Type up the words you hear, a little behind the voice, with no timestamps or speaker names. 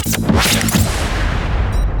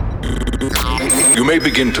you may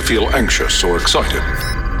begin to feel anxious or excited.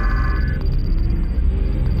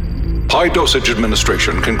 High dosage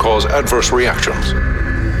administration can cause adverse reactions.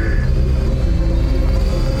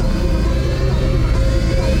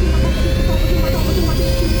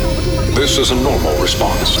 This is a normal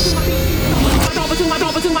response.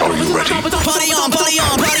 Are you ready? Party on, party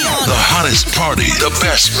on, party on! The hottest party, the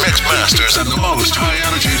best mix masters, and the most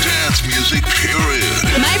high-energy dance music,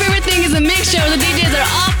 period. My favorite thing is the mix show. The DJs are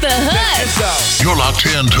off the hook. You're locked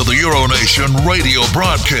in to the Euronation radio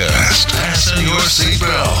broadcast. Fasten your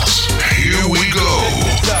seatbelts. Here we go.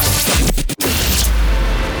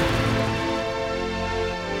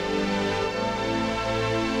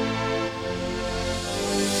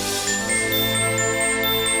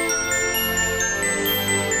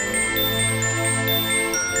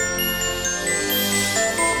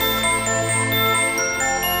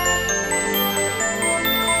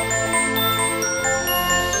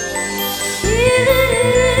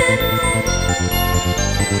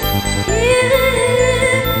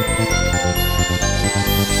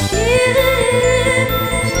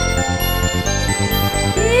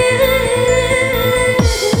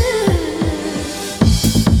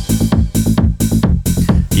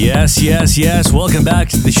 Yes. Welcome back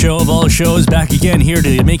to the show of all shows. Back again here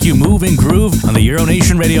to make you move and groove on the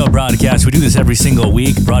Euronation radio broadcast. We do this every single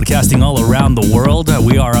week, broadcasting all around the world.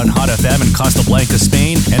 We are on Hot FM in Costa Blanca,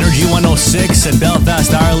 Spain, Energy 106 in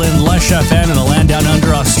Belfast, Ireland, Lush FM in the land down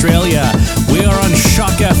under, Australia. We are on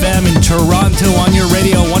Shock FM in Toronto on your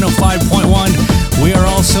radio 105.1. We are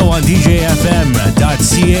also on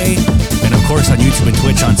DJFM.ca and of course on YouTube and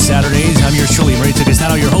Twitch on Saturdays. I'm yours truly, Ray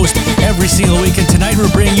Tugastano, your host every single week, and tonight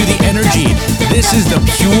we're bringing you the energy. This is the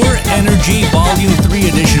Pure Energy Volume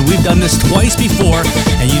 3 edition. We've done this twice before,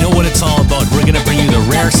 and you know what it's all about. We're going to bring you the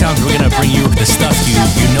rare sounds. We're going to bring you the stuff you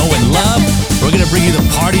know and love. We're going to bring you the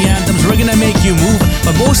party anthems. We're going to make you move,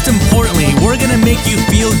 but most importantly, we're going to make you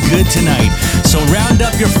feel good tonight. So round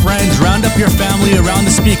up your friends, round up your family around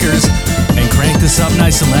the speakers, and crank this up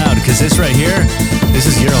nice and loud, because this right here, this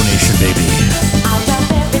is Euronation, baby. I'll drop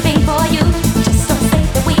everything for you. Just don't say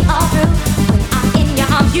that we are through. When I'm in your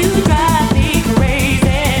arms, you drive me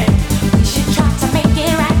crazy. We should try to make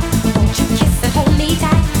it right. Won't you kiss and hold me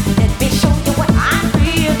tight? Let me show you what I'm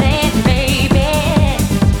feeling, baby.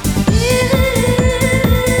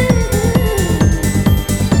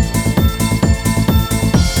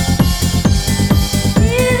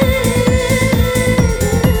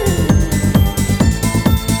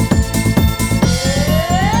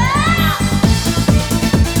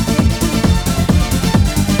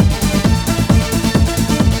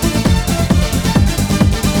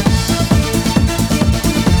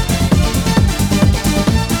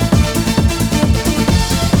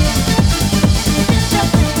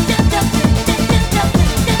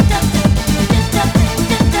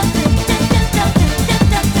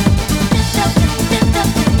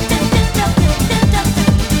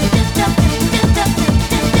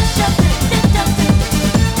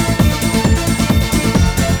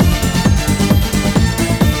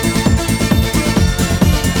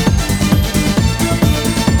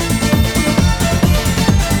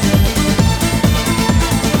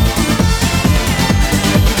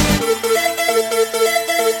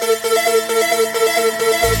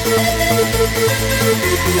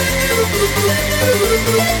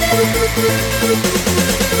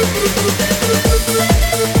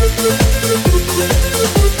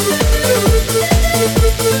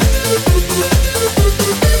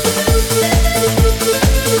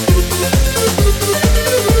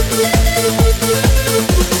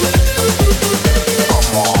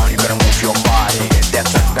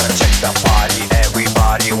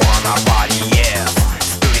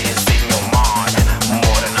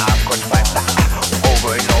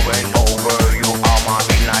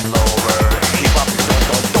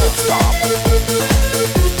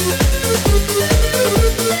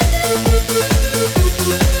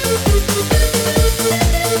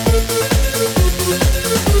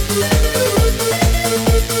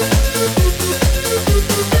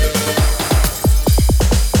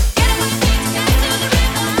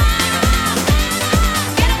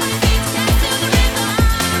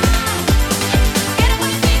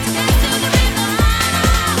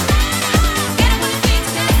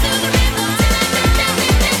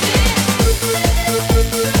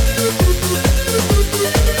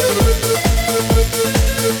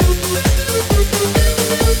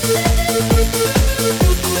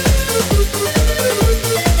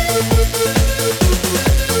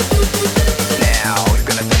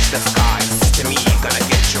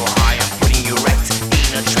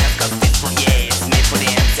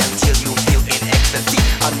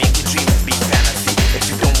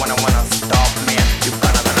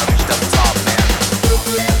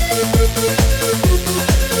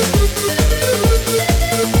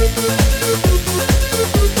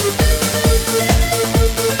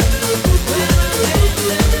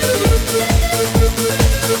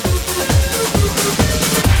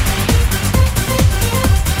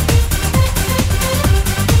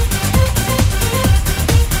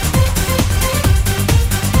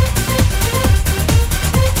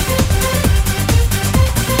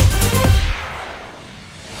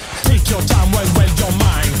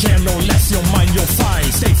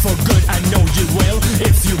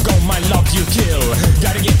 you go, my love you kill.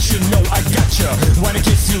 Gotta get you, know I got you. Wanna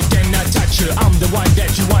kiss you, then I touch you. I'm the one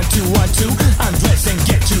that you want to. Undress and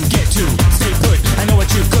get to. Stay put, I know what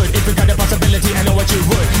you could. If you got the possibility, I know what you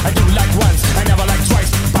would. I do like once, I never like twice.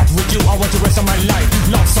 But with you, I want the rest of my life.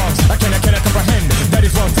 Love songs, I cannot comprehend. That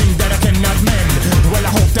is one thing that I cannot mend. Well,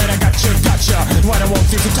 I hope that I got you. What I want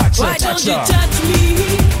you to touch you. Why don't you touch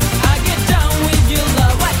me? I get down with your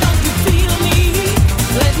love. Why don't you feel me?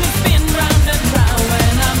 Let me spin round and round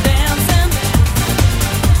when I'm dancing.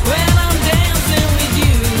 When I'm dancing with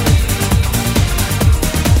you.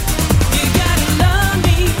 You gotta love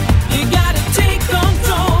me. You gotta take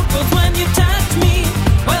control. 'Cause when you touch me,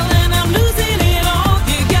 well then I'm losing it all.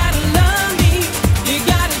 You gotta love me. You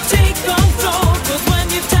gotta take control. 'Cause when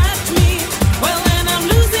you touch me, well then I'm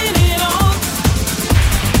losing it all.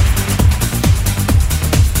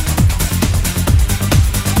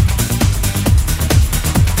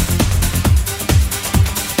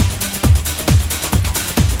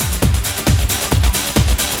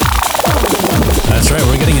 That's right,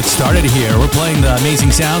 we're getting it started here. We're playing the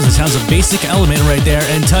amazing sounds, the sounds of Basic Element right there,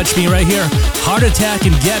 and Touch Me right here. Heart Attack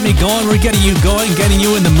and Get Me Going. We're getting you going, getting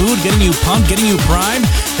you in the mood, getting you pumped, getting you primed,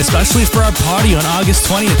 especially for our party on August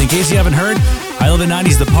 20th. In case you haven't heard, I Love the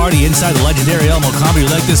 90s, the party inside the legendary Elmo Comedy.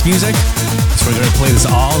 You like this music? So we're going to play this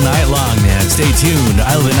all night long, man. Stay tuned.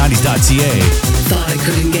 iLoveThe90s.ca. Thought it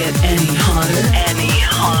couldn't get any hotter? Any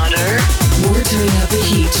hotter? We're turning up the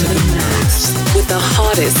heat to the max with the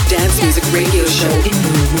hottest dance music radio show in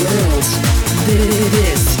the world.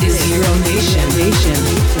 This is Euro Nation.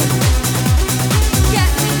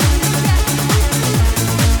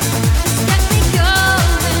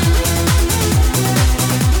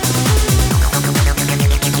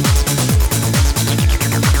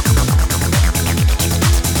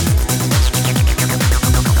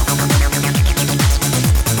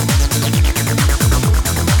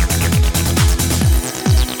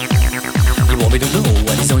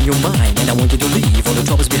 your mind, and I want you to leave all the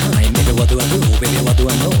troubles behind. Baby, what do I do? Baby, what do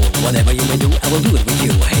I know? Whatever you may do, I will do it with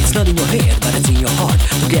you. It's not in your head, but it's in your heart.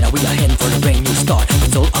 Together we are heading for a brand new start.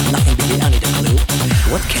 It's all or nothing, baby, I need a clue.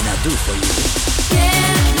 What can I do for you?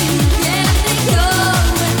 Get me going,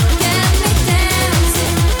 get me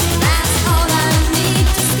dancing. That's all I need,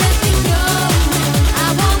 just get me going. I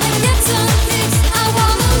wanna get some kicks, I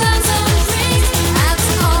wanna learn some tricks. That's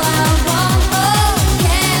all I want. Oh,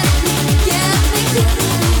 get me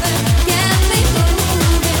grooving, get me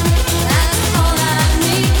moving. That's all I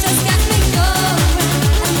need, just get me going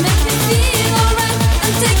and make me feel alright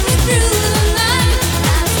and take me through the night.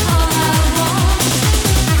 That's all I want. Get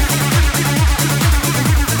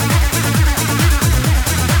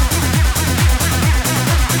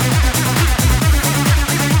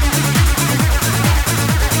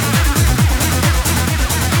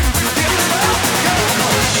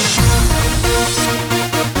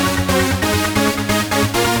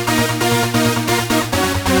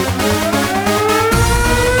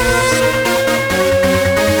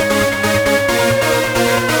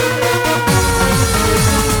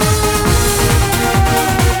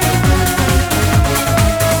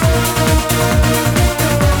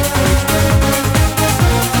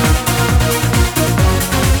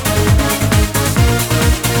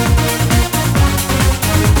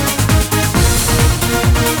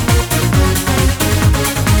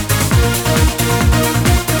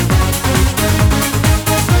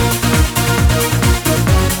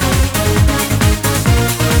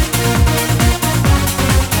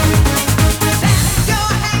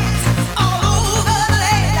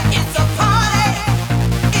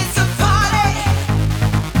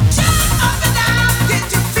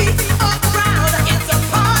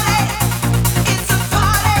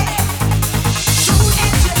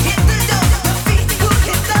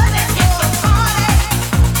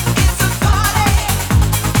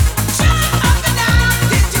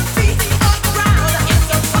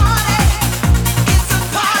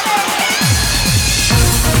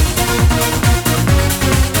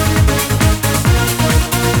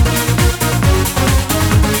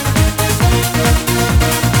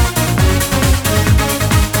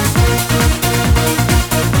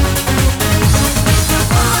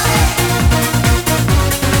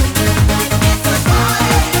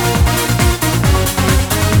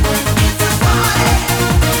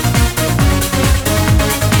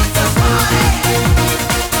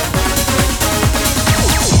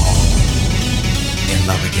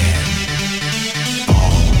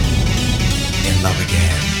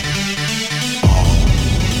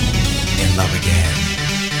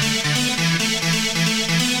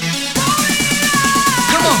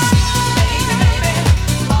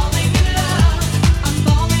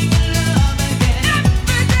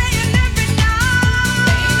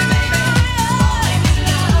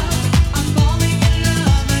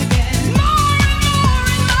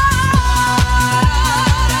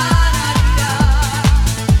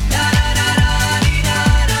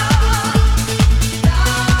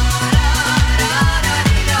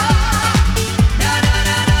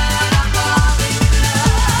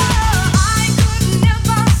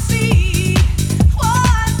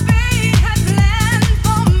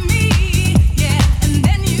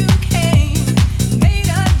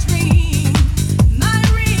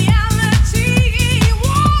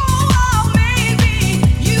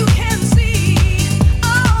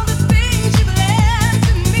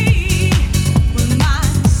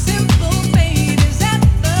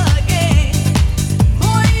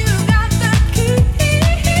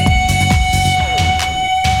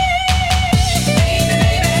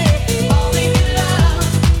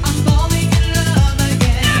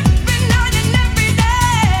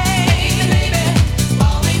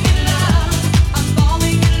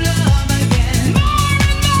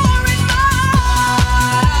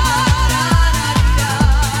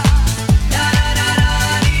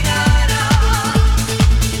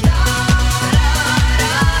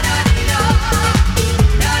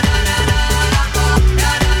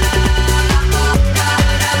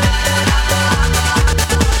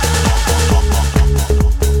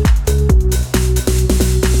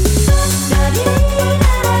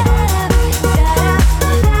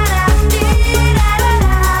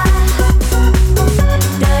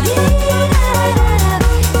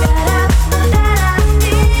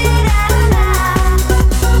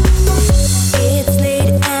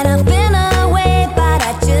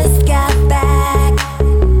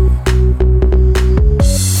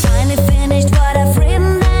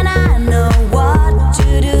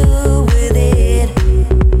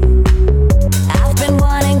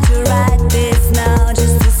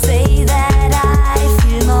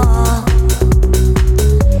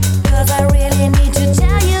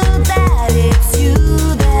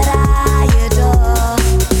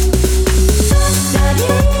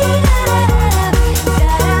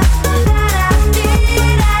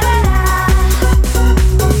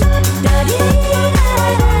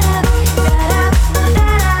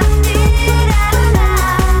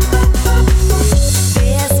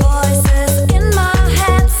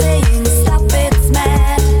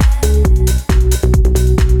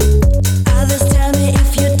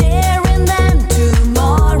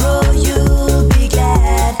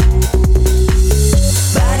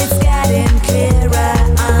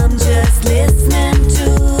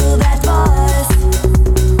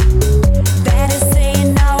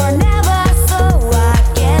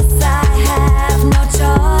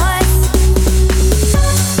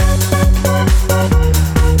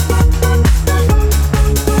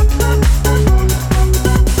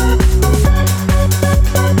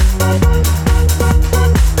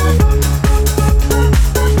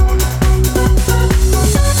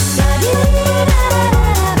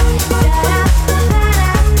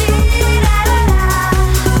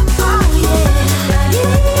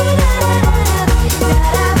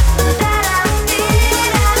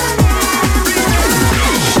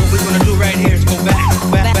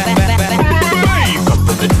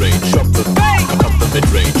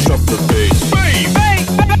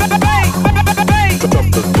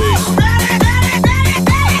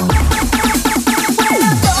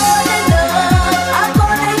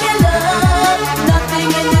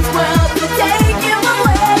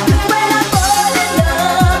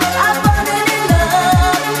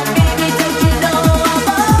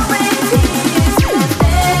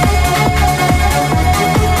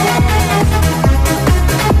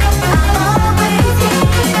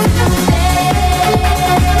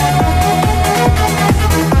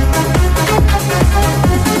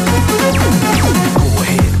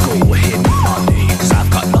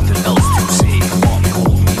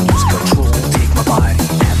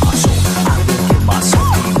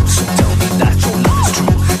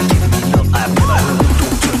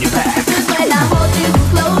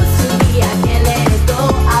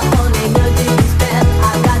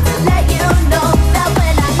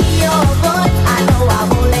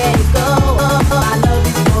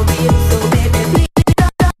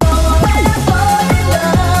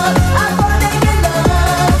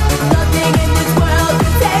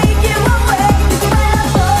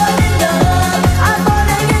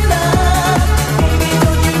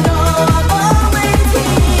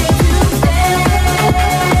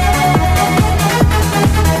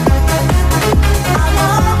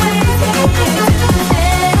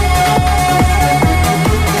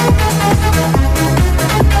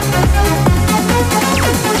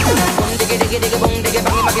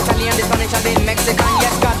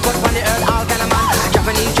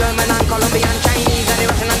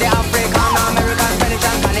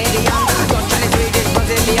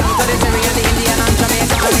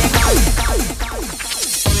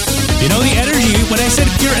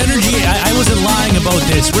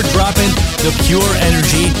We're dropping the pure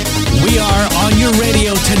energy. We are on your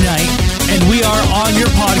radio tonight, and we are on your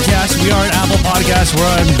podcast. We are on Apple Podcasts, we're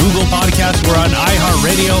on Google Podcasts, we're on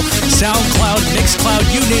iHeartRadio, SoundCloud, Mixcloud,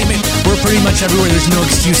 you name it. We're pretty much everywhere. There's no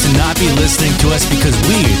excuse to not be listening to us because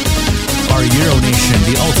we are Euro Nation,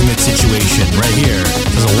 the ultimate situation, right here.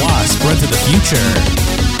 As a wasp, run to the future.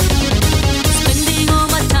 Spending all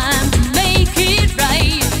my time to make it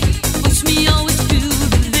right. Push me always to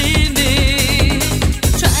the limit.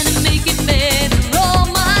 Trying to make it better all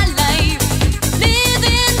my life.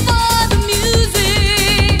 Living for the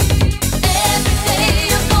music. Every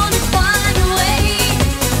day I'm gonna find a way.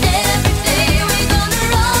 Every day we're gonna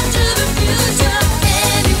run to the future.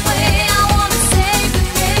 Anyway, I wanna save the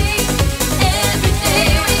day. Every day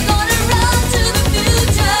we're gonna run to the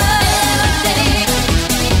future. Every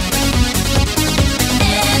day.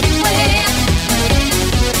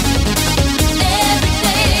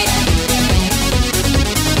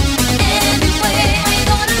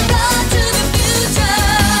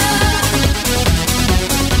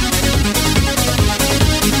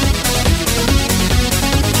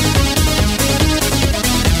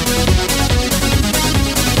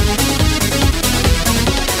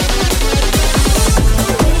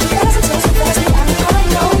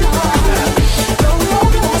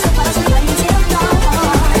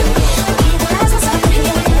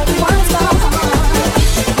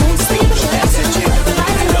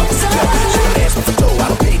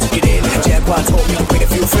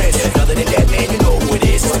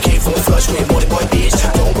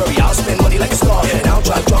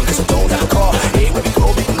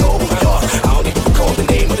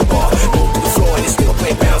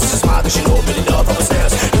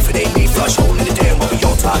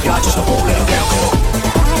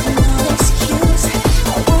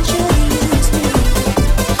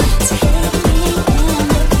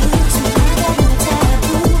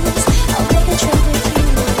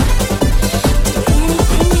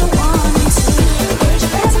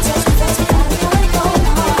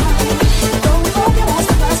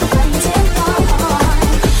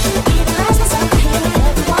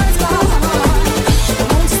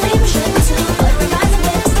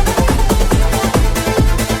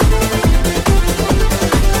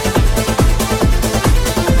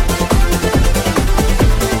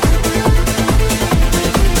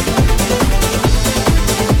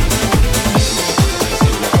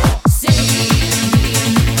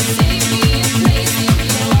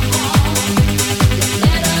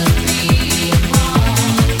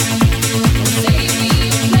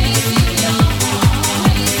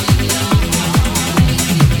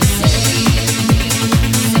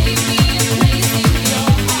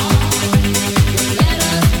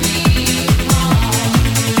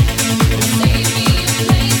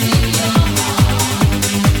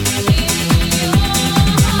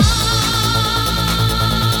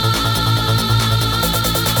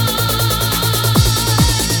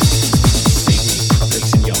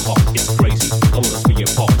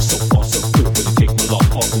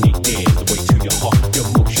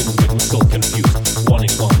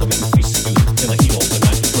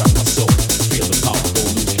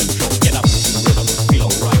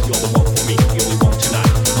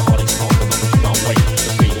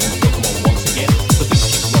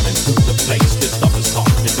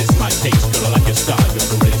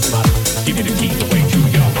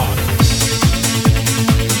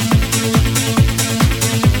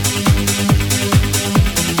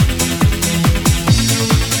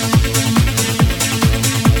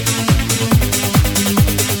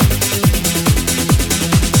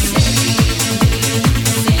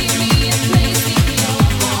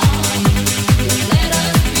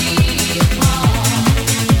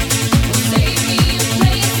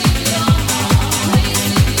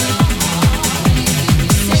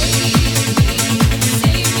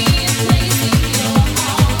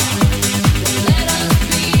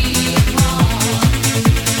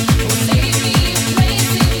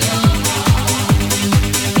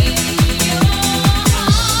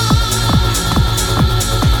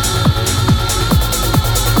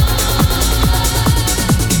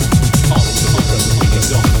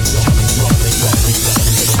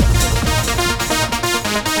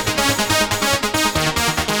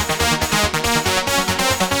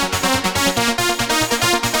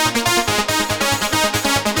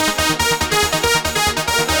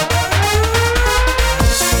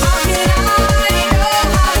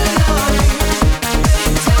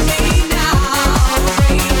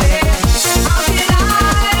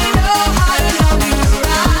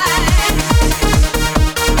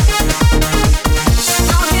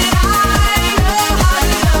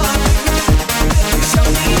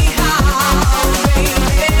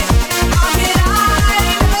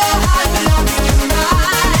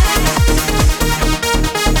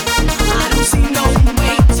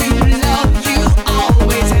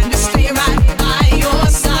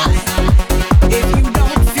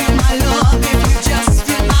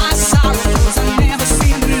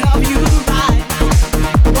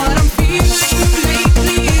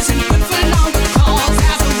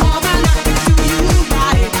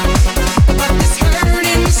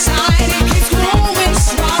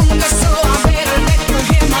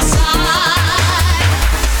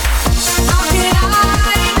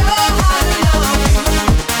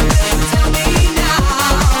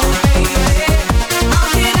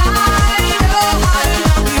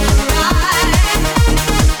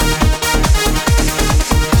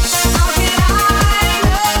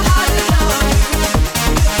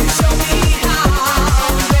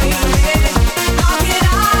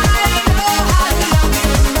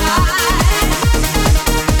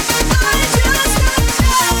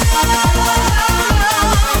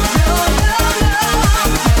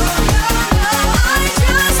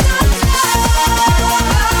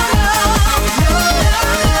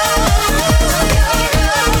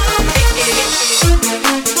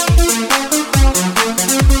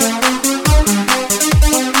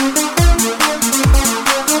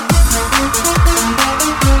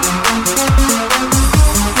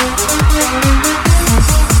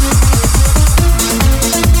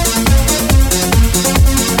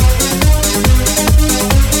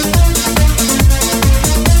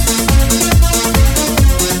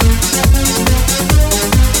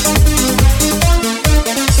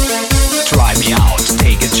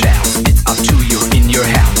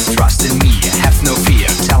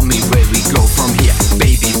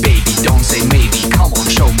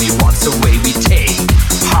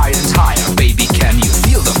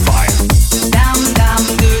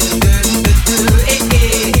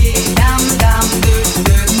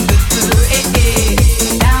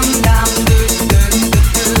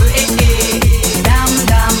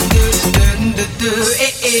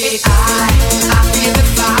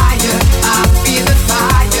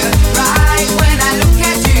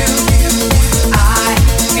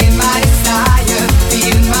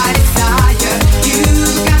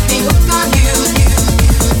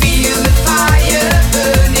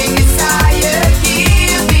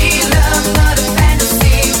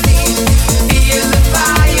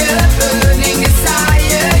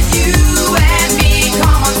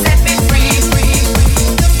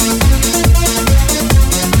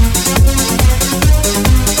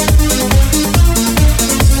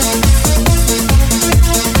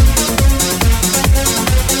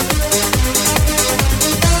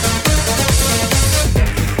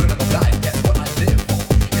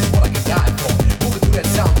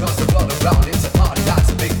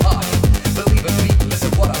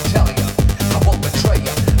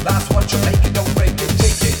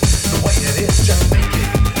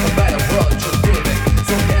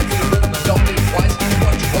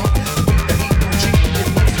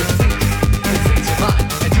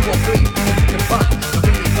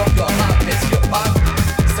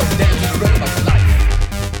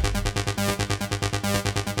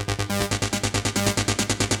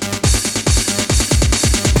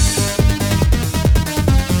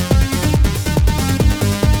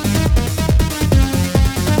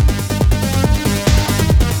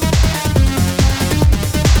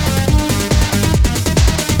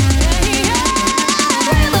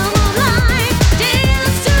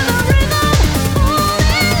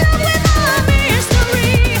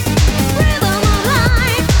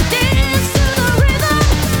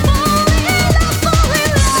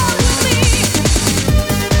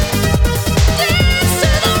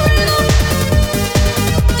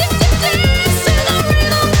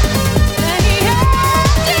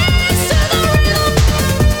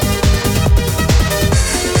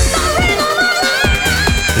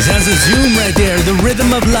 Zoom right there, the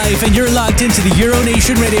rhythm of life, and you're locked into the Euro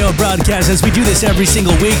Nation radio broadcast as we do this every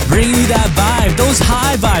single week, bringing you that vibe, those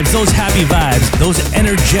high vibes, those happy vibes, those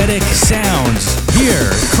energetic sounds. Here,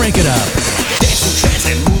 crank it up. Dance to trance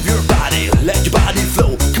and move your body, let your body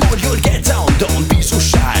flow. Come on, you'll get down, don't be so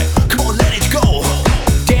shy. Come on, let it go.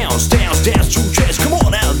 Dance, dance, dance to trance. Come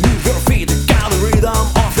on and move your feet. Got the rhythm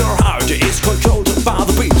of your heart, it's controlled by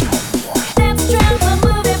the beat.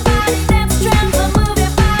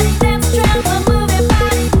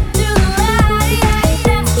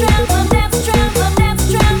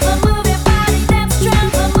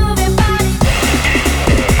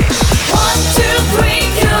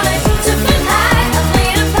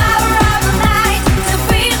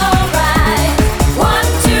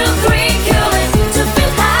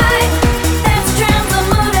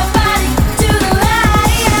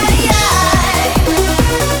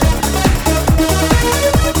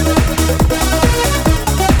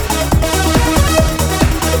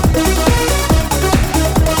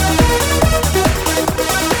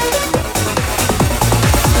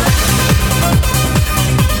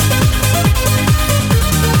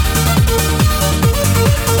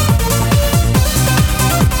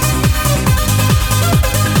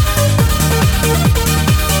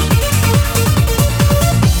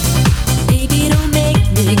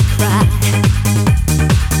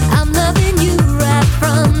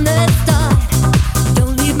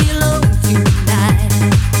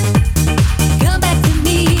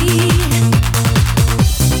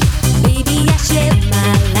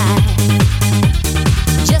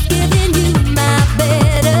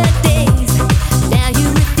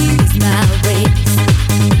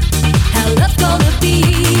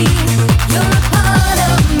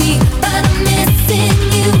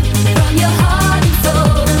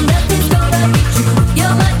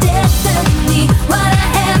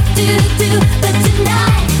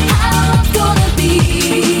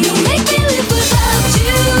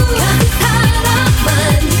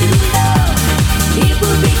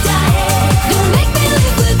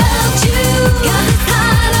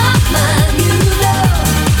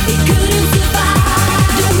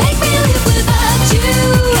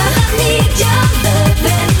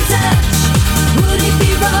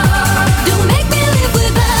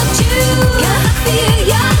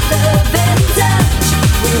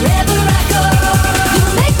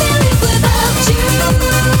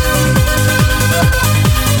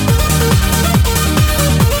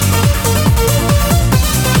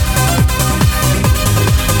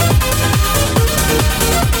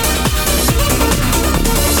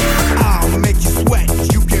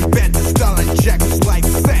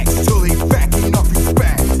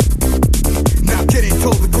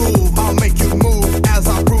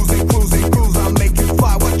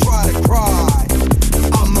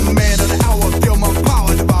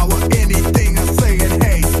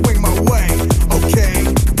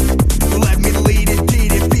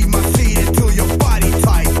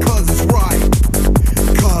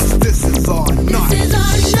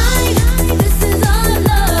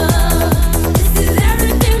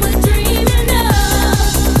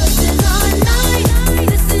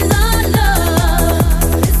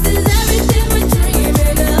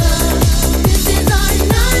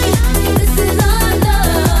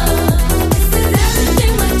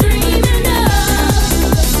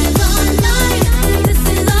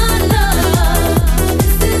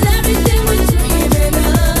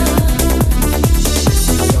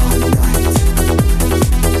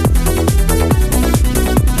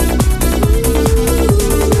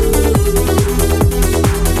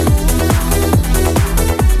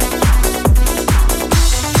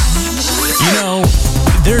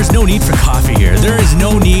 no need for coffee here. There is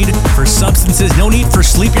no need for substances, no need for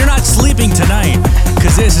sleep. You're not sleeping tonight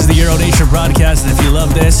because this is the Euro Nation broadcast. And if you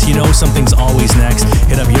love this, you know something's always next.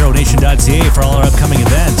 Hit up euronation.ca for all our upcoming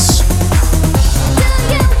events.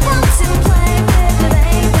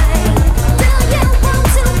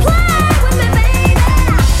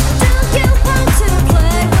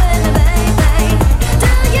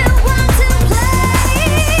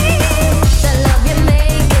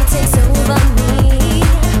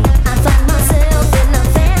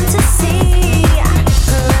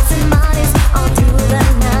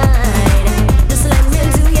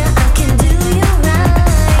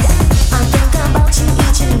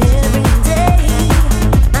 Each and every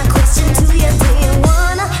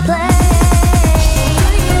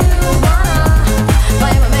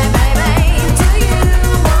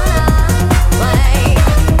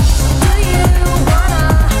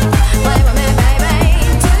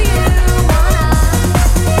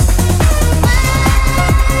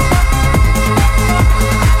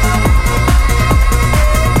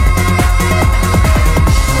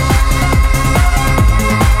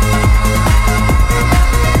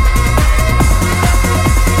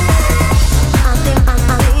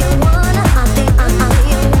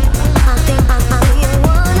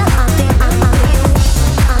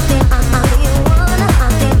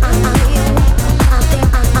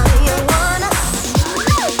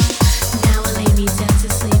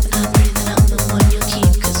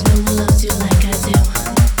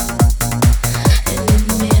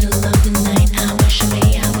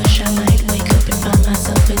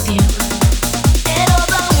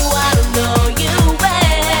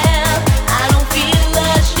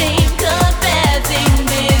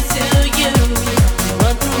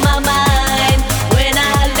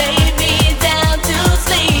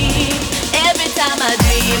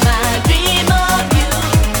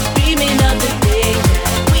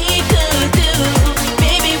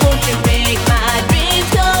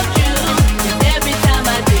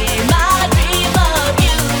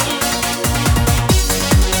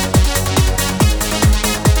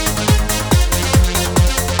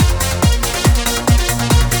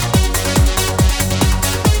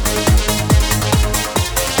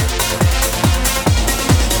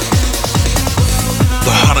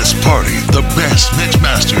best mix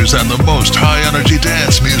masters and the most high energy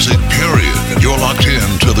dance music, period. You're locked in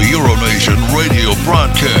to the Euronation radio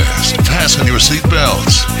broadcast. Fasten your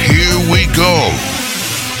seatbelts. Here we go.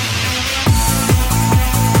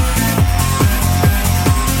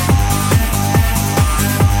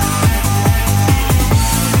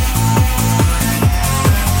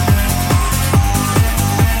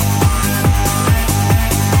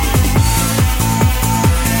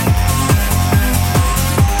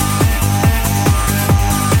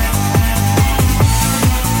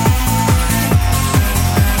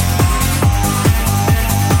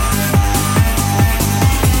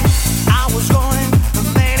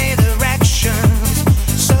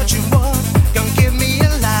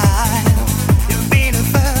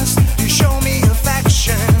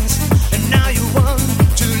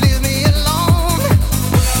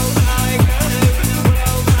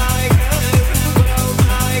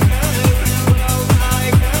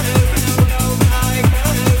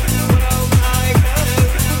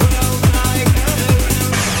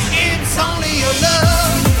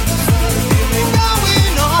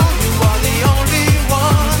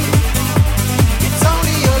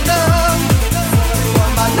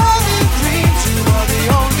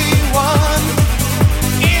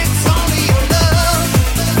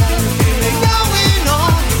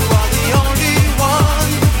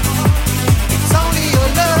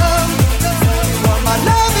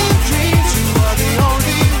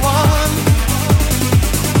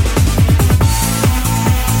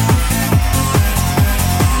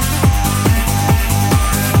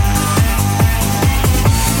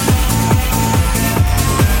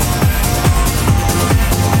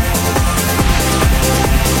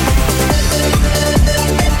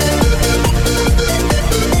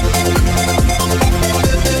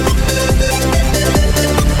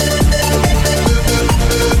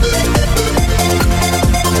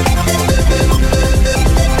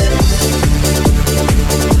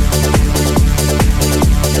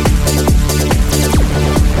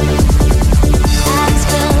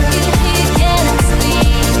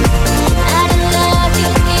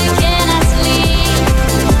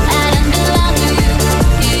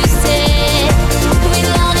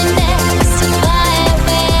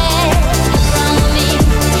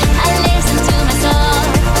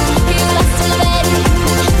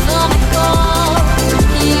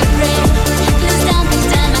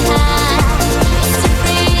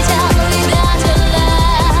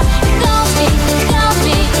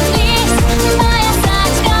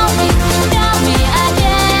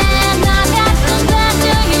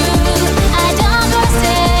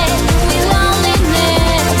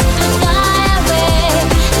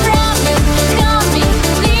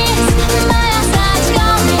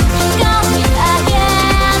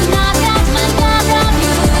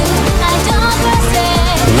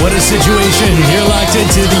 Situation. You're locked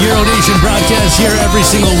into the Euronation broadcast here every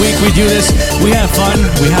single week. We do this. We have fun.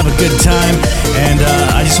 We have a good time. And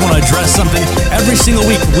I just want to address something. Every single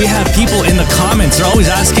week, we have people in the comments. They're always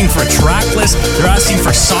asking for track lists. They're asking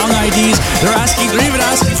for song IDs. They're even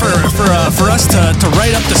asking for us to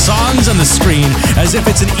write up the songs on the screen as if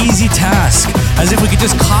it's an easy task. As if we could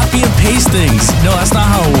just copy and paste things. No, that's not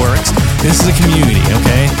how it works. This is a community,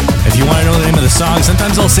 okay? If you want to know the name of the song,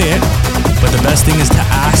 sometimes I'll say it. But the best thing is to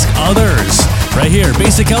ask others. Right here,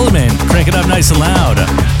 Basic Element. Crank it up nice and loud.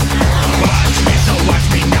 Watch me, so watch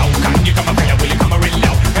me now. Can you come up here? Will you come real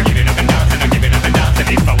loud? I'm giving up and down, and I'm giving up and down. And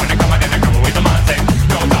if I wanna come out, then I come with the man thing.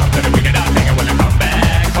 No time to the wicked out thing. I will come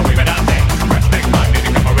back, come with that thing. Respect man, did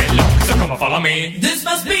you come real low? So come and follow me. This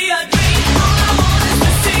must be a dream. All I want is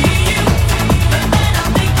to see you. But then I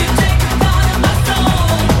think you take a part of my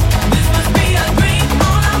soul. This must be a dream.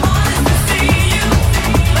 All I want is to see you.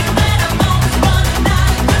 But then I'm always running out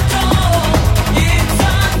of control. It's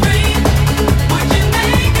a dream. Would you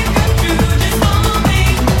make it?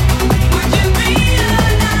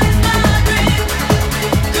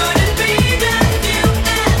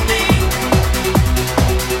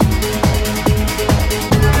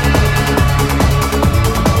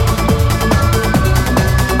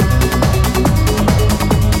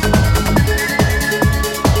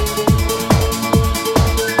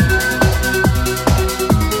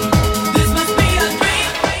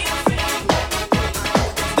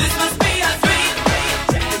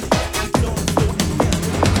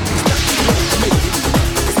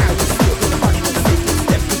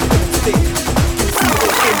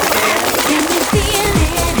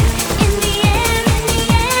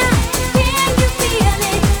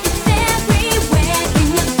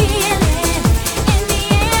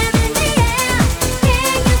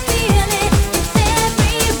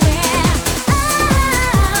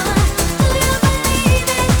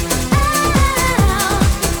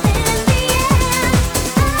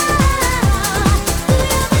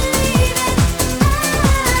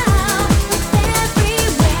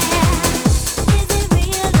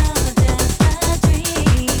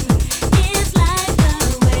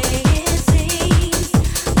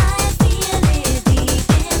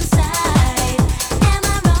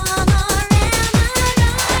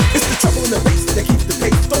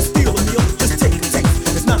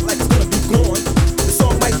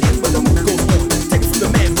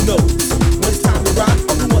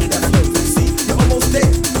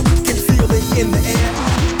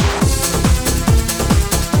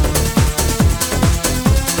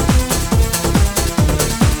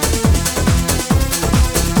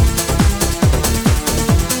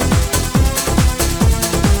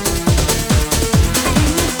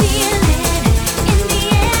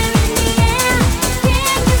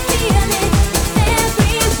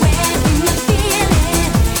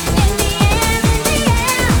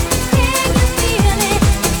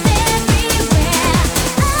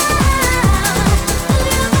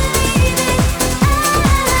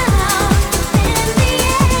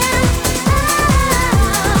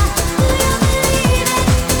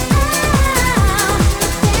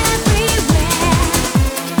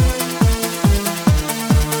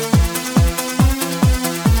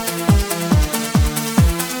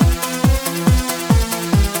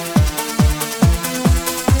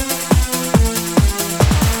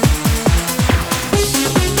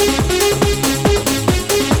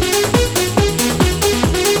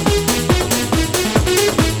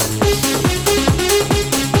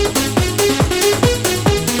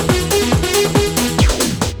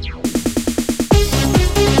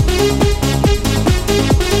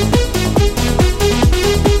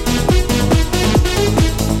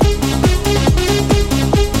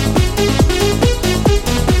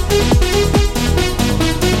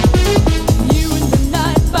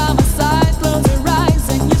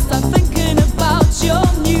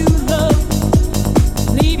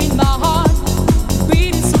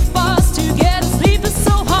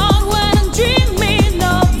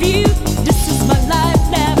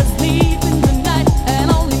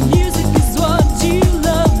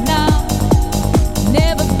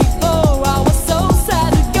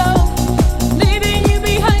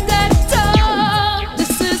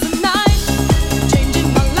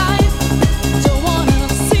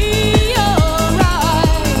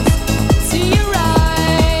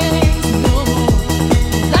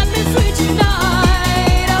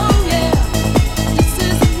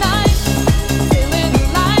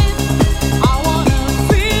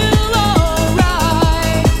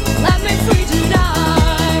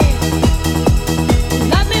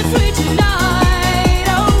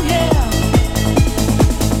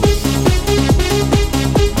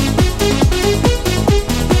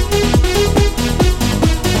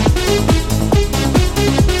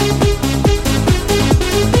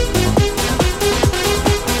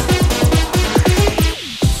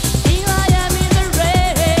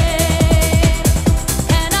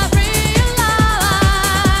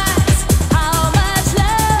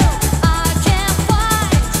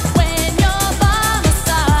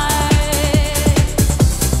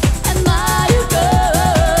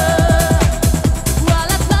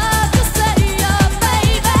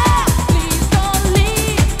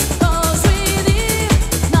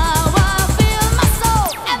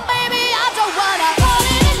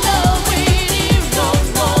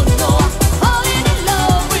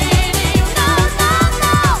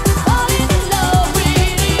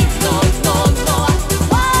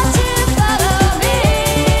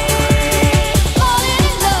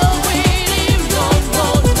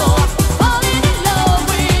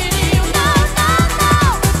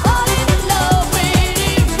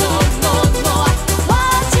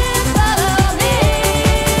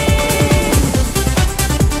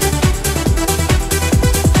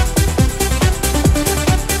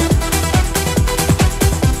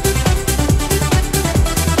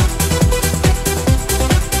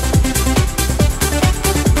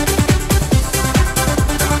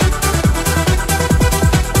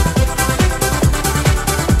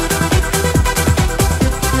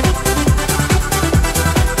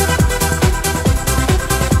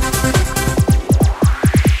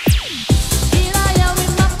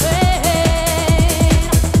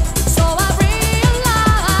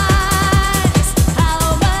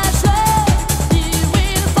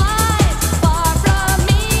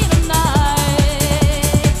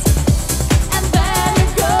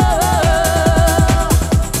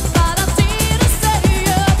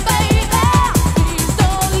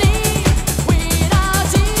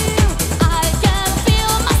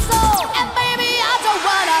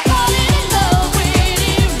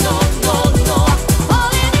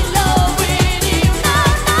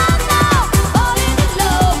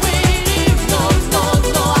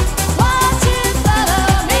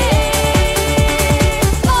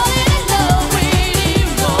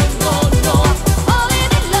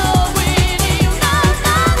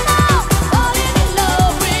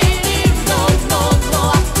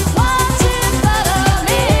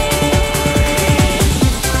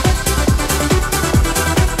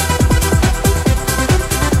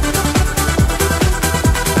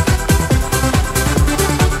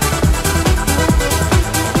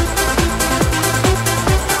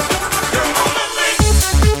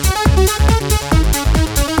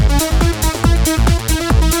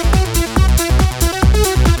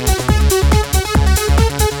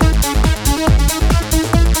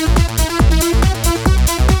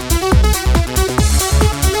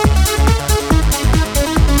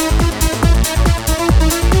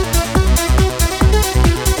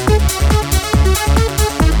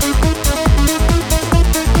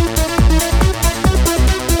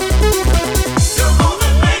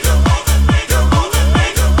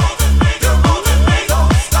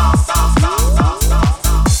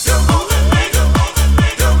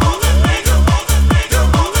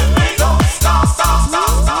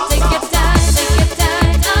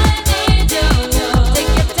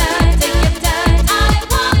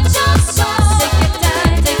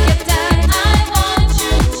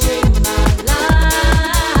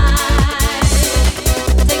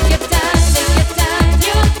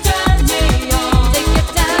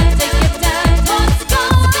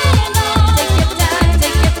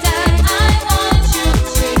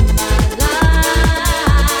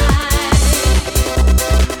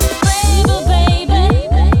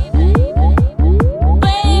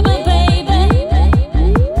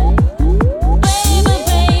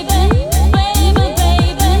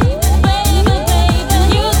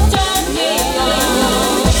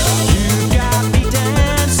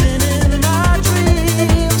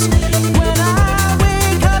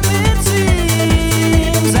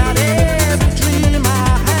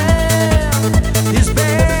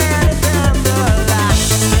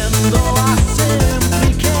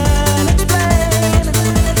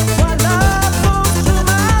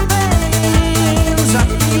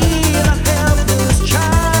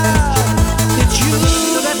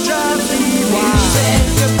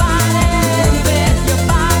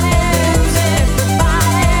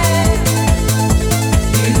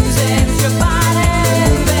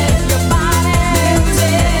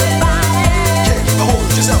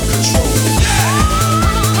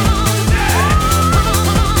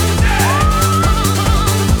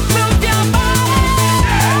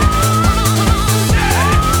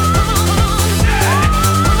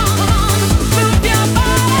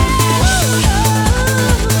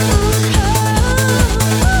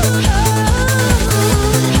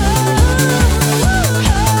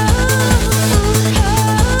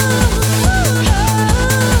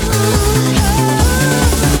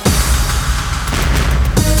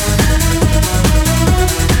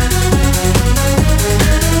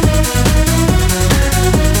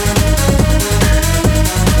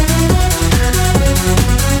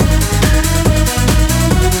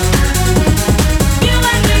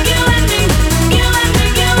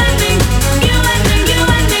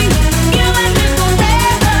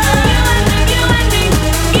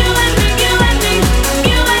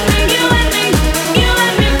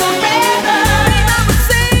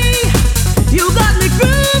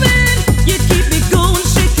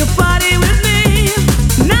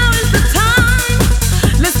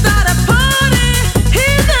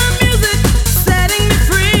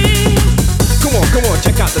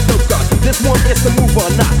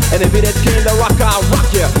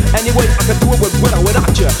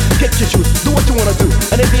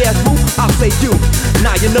 say you,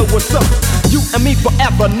 now you know what's up. You and me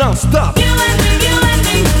forever, non-stop. You and me, you and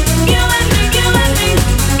me, you and me, you and me,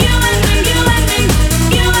 you and me, you and me,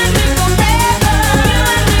 you and me forever.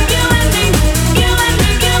 You and me, you and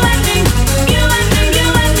me, you and me, you and me, you and me, you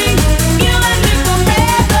and me, you and me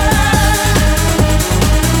forever.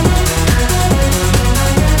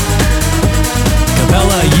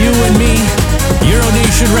 Capella, you and me, Euro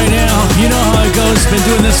Nation right now. You know how it goes. Been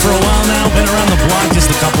doing this for a while now. Been around the block just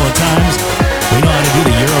a couple of times. We know how to do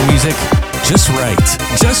the Euro music just right.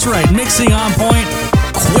 Just right. Mixing on point,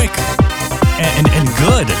 quick, and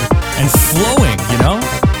good, and flowing, you know?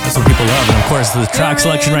 That's what people love. And of course, the track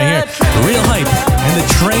selection right here. Real Hype and the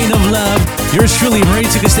Train of Love. Yours truly,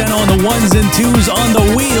 Maurizio Castano on the ones and twos on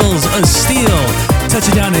the wheels of steel.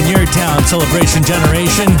 Touching down in your town, Celebration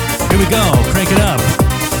Generation. Here we go. Crank it up.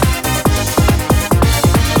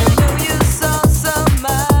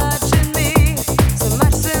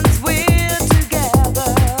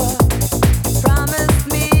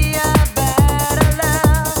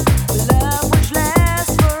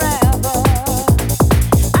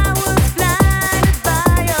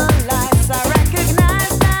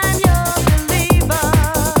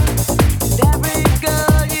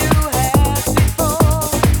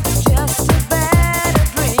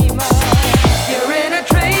 You're in a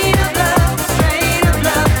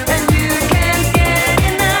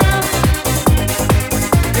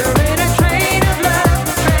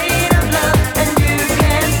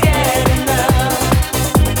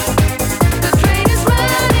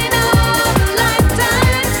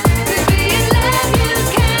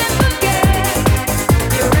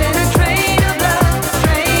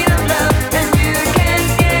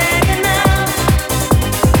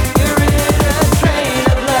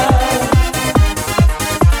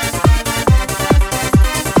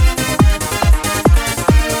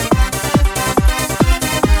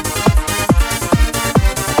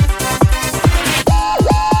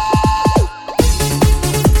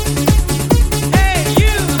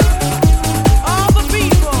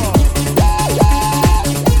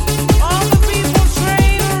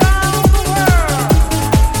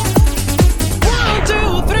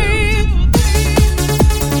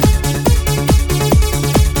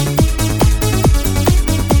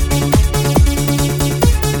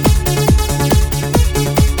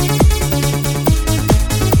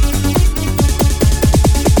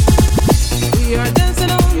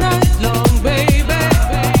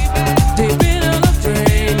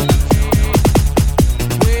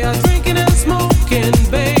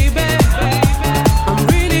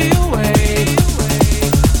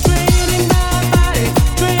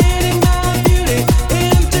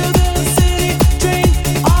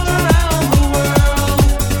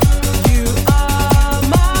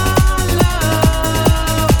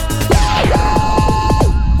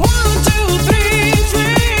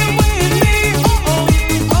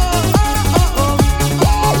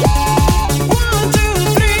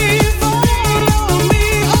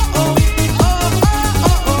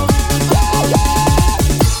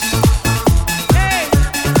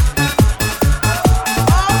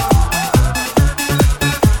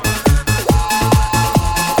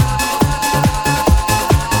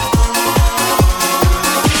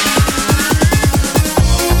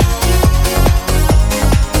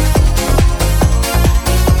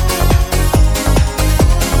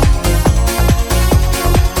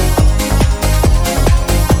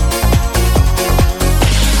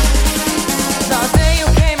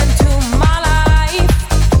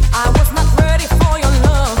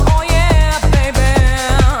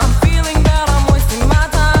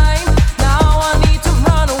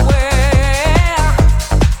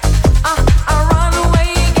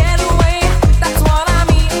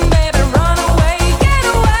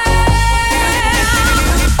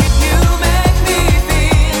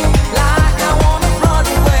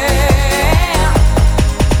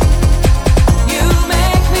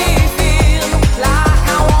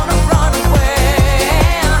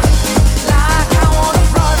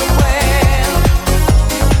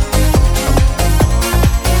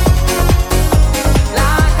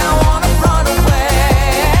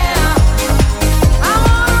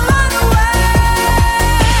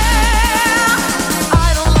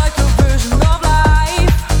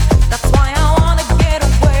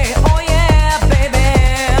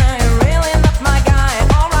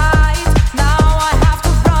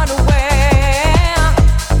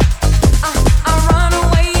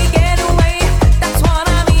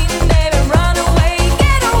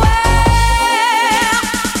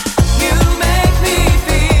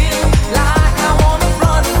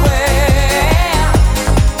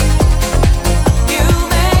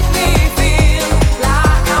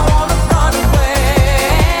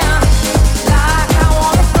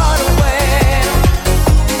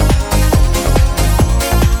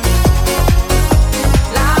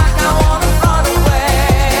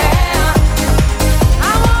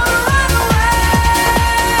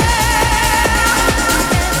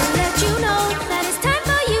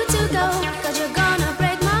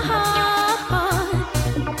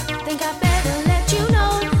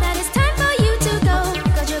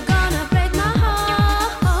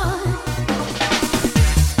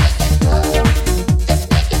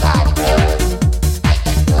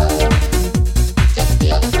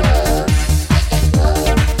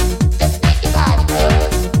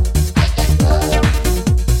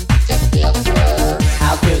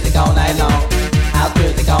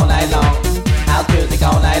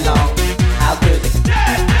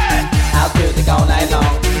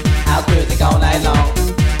night long.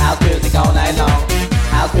 House music all night long.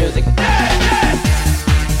 House music.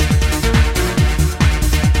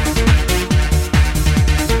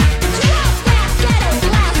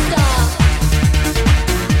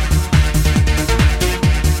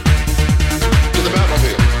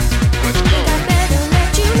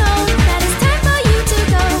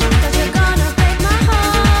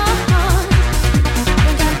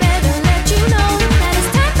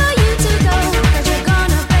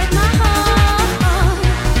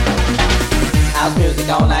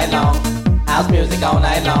 All night long, house music all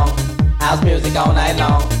night long, house music all night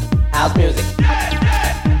long, house music,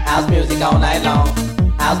 house music all night long,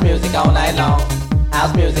 house music all night long,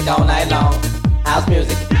 house music all night long, house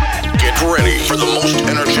music. Get ready for the most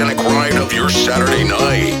energetic ride of your Saturday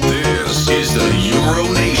night. This is the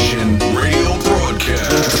Euro Nation radio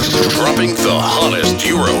broadcast, dropping the hottest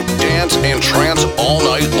Euro dance and trance all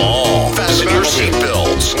night long. Fasten your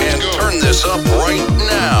seatbelts and turn this up right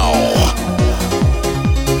now.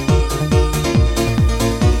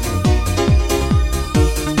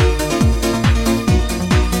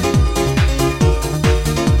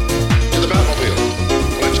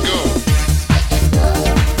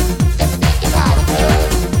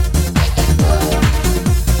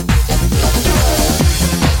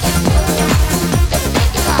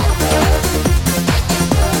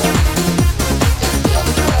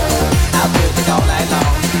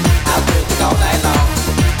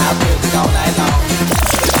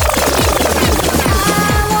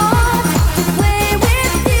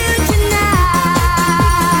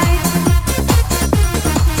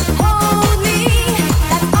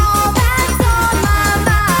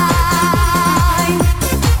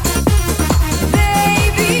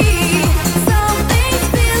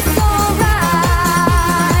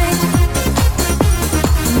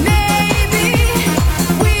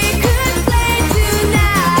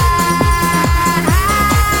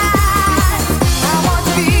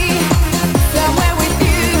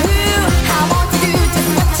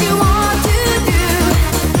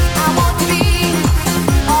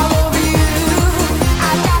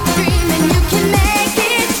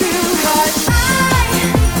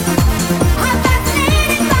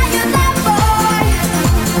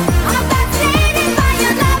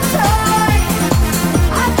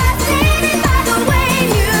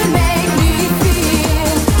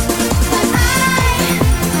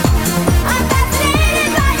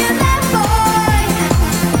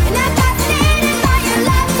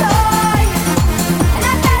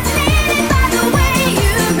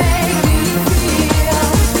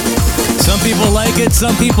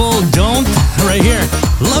 Some people don't. Right here.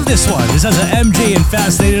 Love this one. This has an MJ and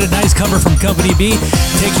Fascinated, a nice cover from Company B,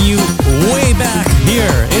 taking you way back here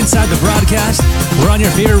inside the broadcast. We're on your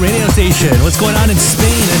favorite radio station. What's going on in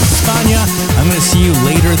Spain and España? I'm going to see you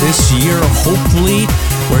later this year, hopefully.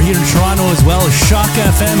 We're here in Toronto as well. Shock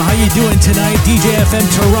FM. How you doing tonight? DJ FM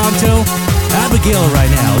Toronto. Abigail right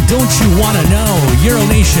now. Don't you want to know? Euro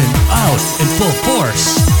Nation out in full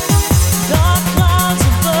force. Dark clouds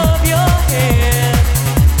above your head.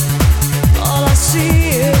 All I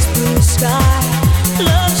see is blue sky.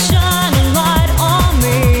 Love shine a light on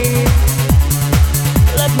me.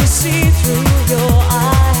 Let me see through your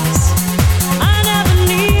eyes. I never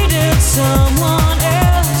needed someone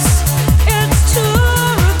else. It's too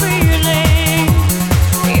revealing.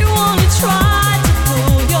 You only try to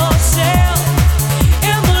fool yourself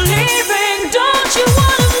in believing. Don't you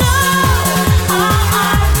wanna know how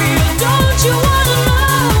I feel? Don't you wanna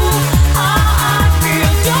know how I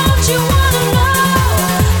feel? Don't you wanna know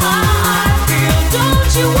how I feel?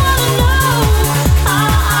 Don't you wanna know how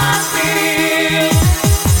I feel?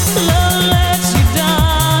 Love lets you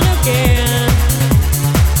down again,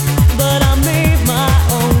 but I made my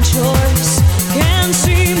own choice. Can't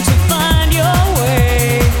seem to find your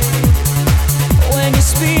way when you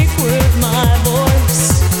speak with my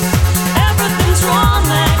voice. Everything's wrong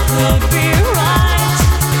that could be right.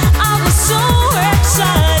 I was so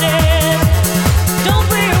excited. Don't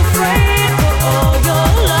be afraid for all your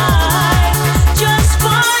life. Just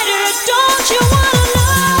fight it. Don't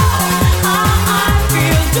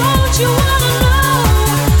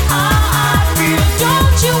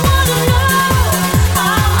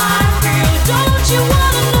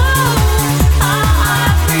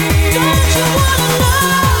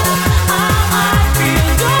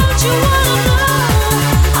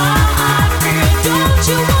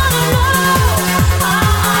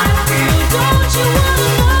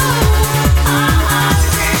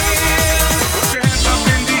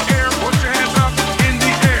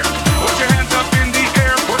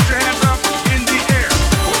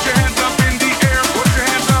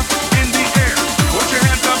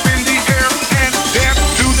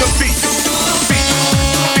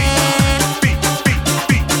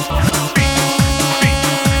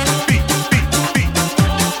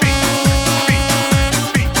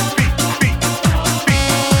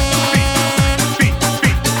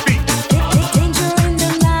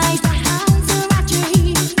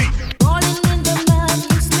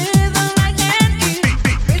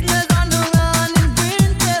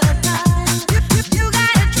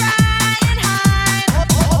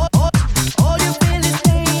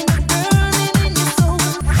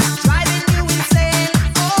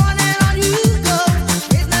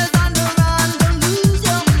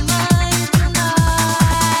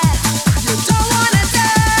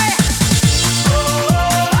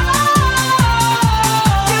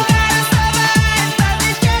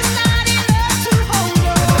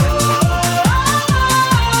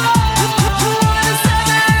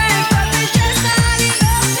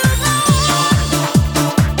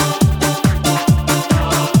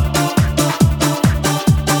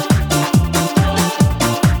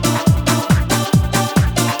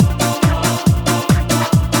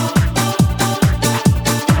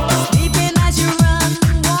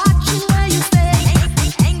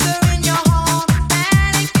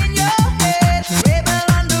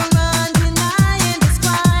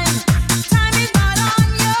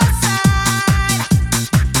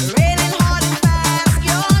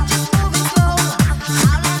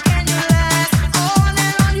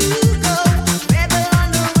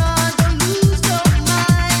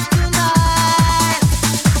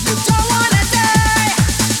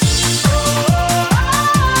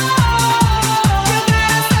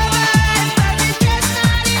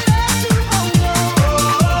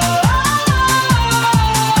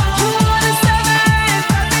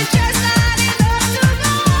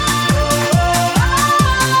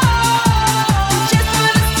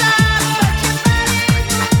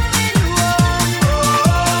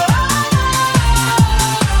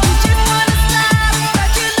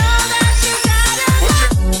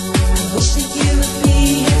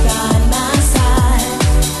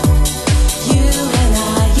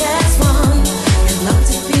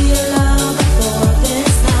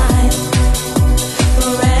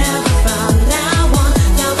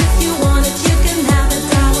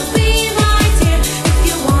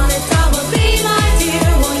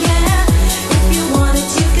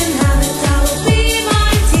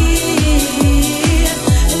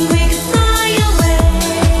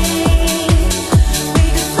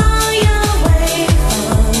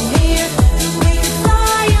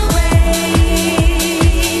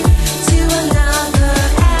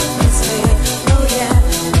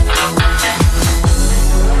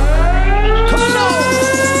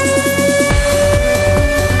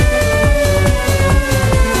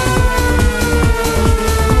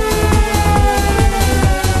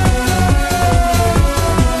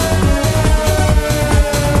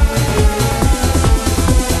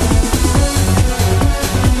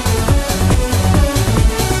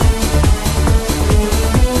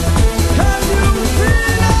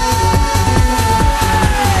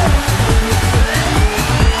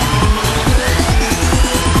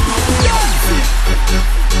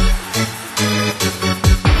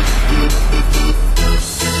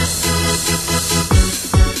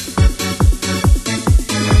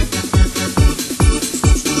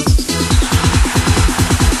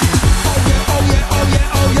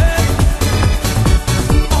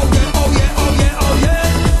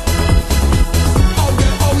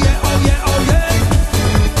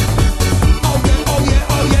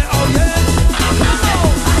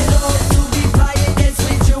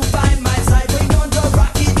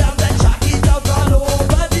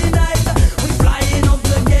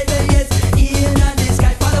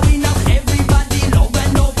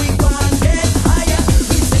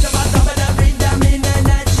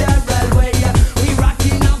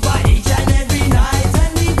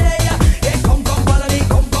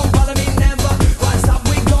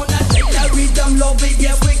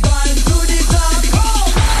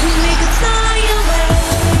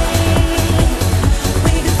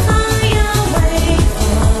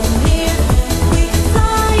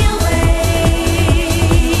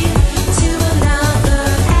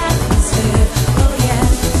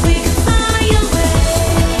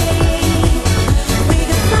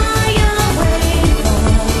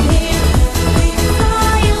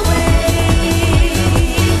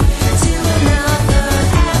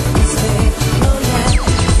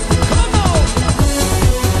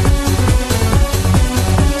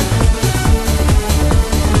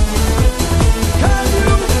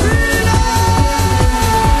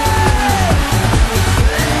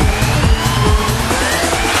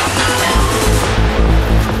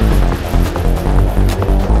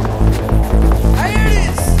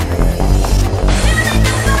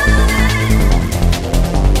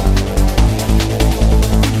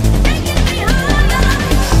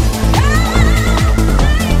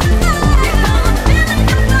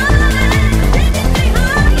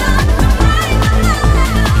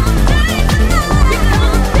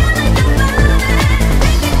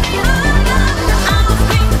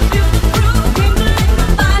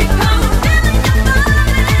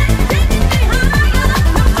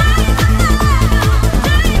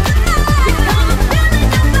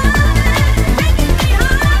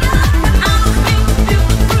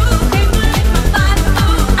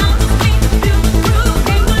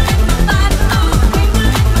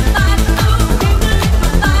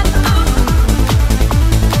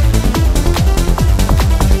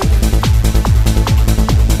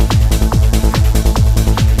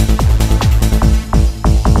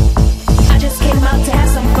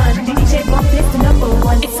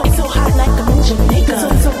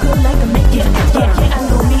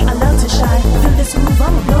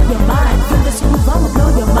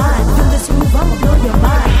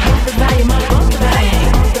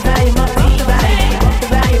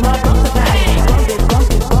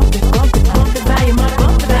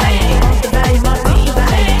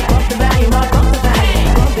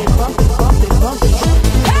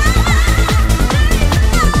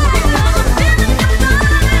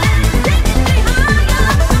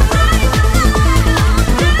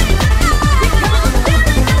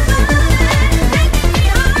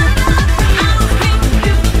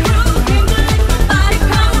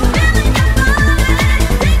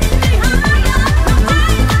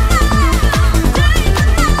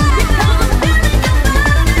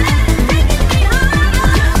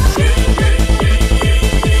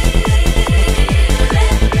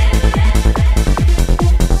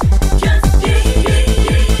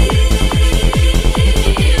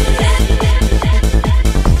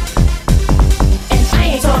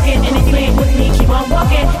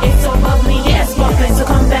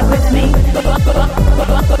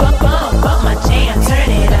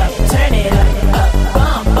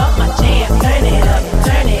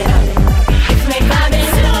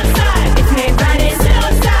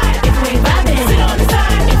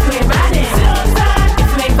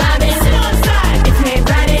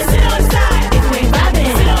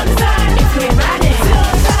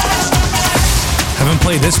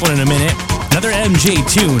MJ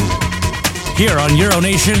tune here on Euro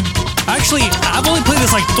Nation. Actually, I've only played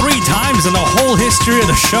this like 3 times in the whole history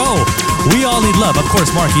of the show. We All Need Love. Of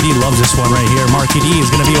course, Marky D loves this one right here. Marky D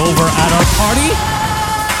is going to be over at our party.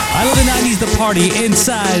 I love the 90s, the party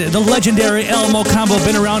inside the legendary Elmo Combo.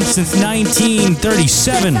 Been around since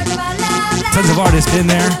 1937. Tons of artists been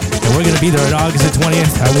there, and we're going to be there on August the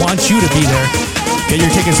 20th. I want you to be there. Get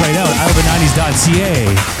your tickets right out,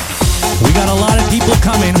 ilovethe90s.ca. We got a lot of people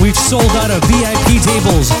coming. We've sold out of VIP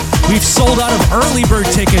tables. We've sold out of early bird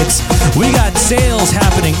tickets. We got sales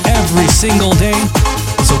happening every single day.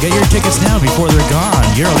 So get your tickets now before they're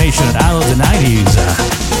gone. Euro Nation at I Love the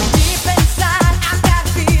 90s.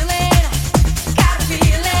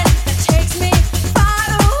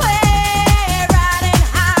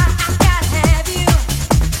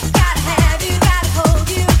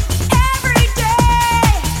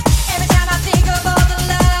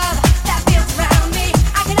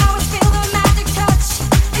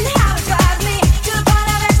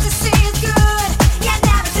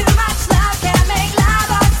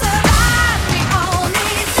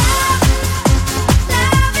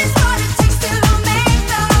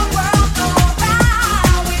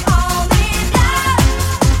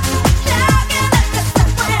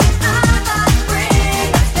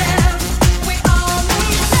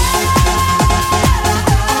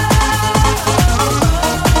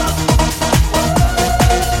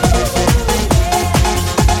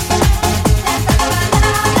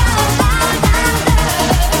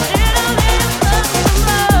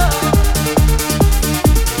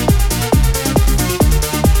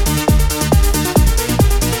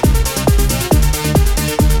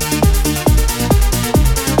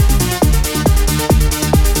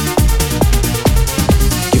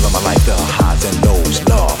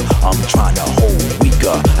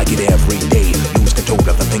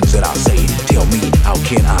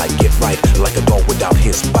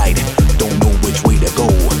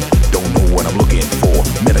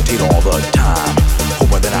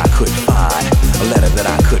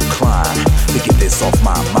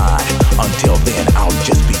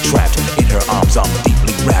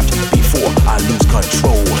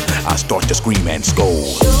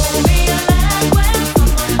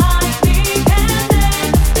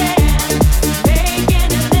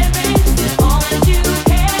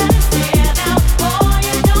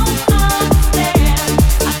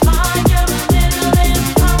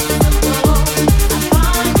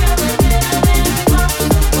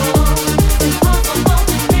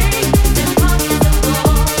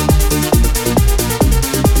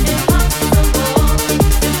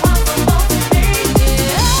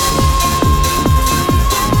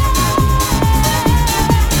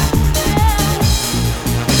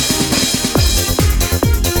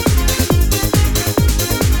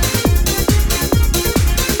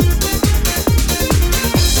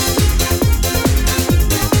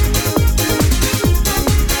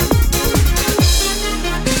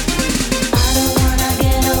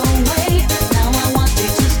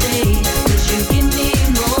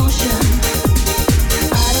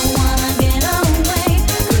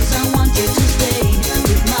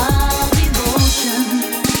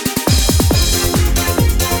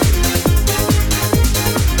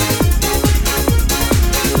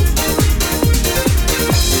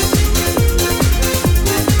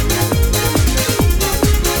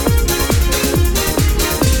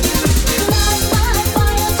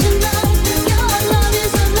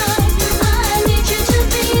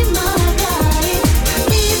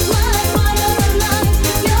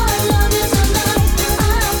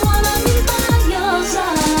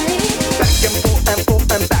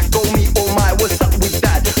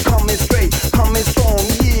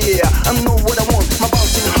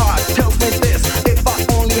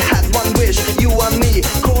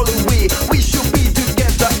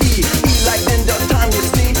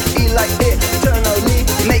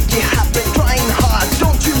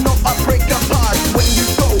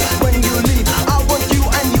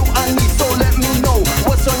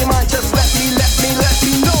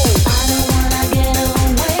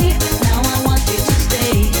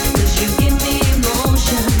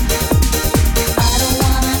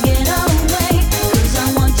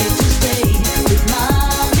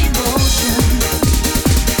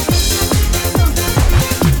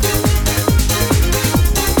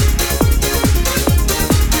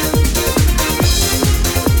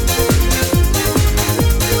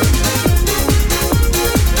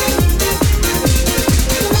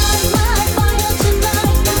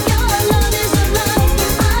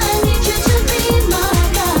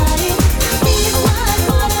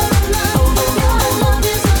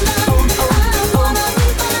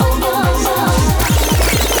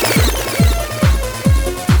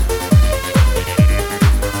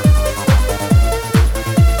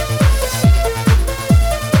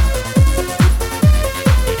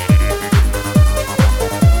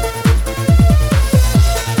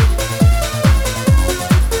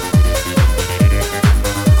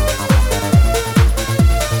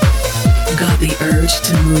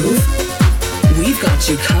 to move? We've got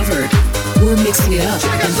you covered. We're mixing it up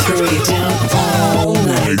and throwing it down all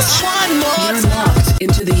night. You're locked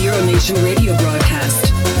into the Euronation radio broadcast.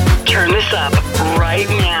 Turn this up right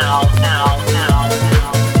now.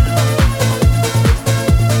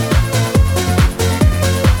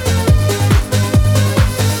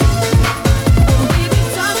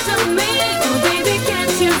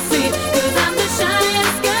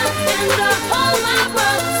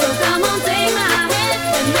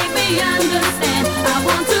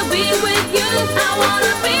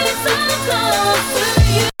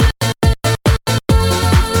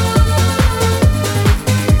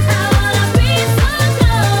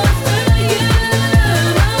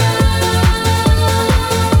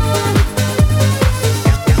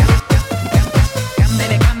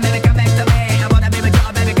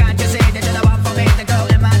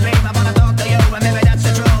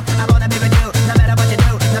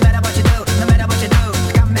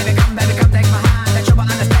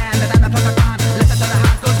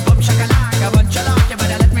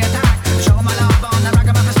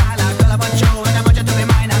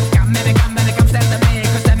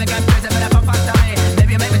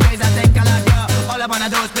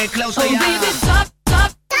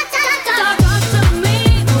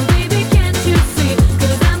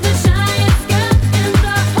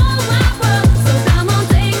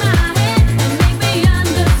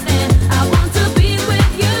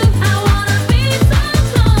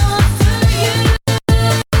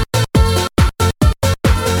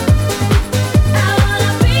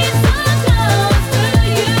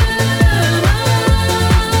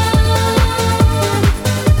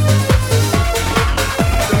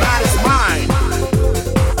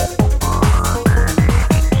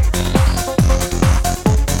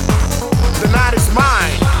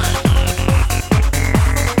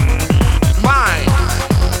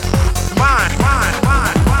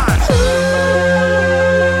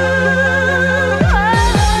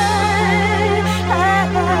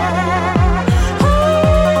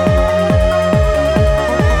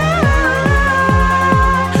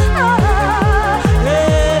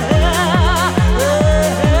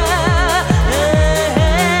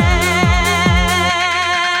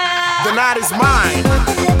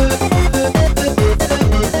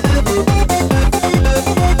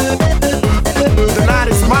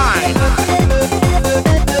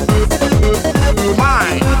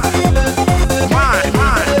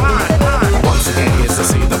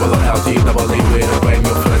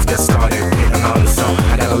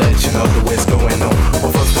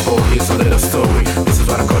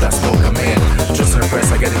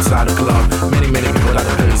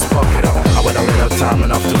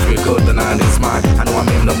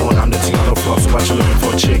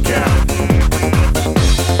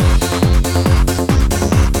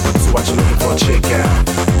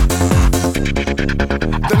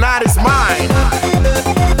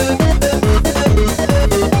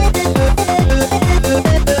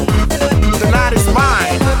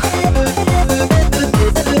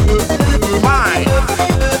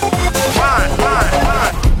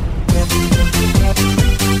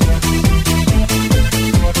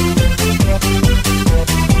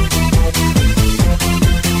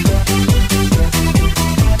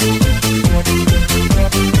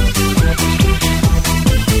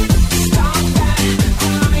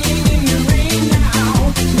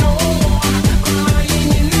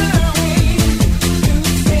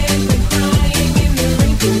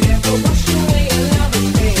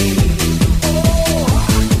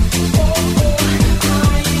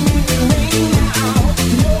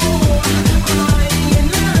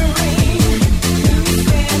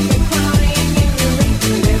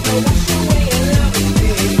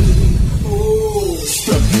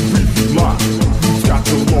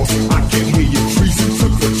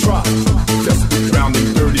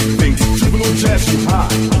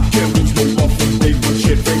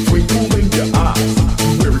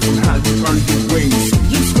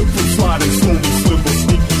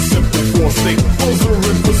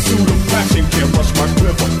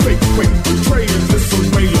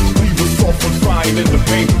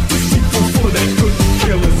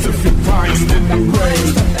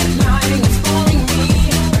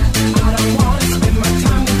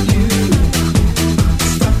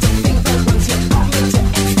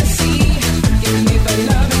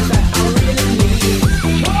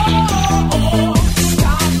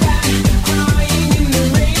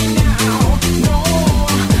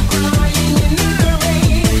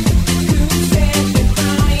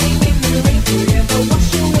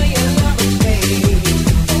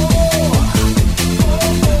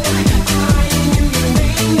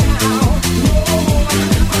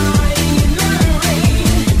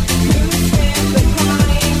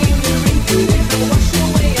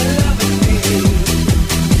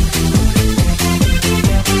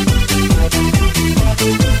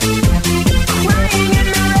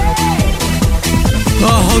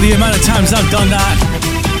 the amount of times I've done that.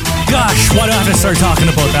 Gosh, why do I have to start talking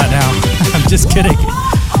about that now? I'm just kidding.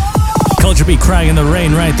 Culture Beat, Crying in the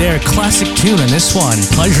Rain right there. Classic tune in this one.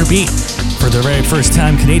 Pleasure Beat. For the very first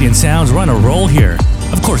time, Canadian sounds. We're on a roll here.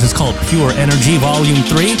 Of course, it's called Pure Energy Volume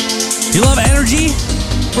 3. Do you love energy?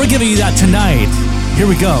 We're giving you that tonight. Here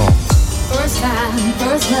we go. First time,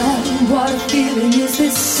 first love, what a feeling is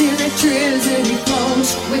this? Electricity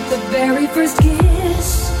flows with the very first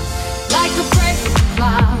kiss. Like a break of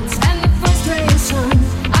clouds and the first ray of sun,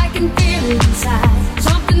 I can feel it inside.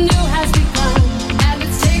 Something new has begun, and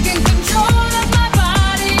it's taking control of my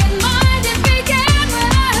body and mind. It began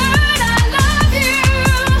when I heard I love you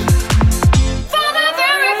for the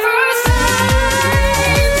very first time.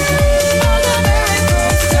 For the very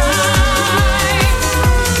first time.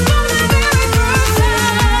 For the very first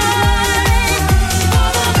time.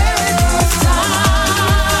 For the very first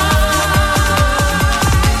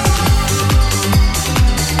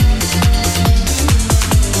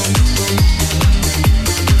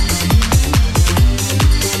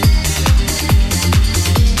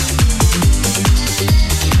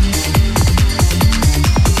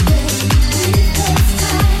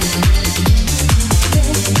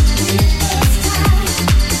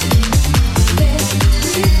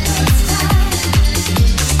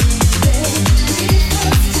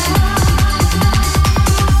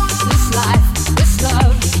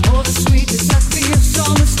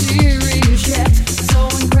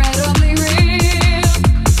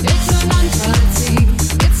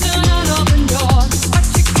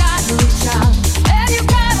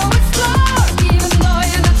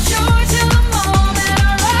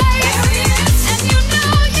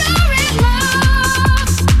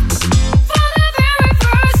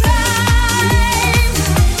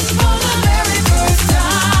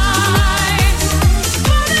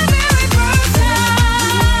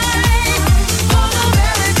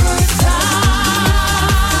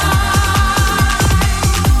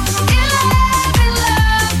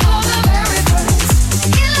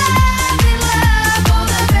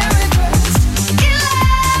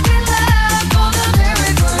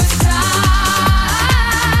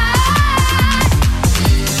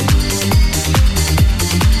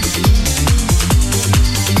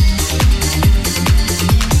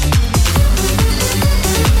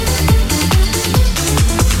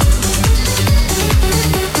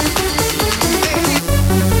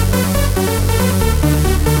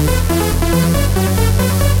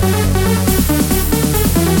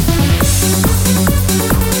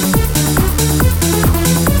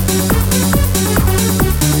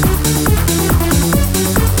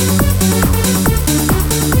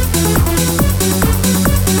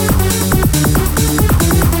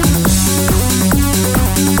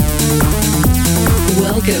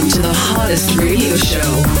Welcome to the hottest radio show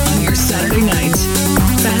on your Saturday night.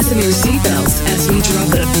 Fasten your seatbelts as we drop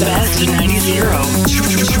the best 90s Euro,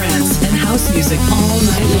 trance, and house music all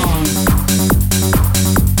night long.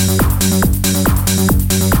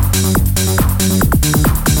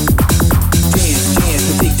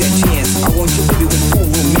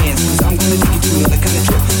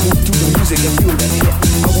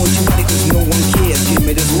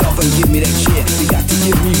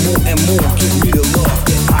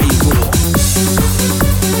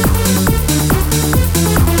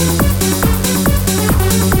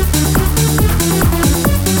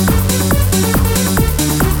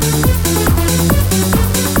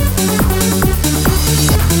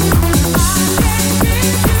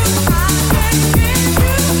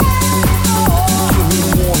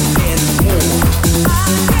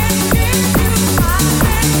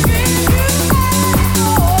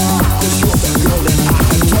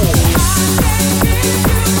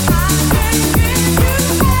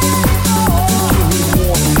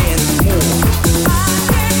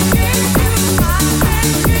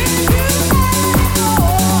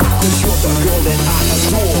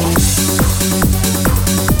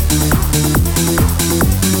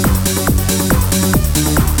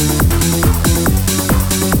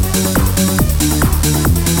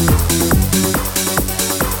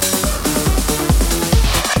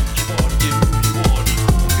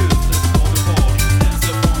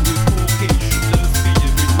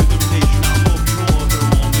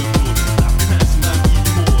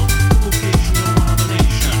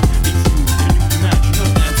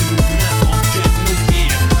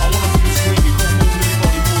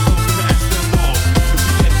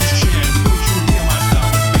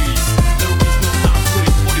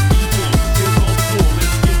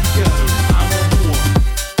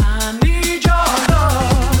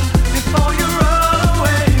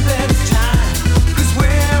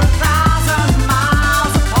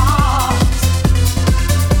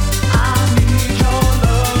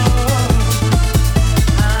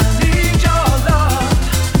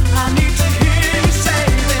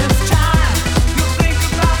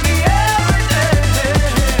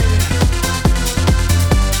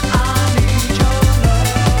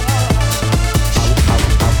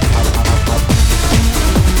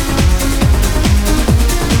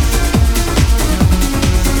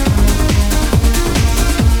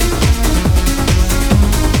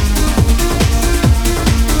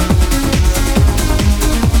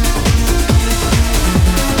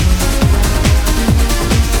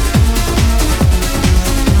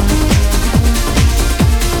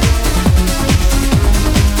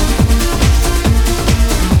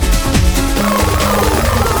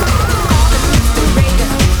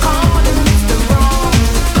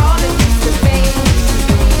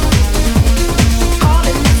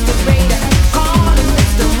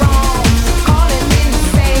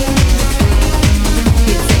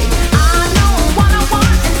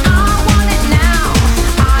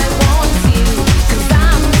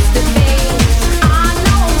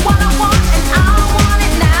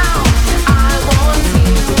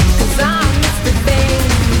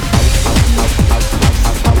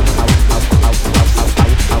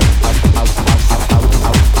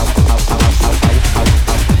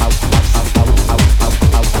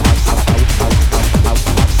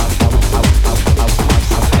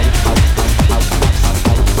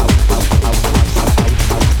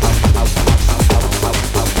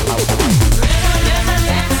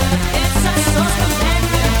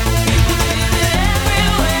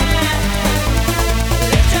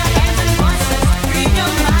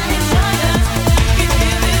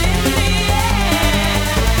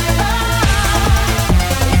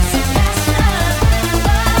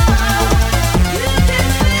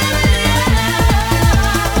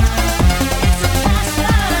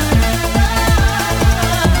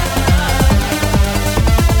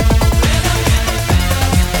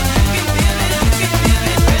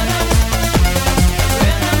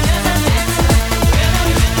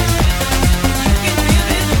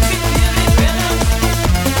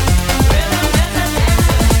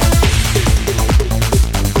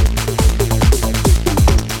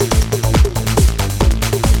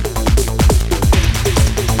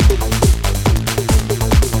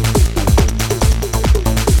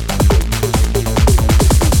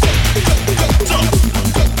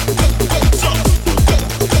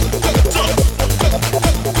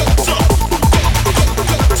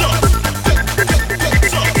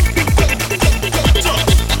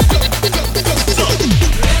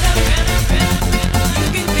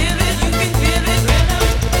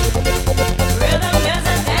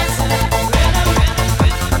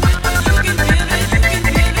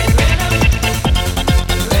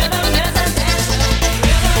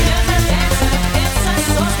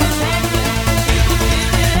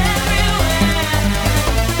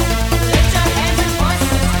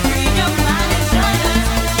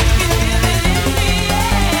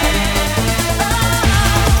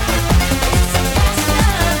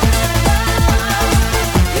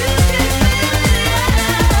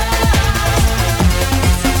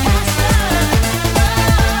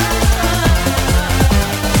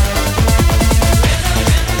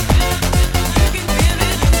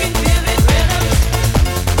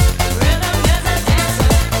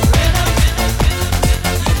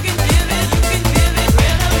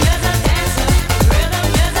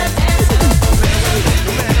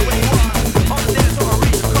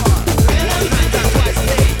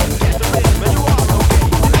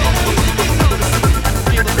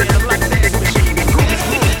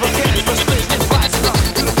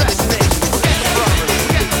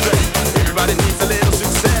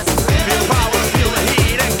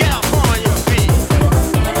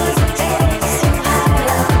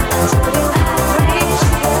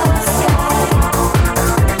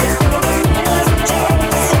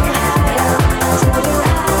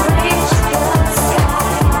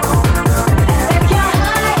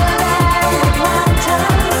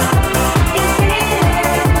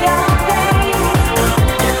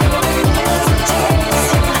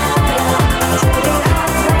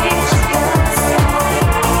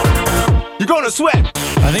 You're gonna sweat.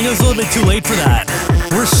 I think it's a little bit too late for that.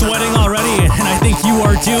 We're sweating already, and I think you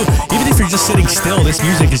are too. Even if you're just sitting still, this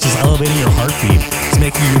music is just elevating your heartbeat. It's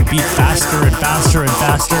making you beat faster and faster and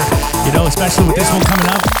faster. You know, especially with this one coming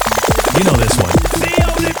up. You know this one.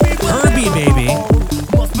 Herbie, baby.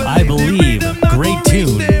 I believe. Great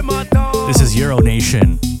tune. This is Euro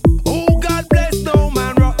Nation.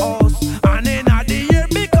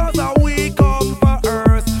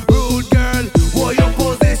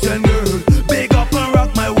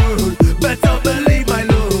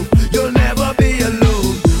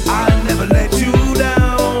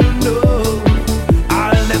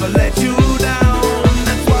 Let you down,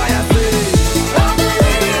 that's why I say, I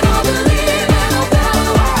believe,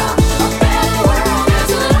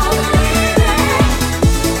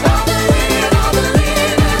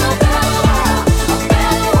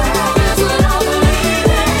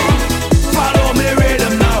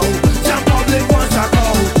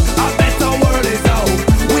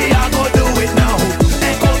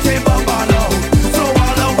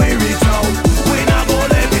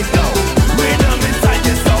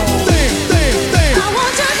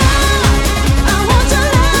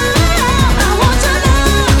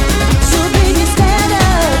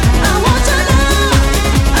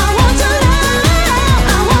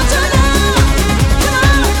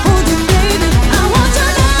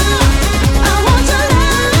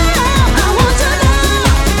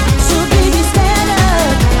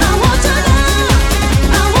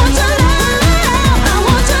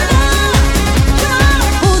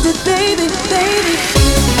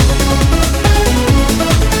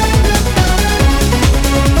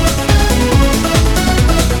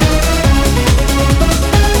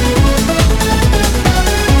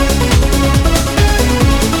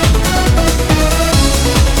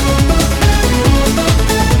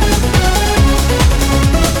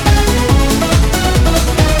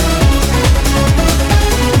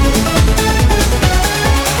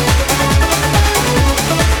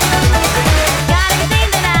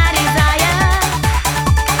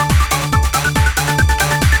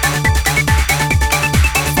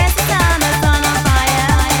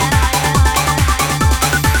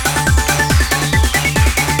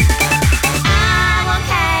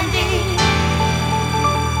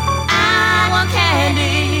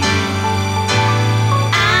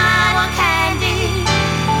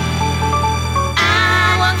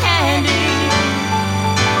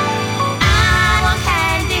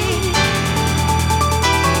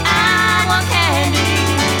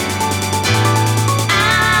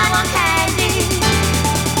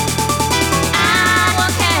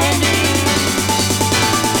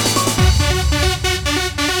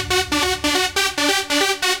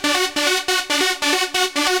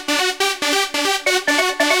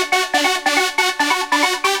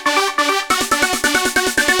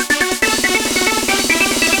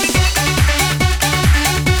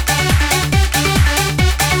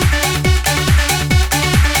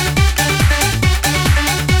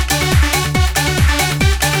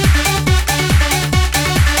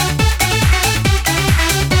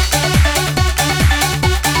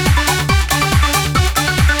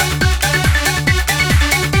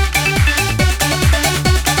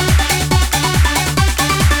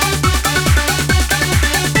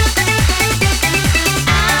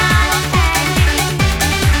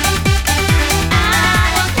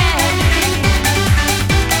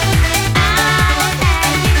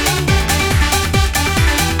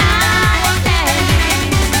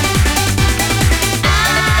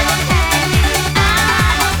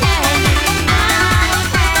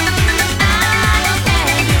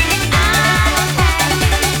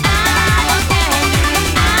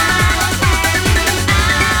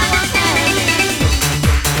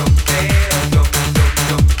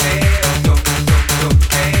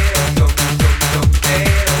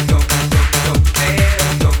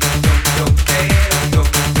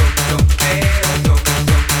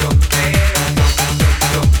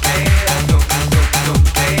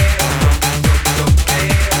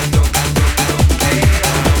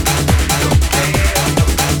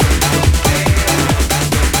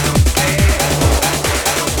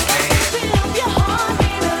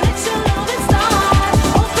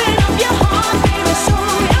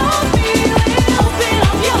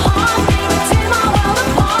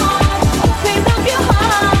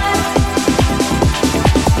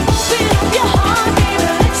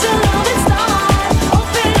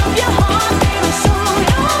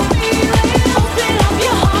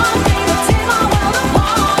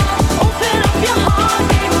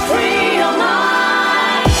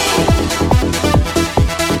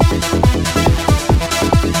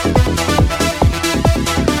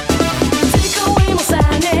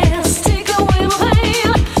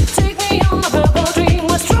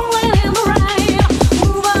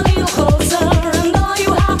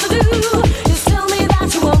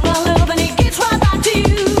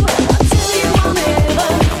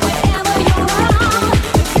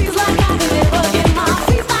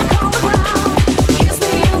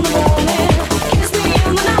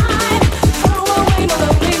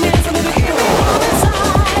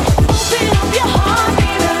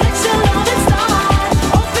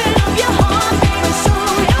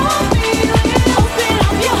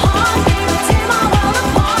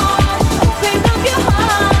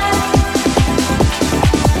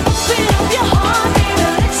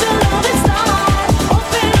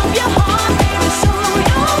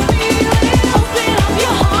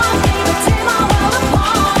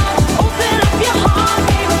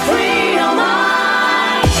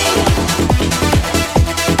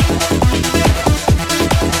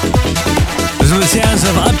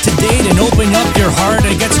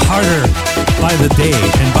 by the day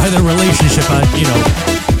and by the relationship. I'm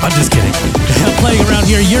just kidding. Playing around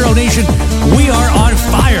here, Euro Nation, we are on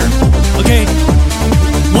fire. Okay?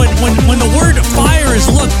 When the word fire is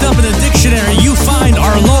looked up in the dictionary, you find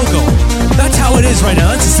our logo. That's how it is right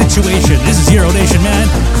now. That's the situation. This is Euro Nation, man.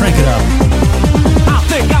 Crank it up. I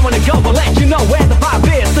think I wanna go, but let you know where the vibe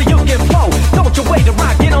is so you can flow. Don't you wait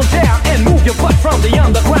around, get on down and move your butt from the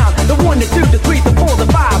underground. The 1, the 2, the 3, the 4, the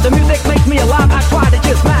 5. The music makes me alive. I try to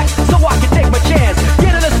just max so I can take my chance.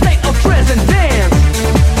 Get in a state of trance and dance.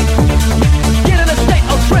 Get in a state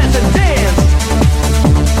of trance and dance.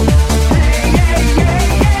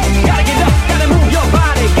 Gotta get up, gotta move your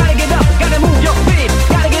body. Gotta get up, gotta move your feet.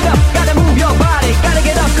 Gotta get up, gotta move your body. Gotta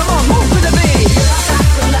get up, come on, move to the beat.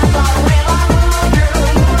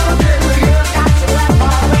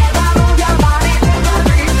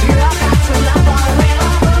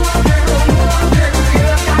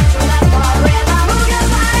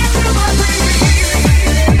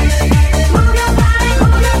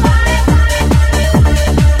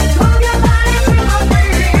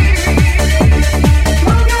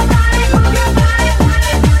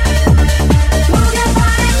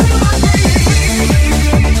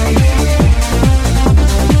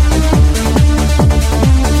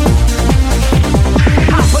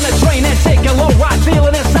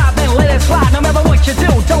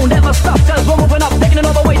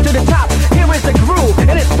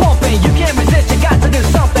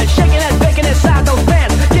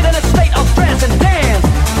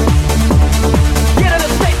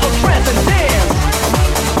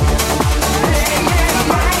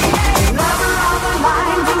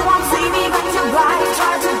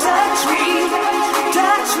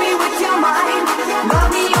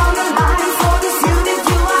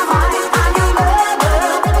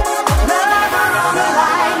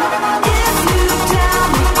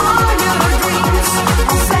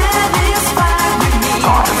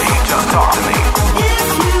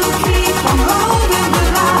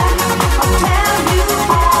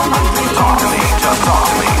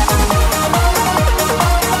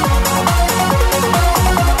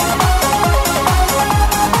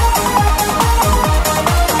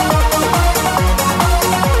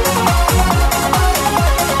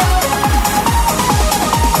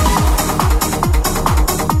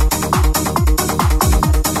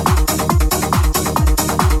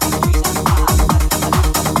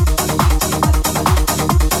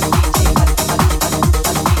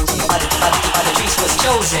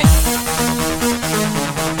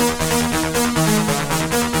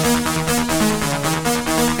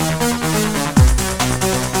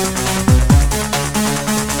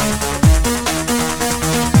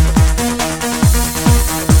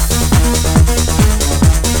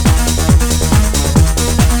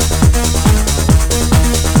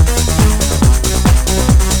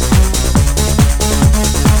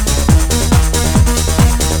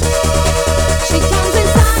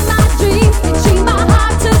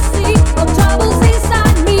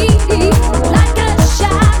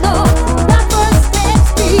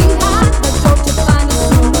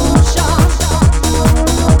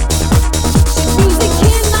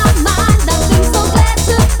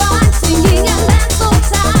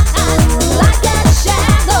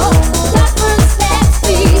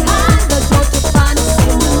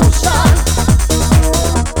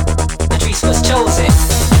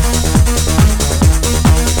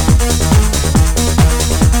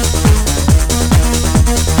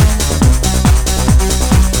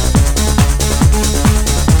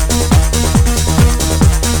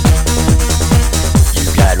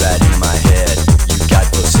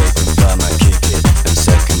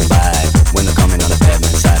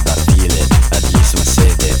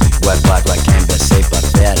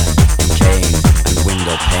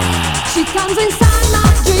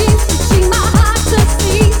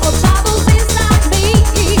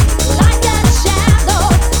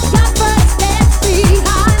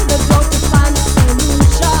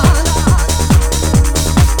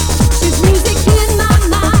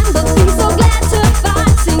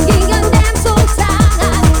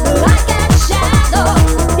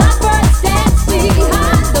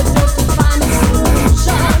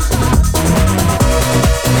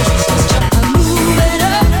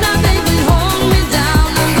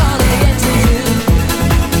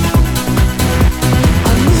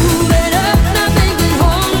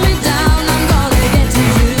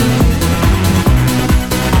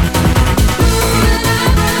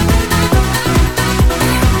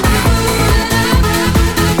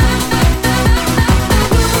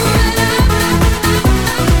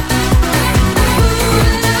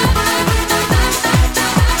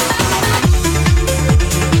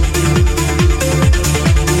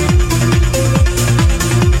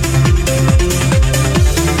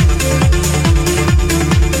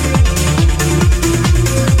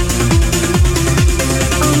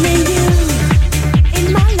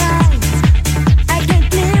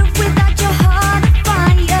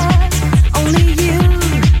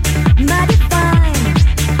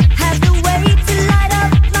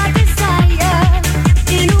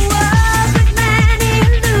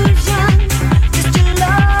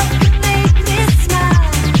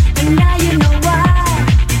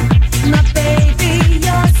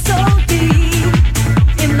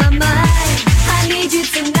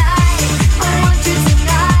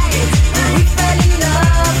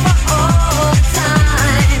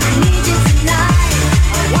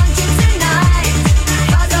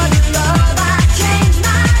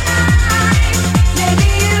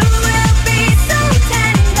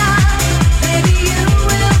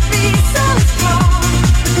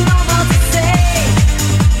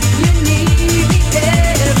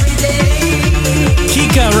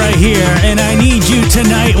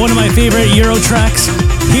 tonight. One of my favorite Euro tracks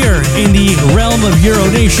here in the realm of Euro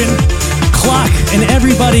Nation. Clock and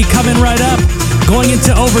everybody coming right up. Going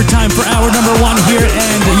into overtime for hour number 1 here.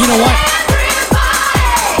 And you know what?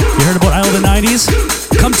 You heard about Isle of the 90s?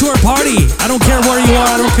 Come to our party. I don't care where you are.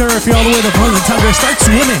 I don't care if you're all the way to the front of the tundra. Start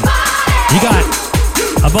swimming. You got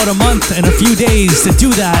about a month and a few days to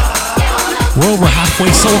do that. We're over halfway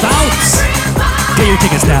sold out. Get your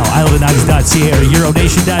tickets now, isleofthe90s.ca or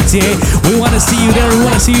euronation.ca. We want to see you there. We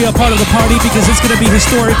want to see you a part of the party because it's going to be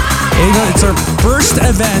historic. It's our first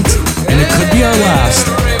event, and it could be our last.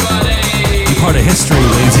 Be part of history,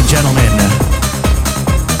 ladies and gentlemen. You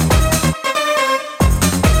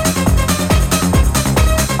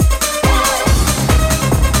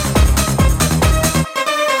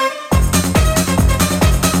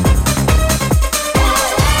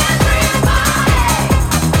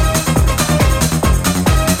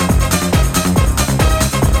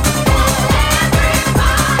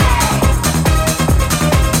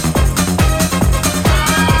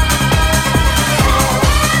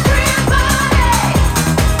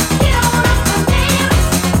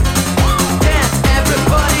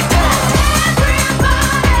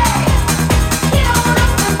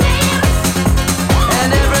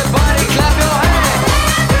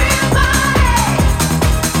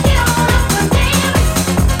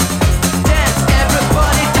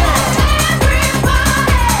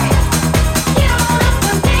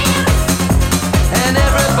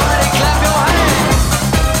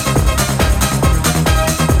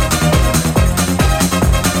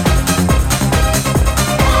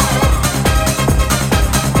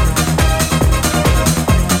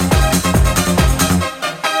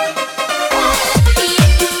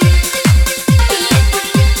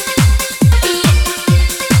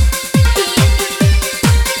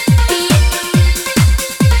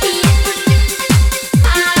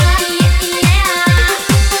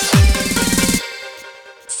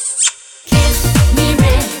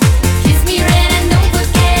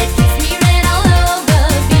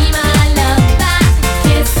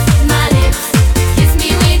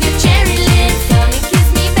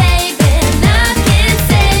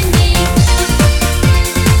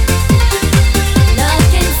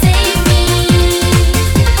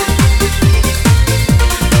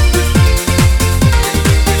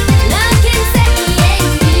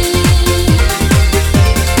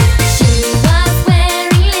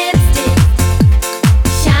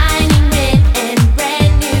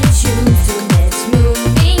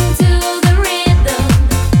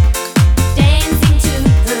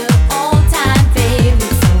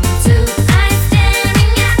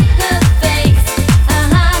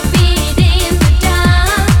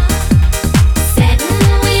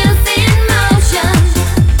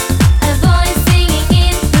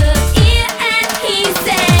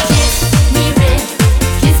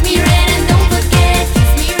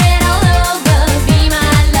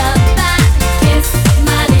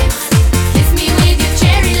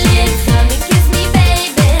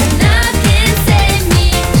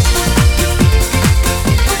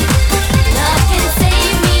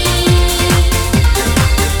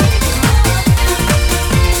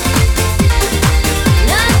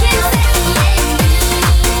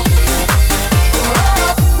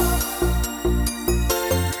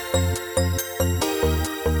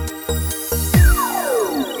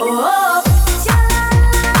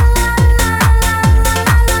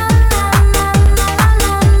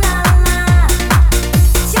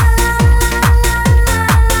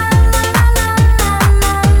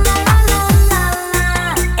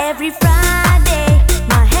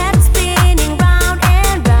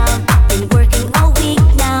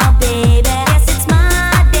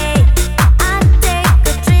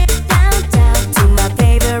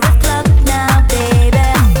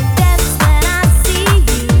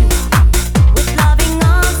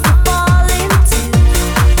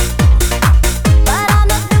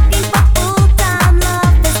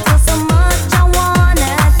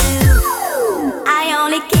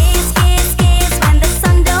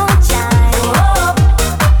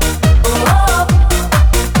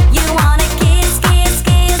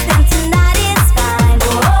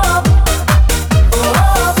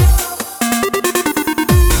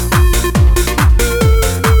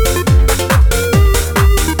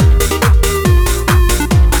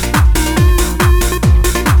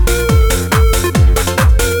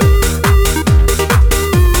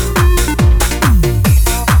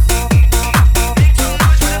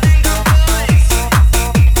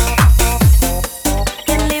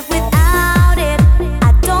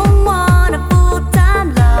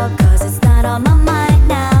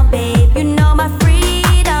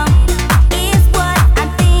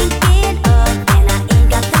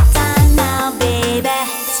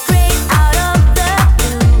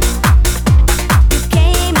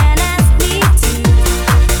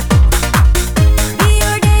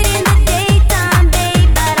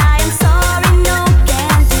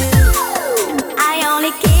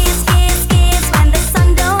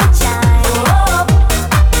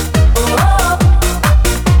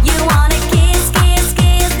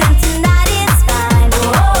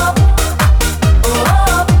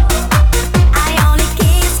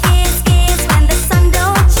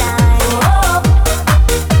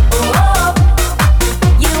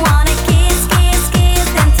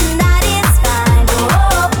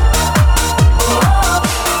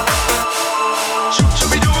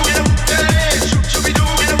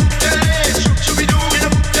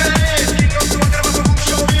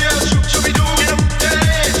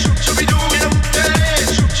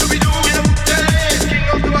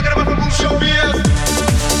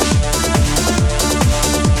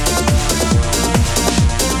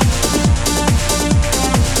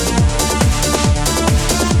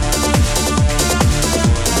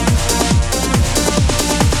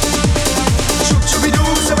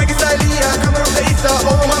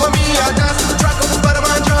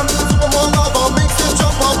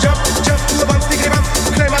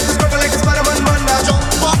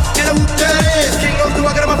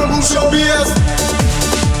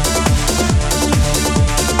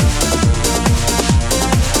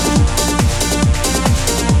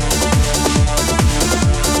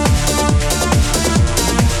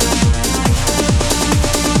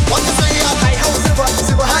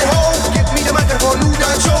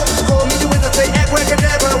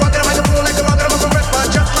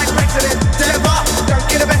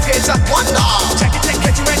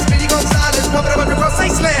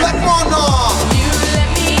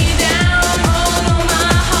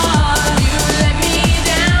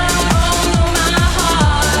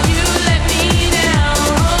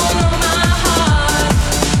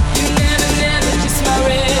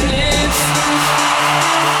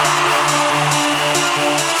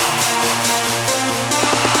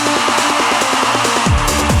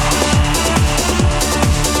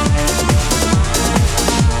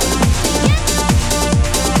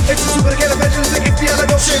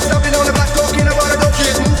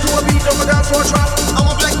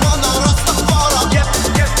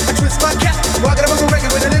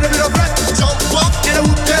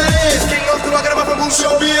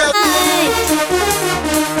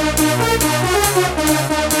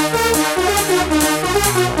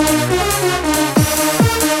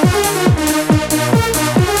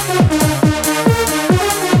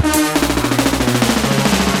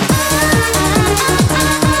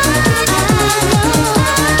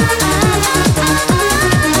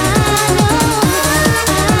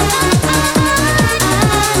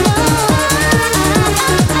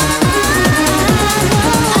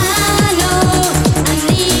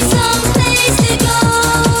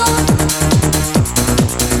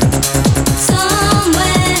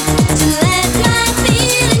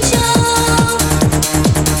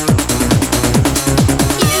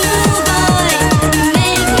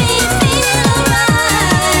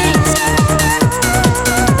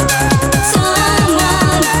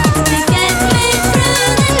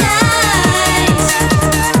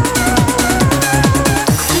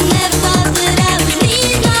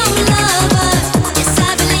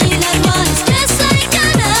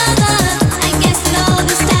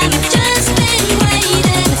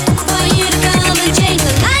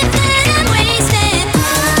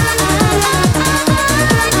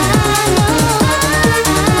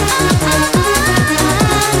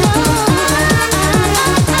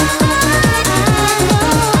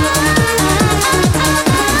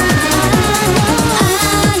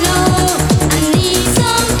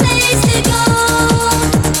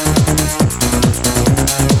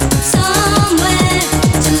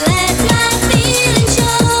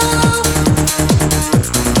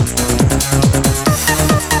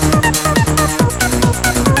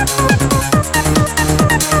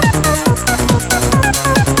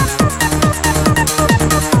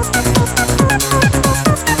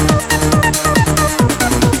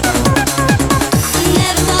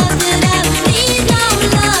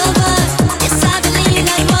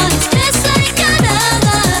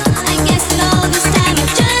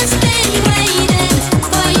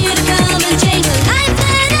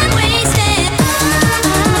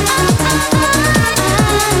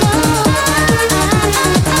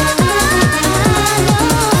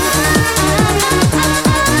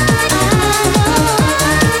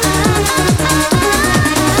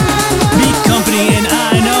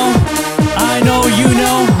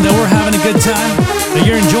meantime, that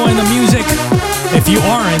you're enjoying the music. If you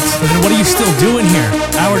aren't, then what are you still doing here?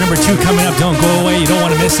 Hour number 2 coming up. Don't go away. You don't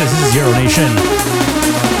want to miss this. This is Euro Nation.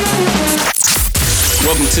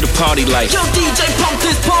 Welcome to the party life. Yo, DJ, pump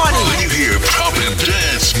this party. When you hear pop and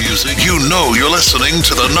dance music, you know you're listening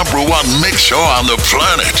to the #1 mix show on the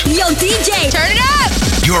planet. Yo, DJ, turn it up.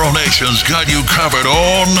 Euro Nation's got you covered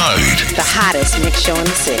all night. The hottest mix show in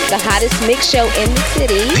the city. The hottest mix show in the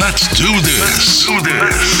city. Let's do this.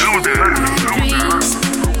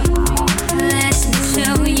 Let's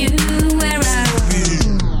show you where I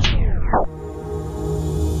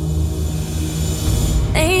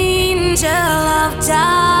Angel of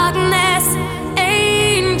darkness,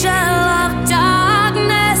 angel of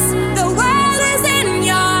darkness, the world is in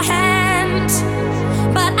your hand,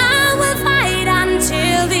 but I will fight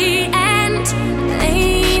until the end.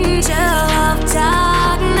 Angel of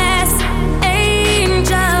darkness,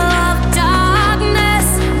 angel of darkness,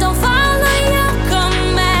 don't follow your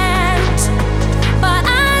command, but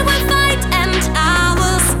I will fight and I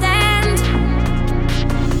will stand.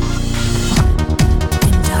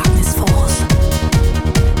 When darkness falls,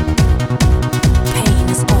 pain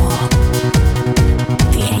is all.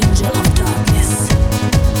 The angel of darkness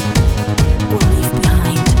will leave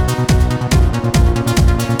behind,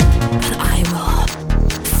 but I will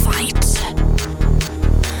fight.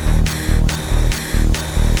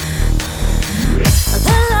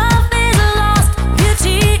 The love is lost,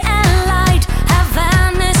 beauty and light have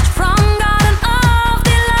vanished from Garden of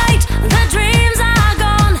Delight. The dreams are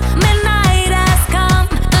gone, midnight has come.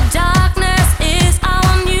 The darkness is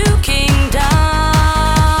our new kingdom.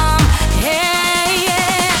 Yeah,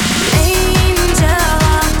 yeah. Angel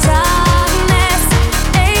of darkness,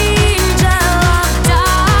 angel of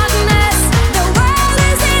darkness, the world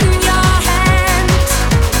is in your hands,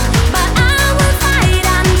 but I will fight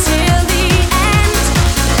until the end.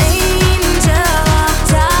 Angel of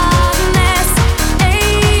darkness,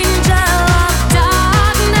 angel of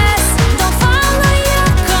darkness, don't follow your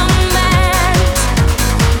command,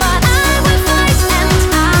 but I will fight and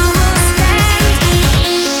I will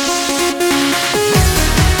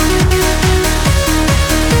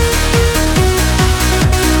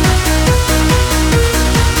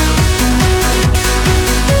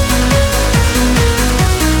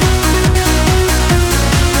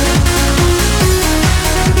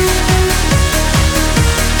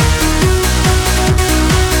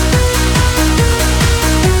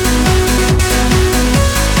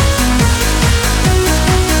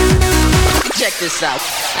Check this out.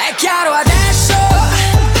 È chiaro adesso,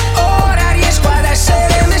 ora riesco ad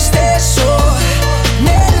essere me stesso.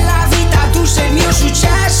 Nella vita tu sei il mio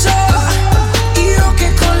successo. Io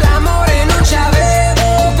che con l'amore non ci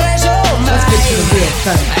avevo preso mai.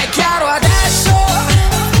 È chiaro adesso,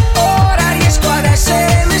 ora riesco ad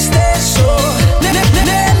essere me stesso.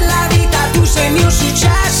 Nella vita tu sei il mio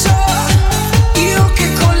successo. Io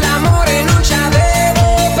che con l'amore non ci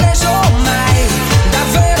avevo preso mai.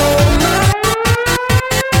 Davvero mai.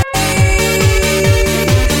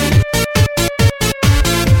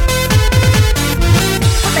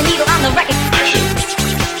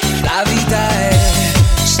 La vita è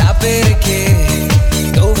sapere che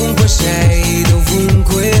dovunque sei,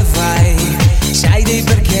 dovunque vai, sai dei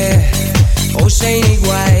perché o sei nei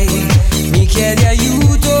guai, mi chiedi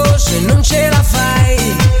aiuto se non ce la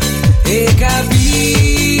fai e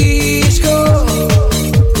capisco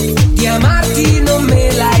di amarti non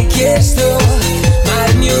me l'hai chiesto, ma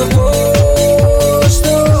il mio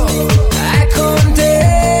posto è con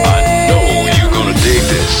te. I know you're gonna dig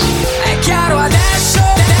this. È chiaro adesso,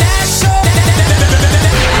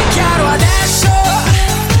 è chiaro adesso,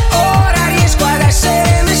 ora riesco ad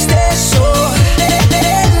essere me stesso.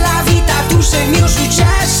 Nella vita tu sei il mio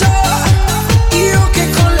successo. Io che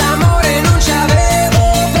con l'amore non ci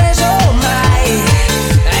avevo preso mai.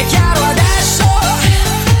 È chiaro adesso,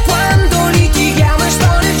 quando litighiamo e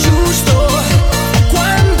sto nel giusto,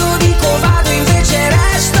 quando dico vado invece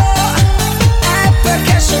resto, è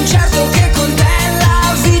perché son certo che con te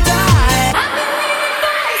la vita è.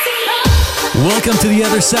 Welcome to the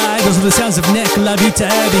other side. Those are the sounds of Nick La Vita.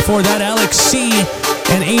 Before that, Alex C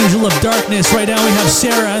and Angel of Darkness. Right now we have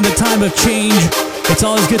Sarah and the Time of Change. It's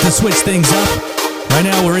always good to switch things up. Right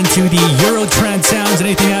now we're into the Euro trance sounds,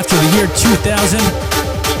 anything after the year 2000.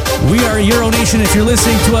 We are Euro Nation. If you're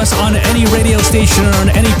listening to us on any radio station or on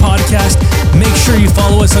any podcast, make sure you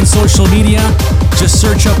follow us on social media. Just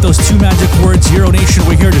search up those two magic words, Euro Nation.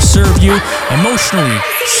 We're here to serve you emotionally,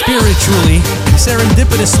 spiritually,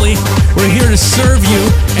 serendipitously. We're here to serve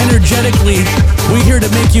you energetically. We're here to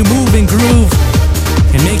make you move and groove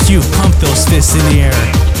and make you pump those fists in the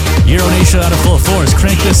air. Euro Nation out of full force.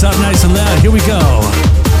 Crank this up nice and loud. Here we go.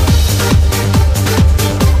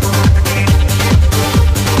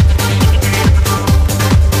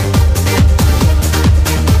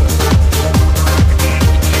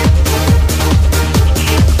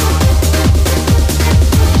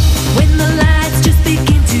 When the lights just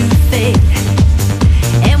begin to fade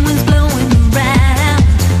and wind's blowing around,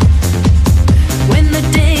 when the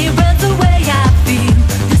day runs away, I feel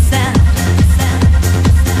the sound.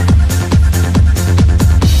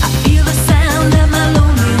 I feel the sound of my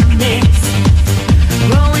loneliness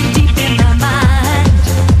growing deep in my mind.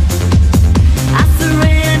 I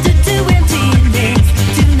surrender to emptiness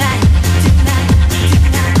tonight, tonight,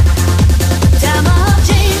 tonight. Time of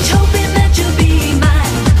change, hoping that you'll be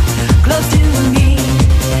mine, close to me,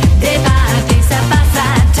 day by day, side by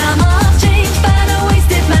side. Time of change, but I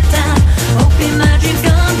wasted my time, hoping my dreams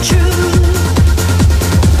come true.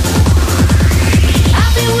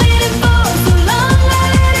 I've been waiting for so long, why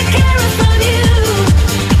did I care from you?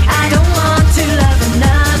 I don't want to love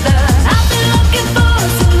another. I've been looking for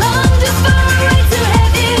so long, just for a right to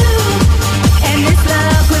have you, and this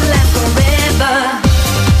love will last forever.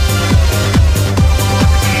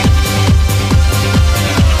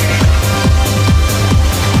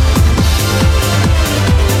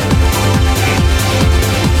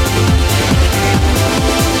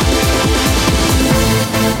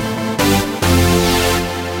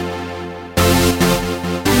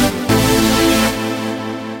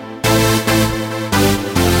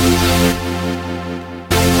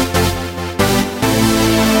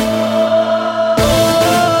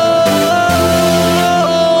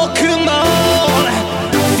 Oh, come on,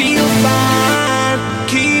 feel fine.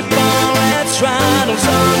 Keep on, let's ride on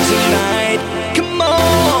sun tonight. Come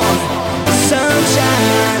on,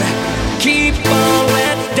 sunshine. Keep on,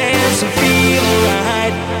 let's dance and feel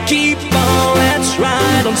right. Keep on, let's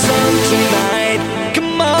ride on sun tonight.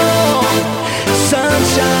 Come on,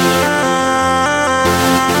 sunshine.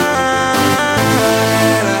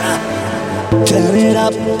 Turn it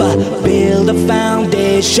up, build a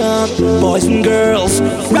foundation. Boys and girls,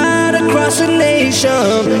 right across the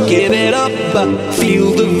nation. Give it up,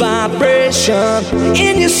 feel the vibration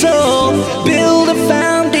in your soul. Build a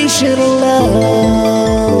foundation of love.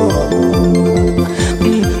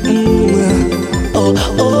 Oh,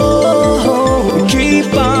 oh, oh.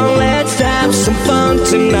 Keep on, let's have some fun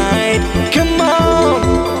tonight. Come on,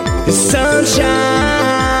 it's sunshine.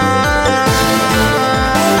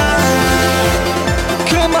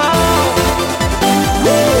 Come on,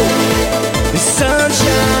 woo, it's sunshine.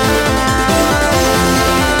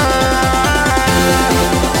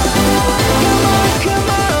 Come on, come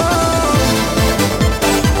on.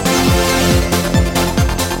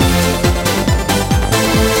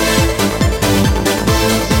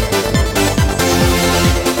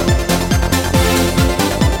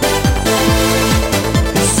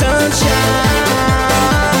 It's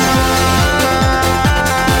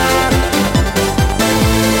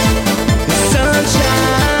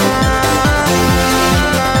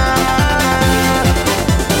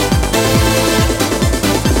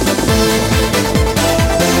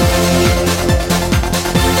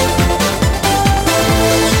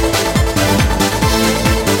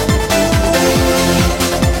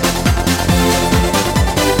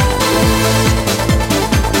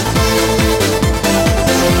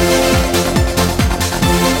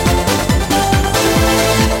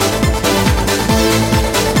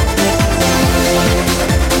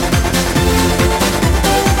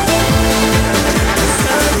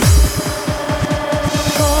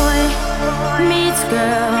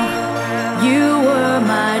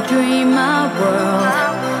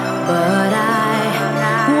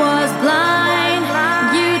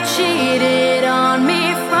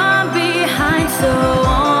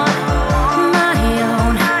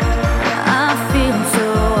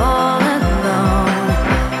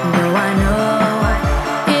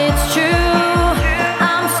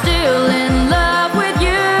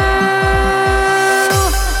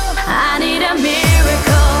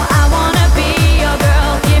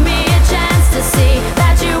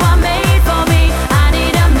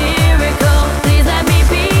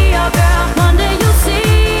One day you'll see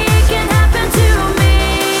it can happen to me.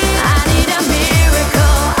 I need a miracle.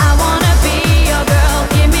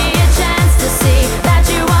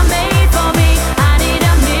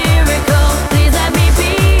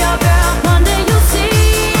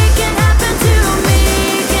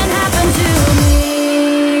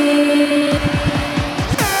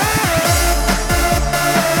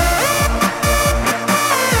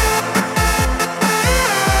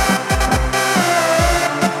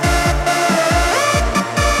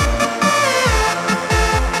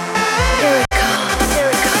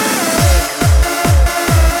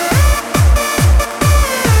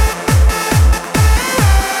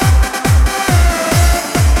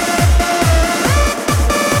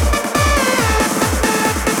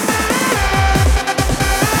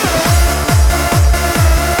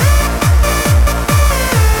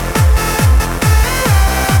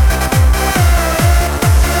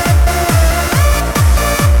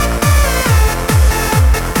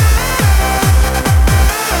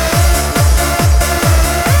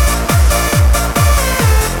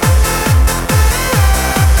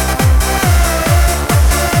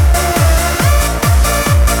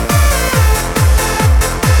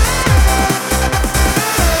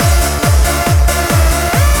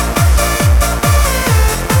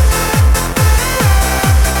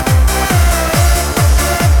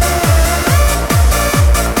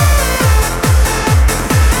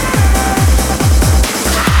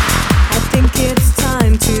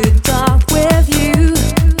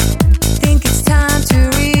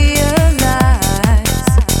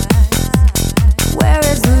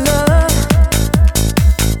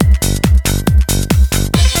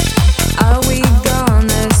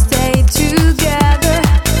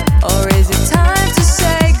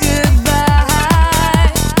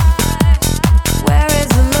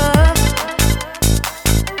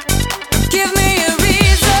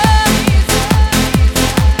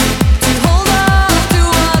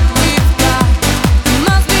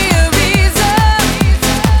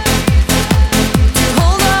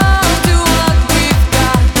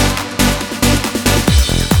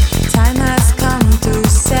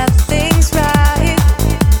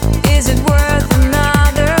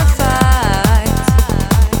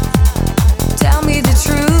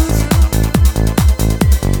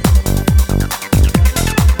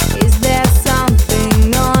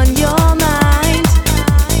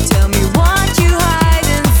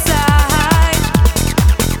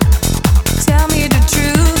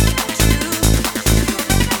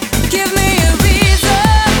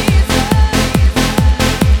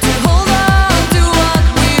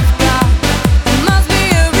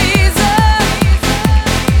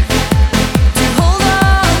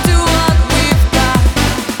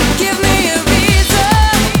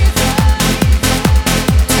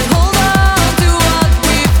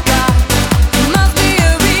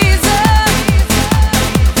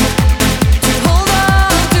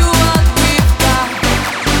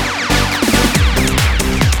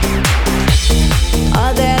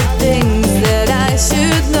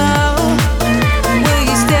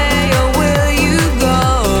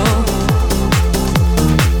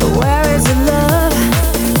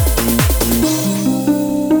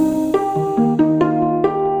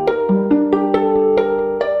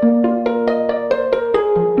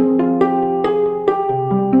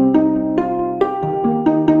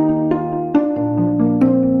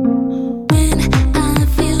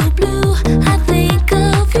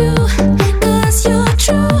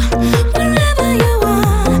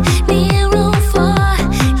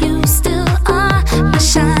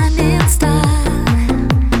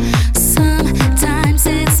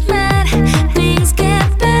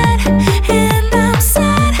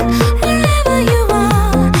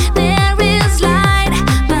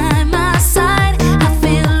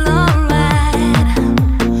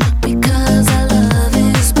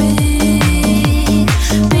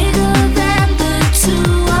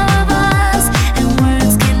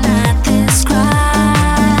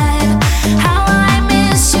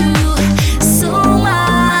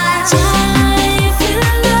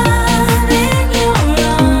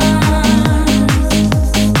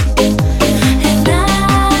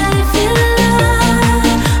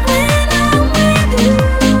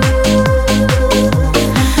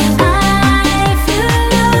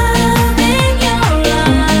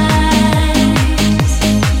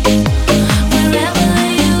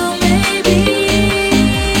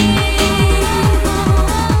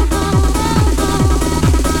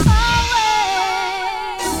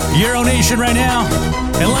 Euro Nation right now.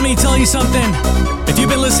 And let me tell you something. If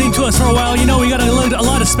you've been listening to us for a while, you know we got a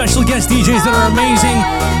lot of special guest DJs that are amazing.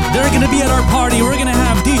 They're going to be at our party. We're going to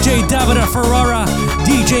have DJ Davida Ferrara,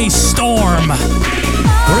 DJ Storm.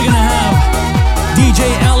 We're going to have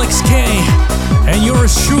DJ Alex K. And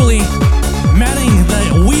yours truly, manning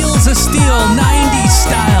the Wheels of Steel 90s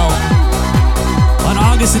style. On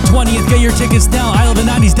August the 20th, get your tickets now,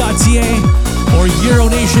 isleofthe90s.ca or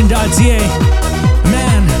euronation.ca.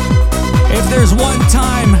 Man, if there's one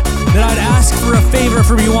time that I'd ask for a favor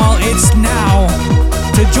from you all, it's now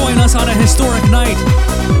to join us on a historic night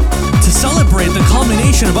to celebrate the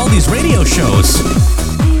culmination of all these radio shows.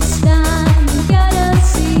 This time you gotta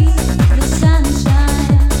see the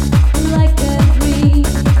sunshine like a dream.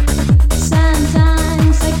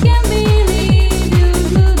 Sometimes I can't believe you're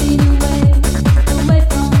moving away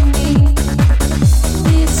from me.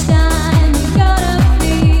 This time you gotta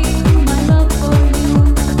feel my love for you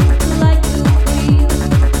like a dream.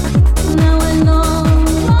 Now I know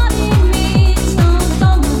what it means.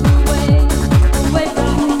 Don't move away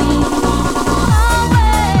from me.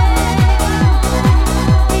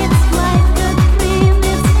 It's like a dream,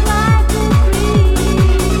 it's like a dream.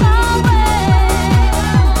 Oh,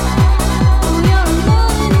 you're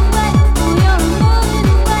moving away from me.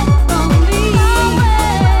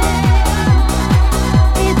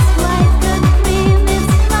 It's like a dream, it's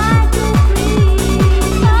like a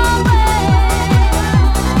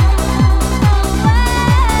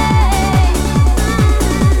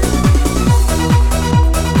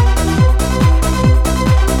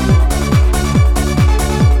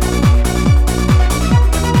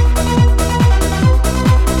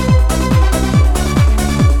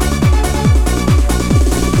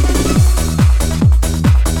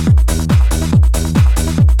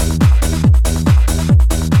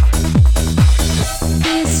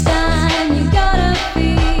This time you gotta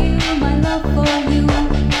feel my love for you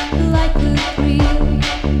like a dream.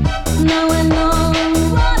 Now I know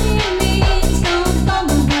what it means. Don't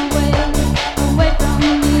move away from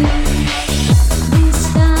me. This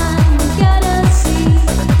time you gotta see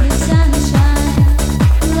the sunshine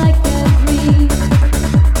like a dream.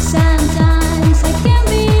 Sometimes I can't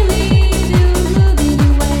believe you're moving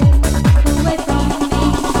away from me.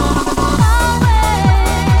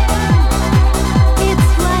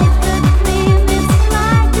 It's like a dream, it's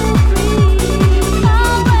like a dream.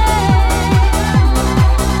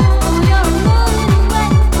 Oh, you're moving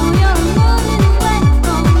away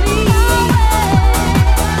from me.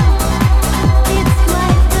 It's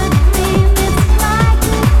like a dream, it's like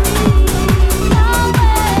a dream.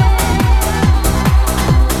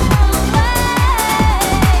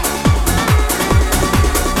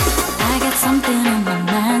 I got something on my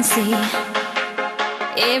mind, see.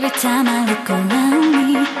 Every time I look around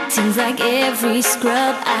me, seems like every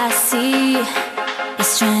scrub I see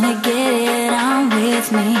is trying to get it on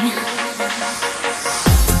with me.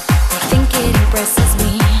 I think it impresses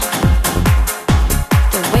me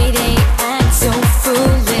the way they act so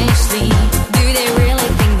foolishly. Do they really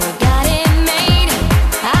think they got it made?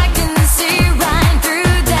 I can see right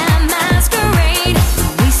through that masquerade.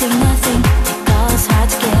 We say nothing, they call us hard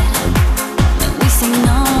to get. And we say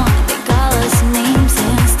no, they call us names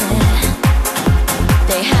instead.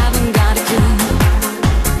 They haven't got a clue.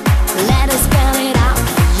 Let us spell it out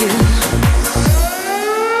for you.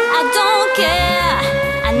 I don't care.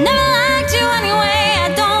 I never liked you anyway. I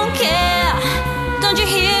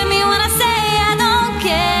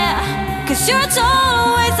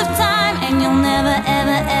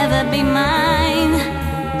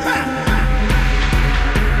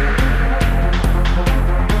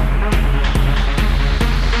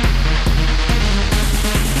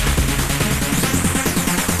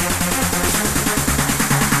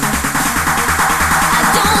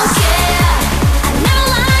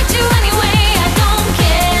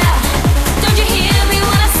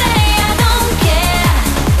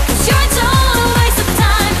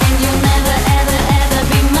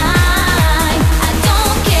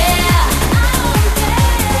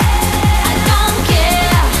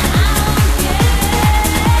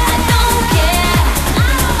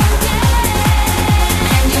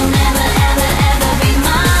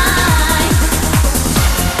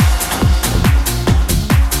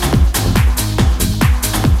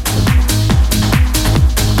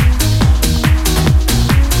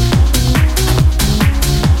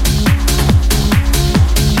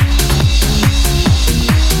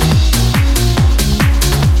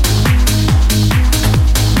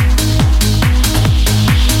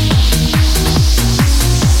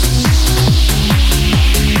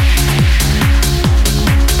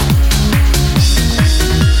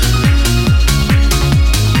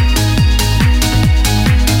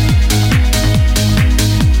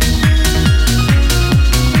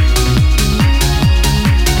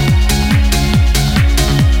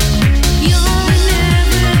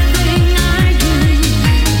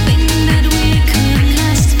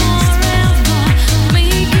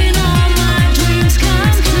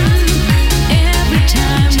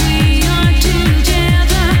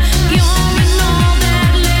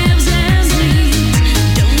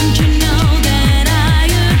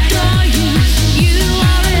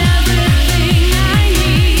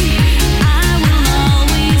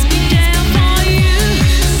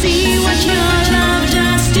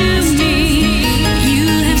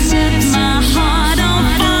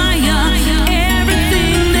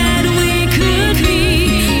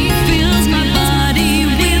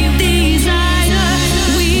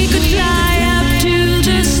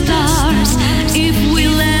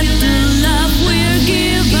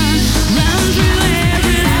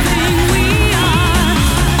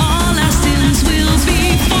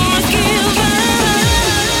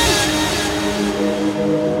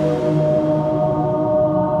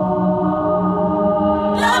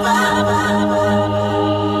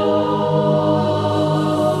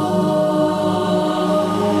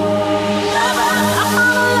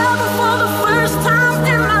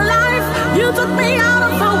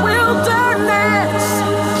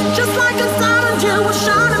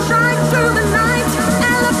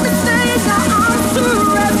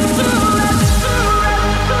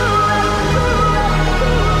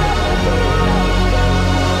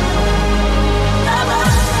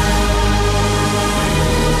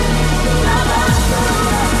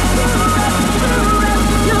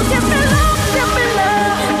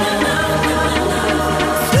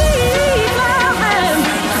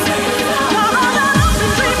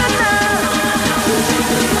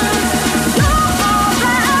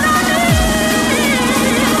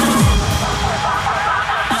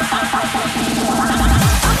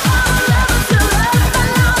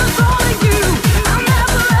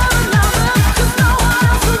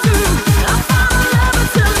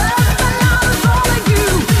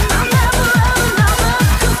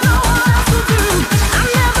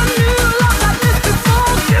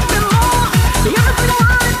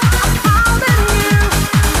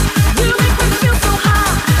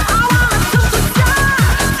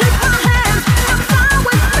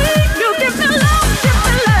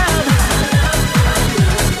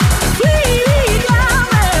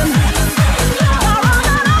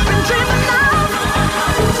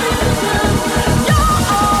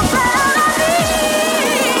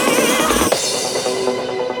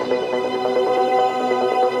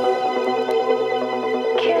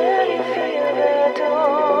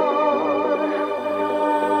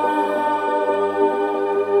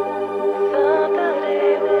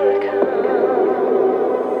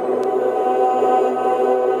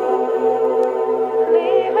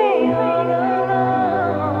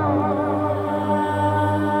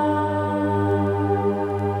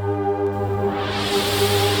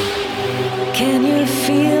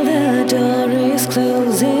feel the door is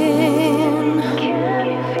closing?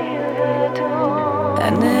 I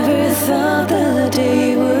never thought the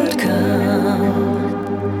day would come.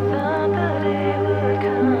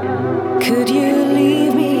 Could you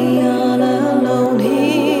leave me all alone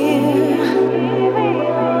here?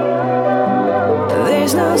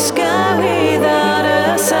 There's no sky without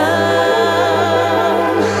a sun.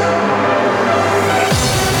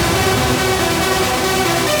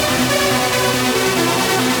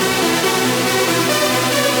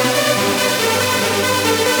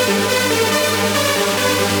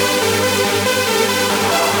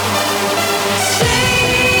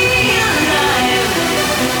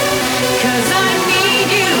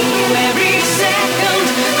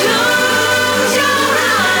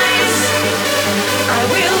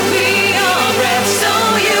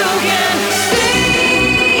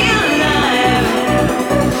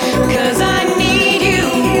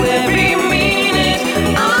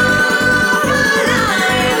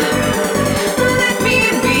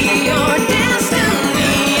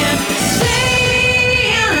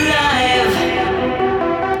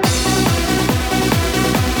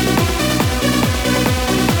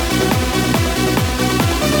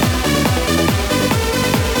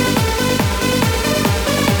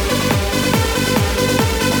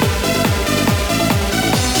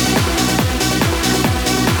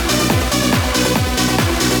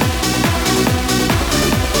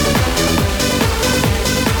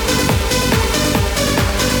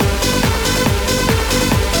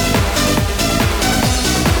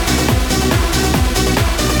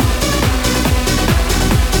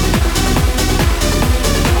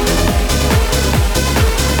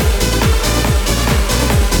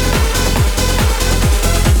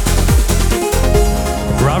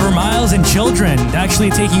 Children, actually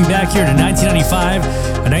taking you back here to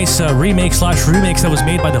 1995, a nice remake/remix that was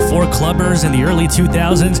made by the Four Clubbers in the early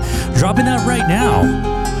 2000s, dropping that right now.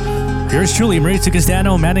 Yours truly, Maurizio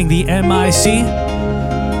Castano, manning the MIC,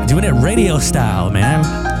 doing it radio style, man.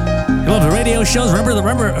 You love the radio shows.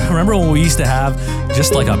 Remember when we used to have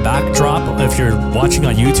just like a backdrop? If you're watching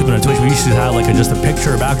on YouTube and on Twitch, we used to have like just a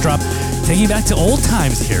picture, a backdrop. Taking you back to old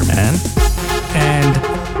times here, man. And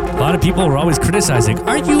a lot of people were always criticizing,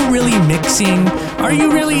 are you really mixing? Are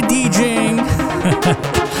you really DJing?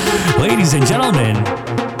 Ladies and gentlemen,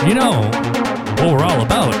 you know what we're all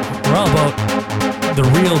about. We're all about the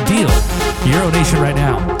real deal. Euro Nation right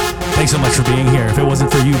now. Thanks so much for being here. If it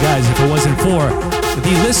wasn't for you guys, if it wasn't for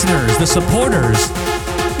the listeners, the supporters,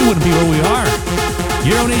 we wouldn't be where we are.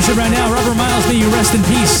 Euro Nation right now. Robert Miles, may you rest in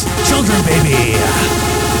peace. Children, baby.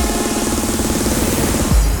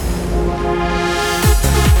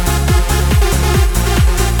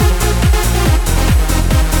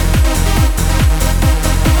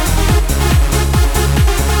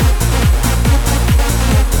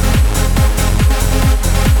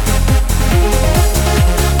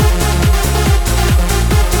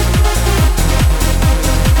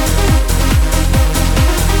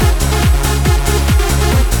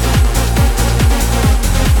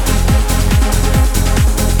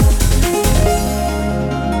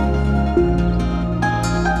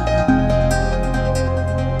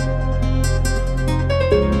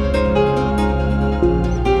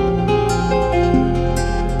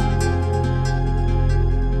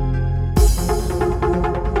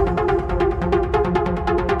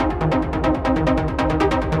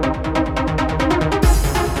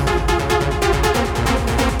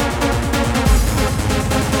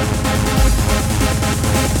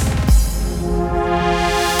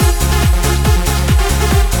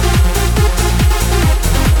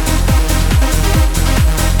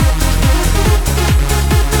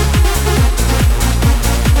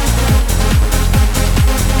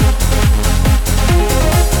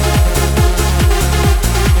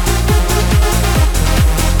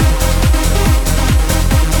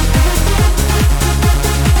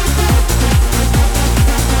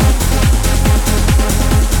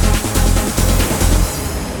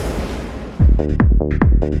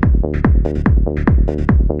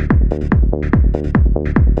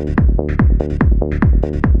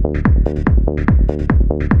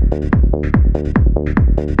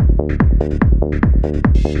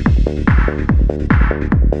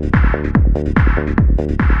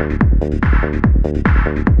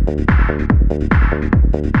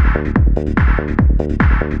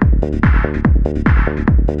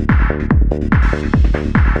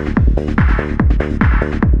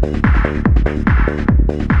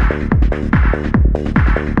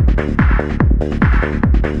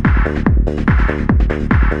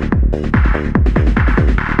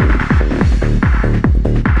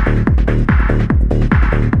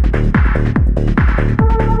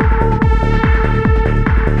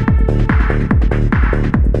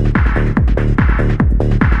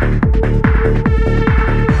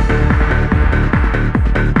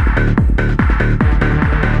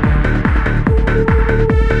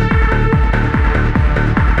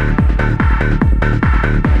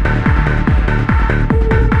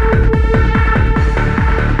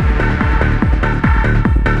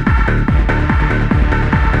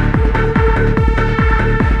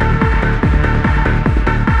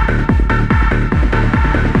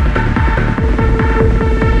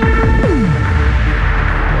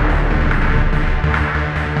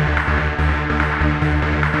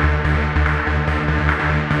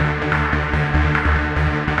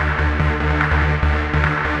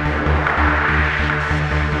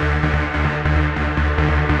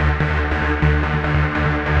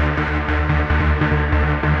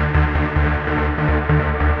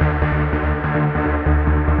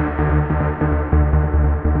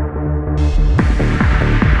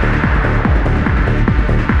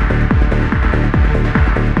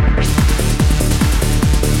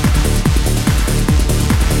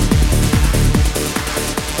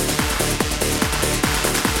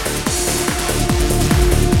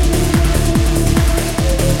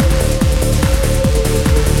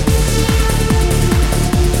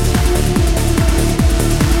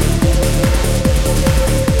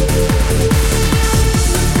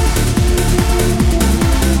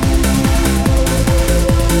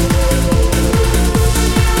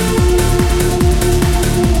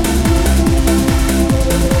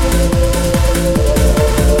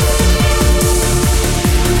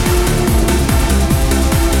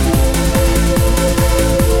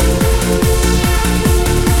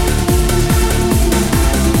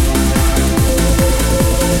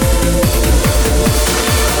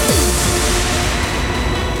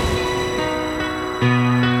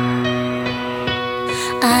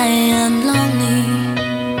 I am lonely,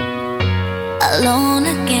 alone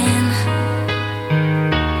again.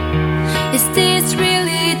 Is this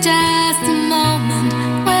really just a moment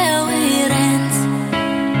where it ends?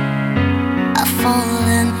 A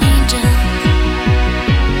fallen angel,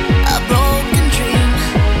 a broken dream.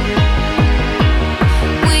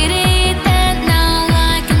 We did that now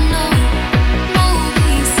like an old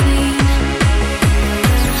movie scene.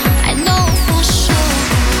 I know for sure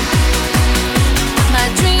my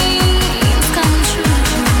dreams come true.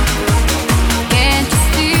 Can't you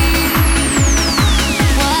see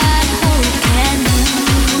what hope can do?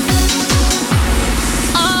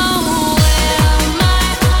 Oh, will my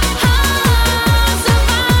heart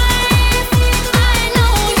survive? I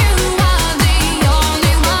know you are the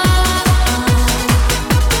only one,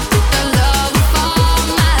 the love of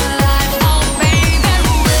my life. Oh, baby,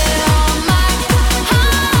 will my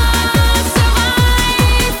heart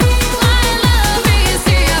survive? My love is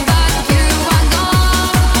here, but you are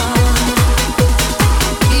gone.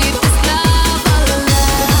 Keep this love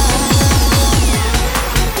alive.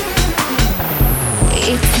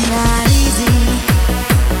 It's not easy,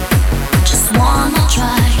 just wanna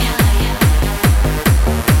try.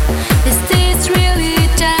 Is this really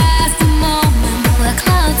just a moment where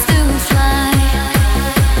clouds do fly?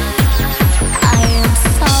 I am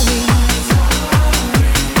sorry,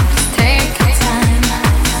 take your time.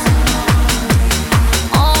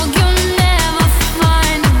 Oh, you'll never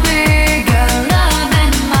find a bigger love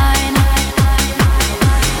than mine.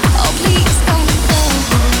 Oh, please don't go,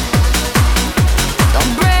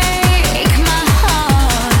 don't break my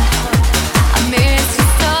heart. I miss you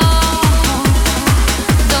so,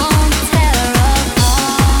 don't tear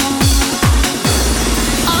apart.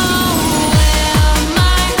 Oh, will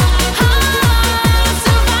my heart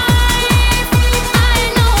survive? I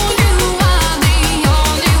know you are the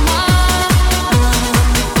only one,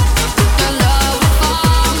 the love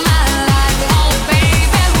of my life. Oh,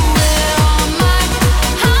 baby, will my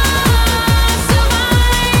heart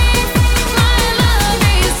survive? My love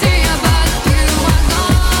is here, but you are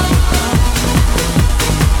gone.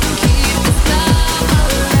 Keep this love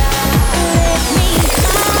alive. Let me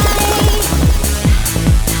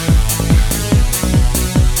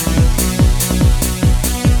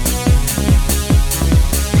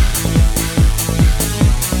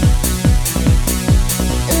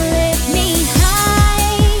Lift me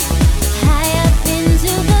high, high up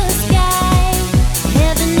into the sky.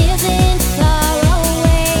 Heaven isn't far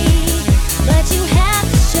away, but you have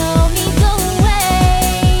to show me the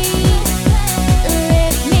way.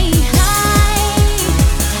 Lift me high,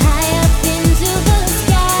 high up into the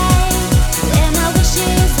sky, where my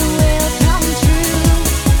wishes will come true.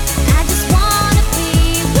 I just wanna be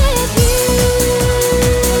with you.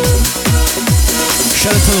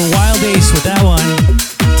 Shout out to the Wild Ace with that one.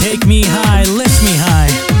 Take me high, lift me high.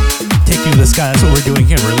 Take you to the sky. That's what we're doing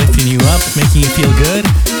here. We're lifting you up, making you feel good.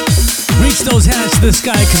 Reach those hands to the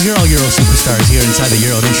sky because you're all Euro superstars here inside the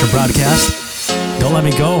Euro Nation broadcast. Don't Let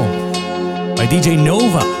Me Go by DJ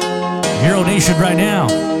Nova. Euro Nation right now.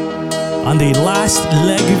 On the last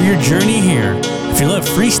leg of your journey here. If you love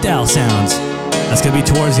freestyle sounds, that's going to be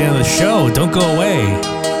towards the end of the show. Don't go away.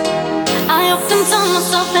 I often tell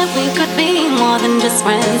myself that we could be more than just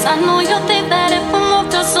friends. I know you think that if we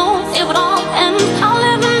moved too soon, it would all end. I'll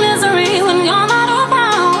live in misery when you're not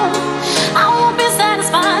around. I won't be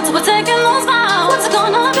satisfied till we're taking those vows. What's it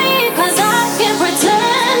gonna be? 'Cause I can't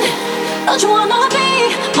pretend. Don't you wanna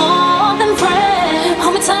be more than friends?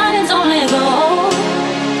 Hold me tight and don't let go.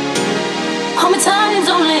 Hold me tight and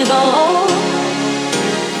don't let go.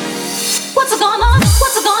 What's it gonna,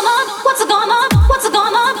 what's it gonna, what's it gonna, what's it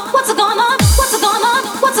gonna, what's it gonna, what's it gonna,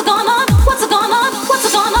 what's it gonna, what's it gonna, what's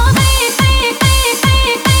it gonna be, be, be, be,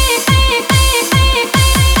 be.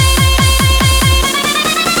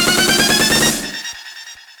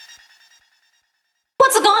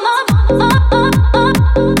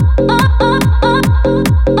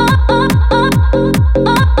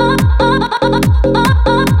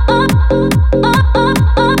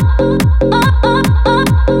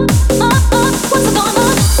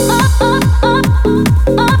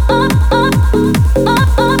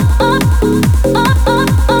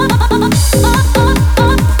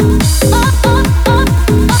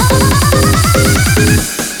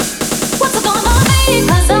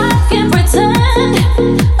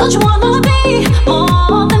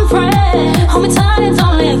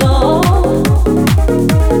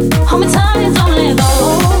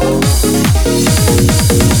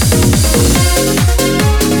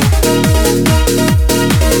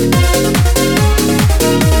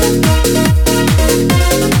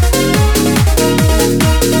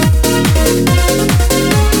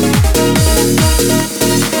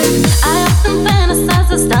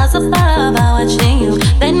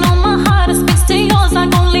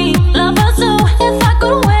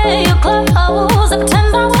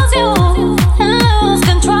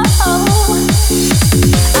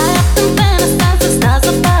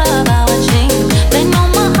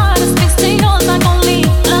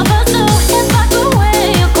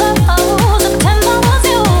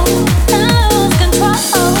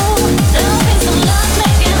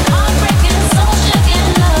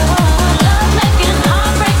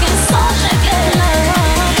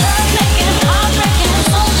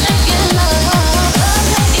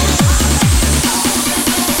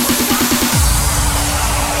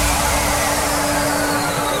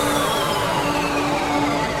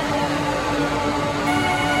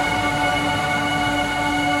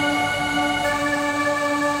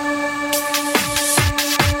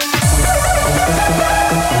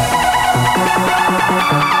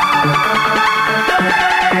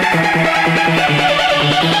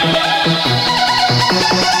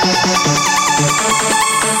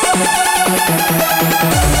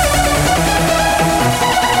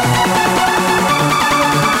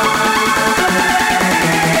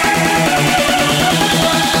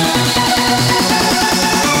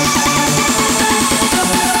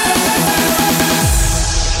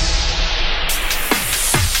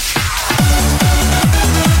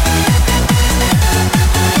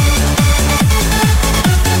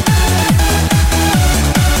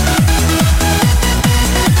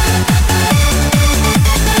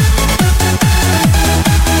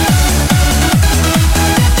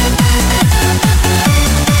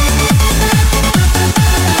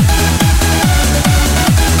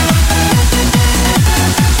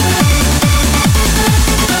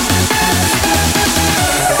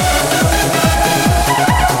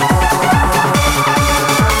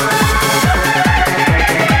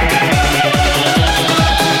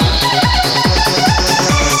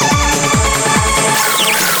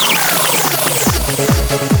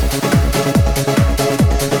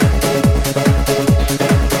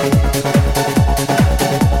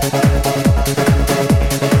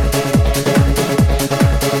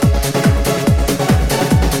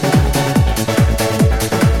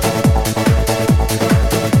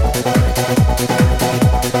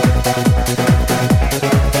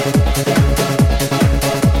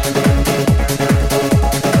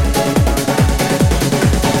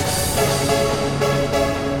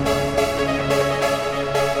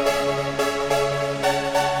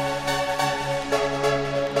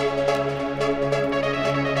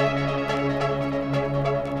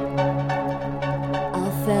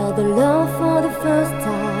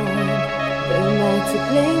 to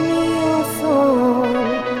play me your song.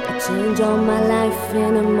 I change all my life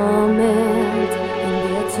in a moment and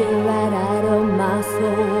get you right out of my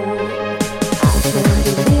soul. I can't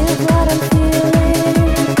believe what I'm feeling.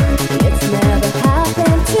 It's never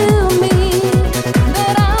happened to me,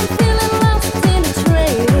 but I'm feeling lost in a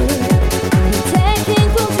train. You're taking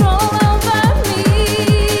control over me.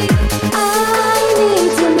 I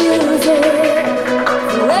need your music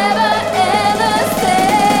forever ever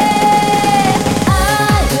stay.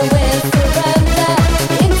 I will surrender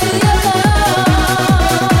into your love.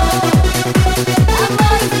 I'm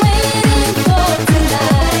always waiting for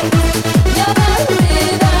tonight. You're the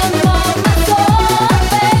rhythm of my soul,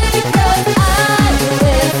 baby. 'Cause I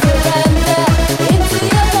will surrender into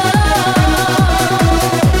your love.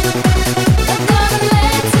 I'm gonna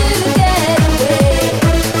let you get away.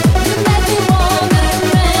 You make me wanna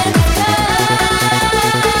run the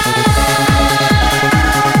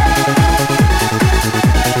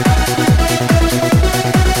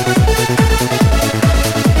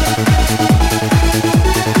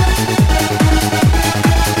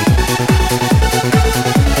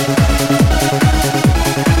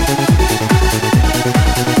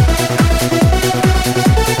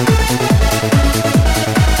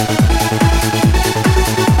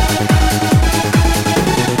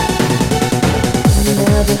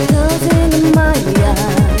never comes into my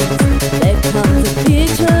eyes. There comes the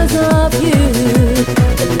pictures of you,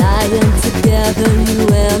 the lying together, you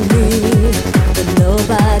and me, but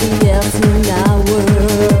nobody else in our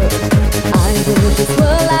world. I know this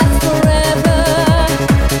will last forever,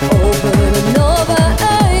 over and over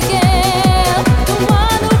again. The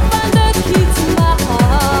one who found the key to my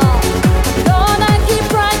heart, gonna keep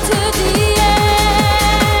right to the end.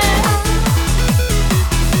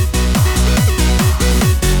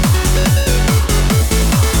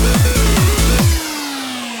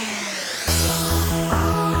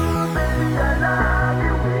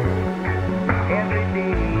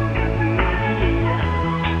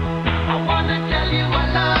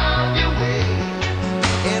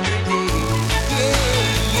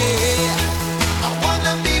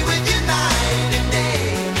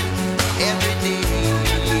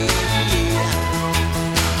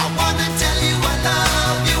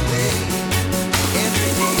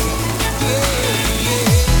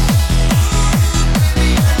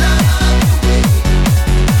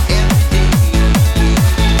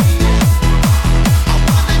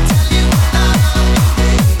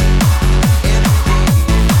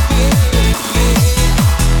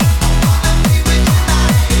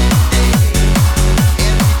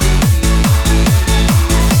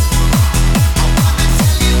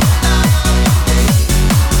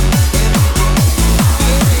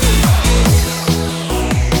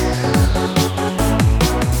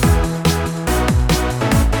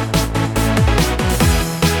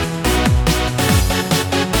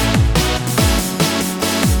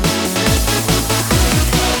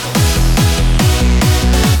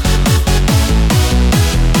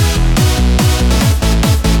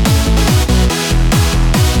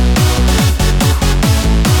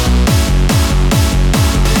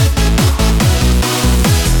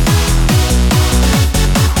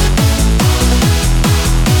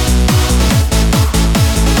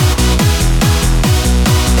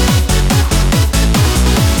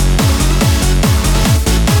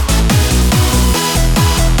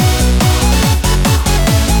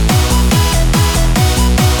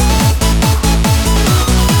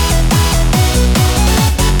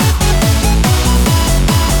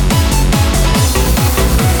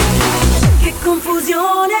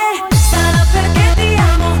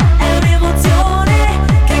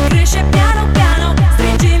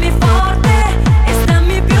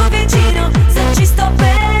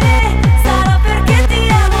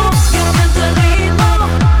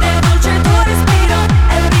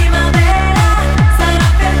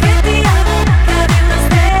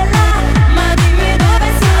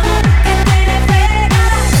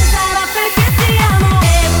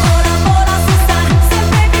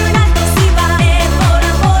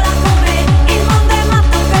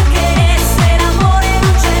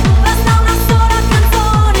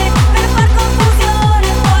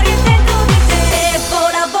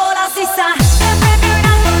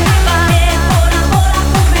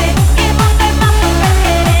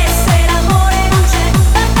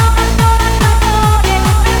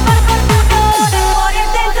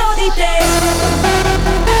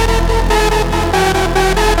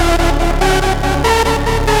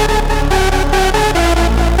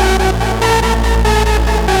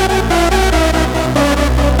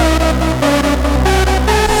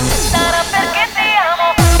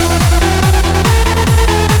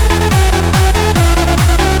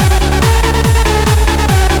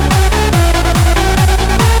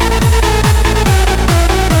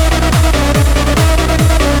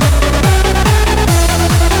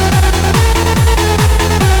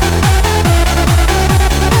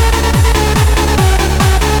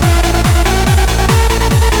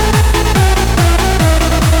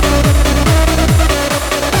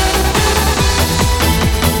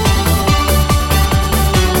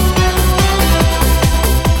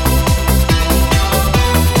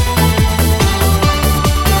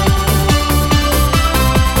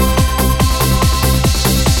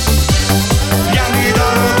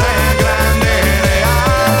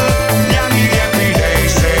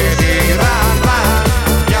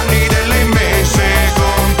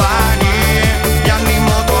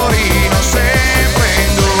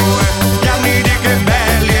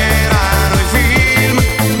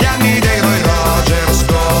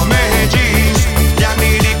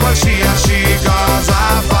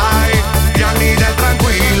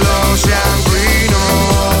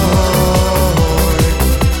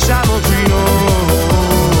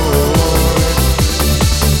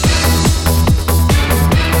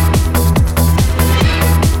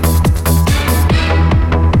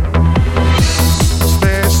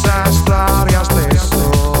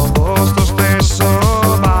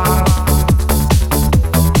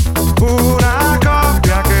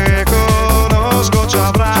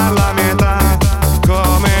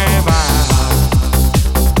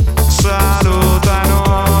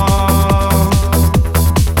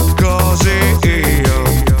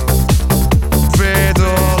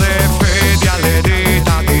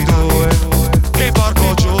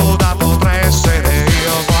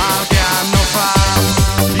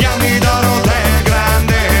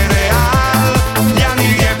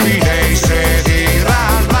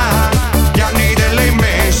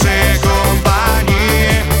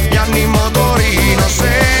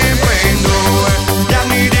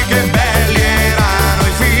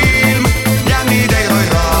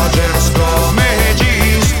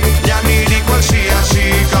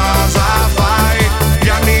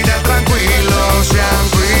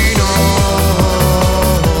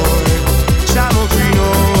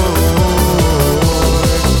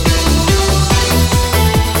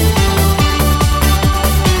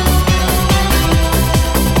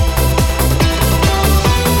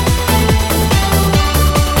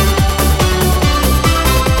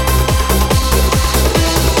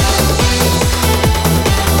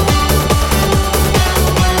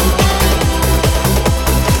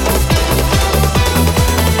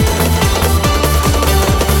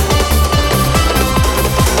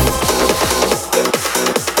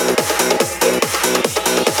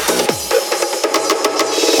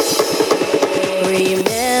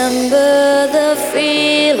 Remember the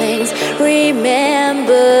feelings,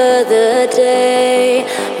 remember the day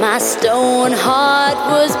my stone heart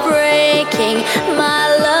was breaking, my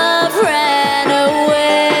love ran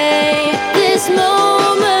away. This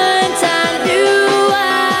moment I knew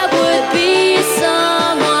I would be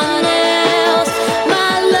someone else.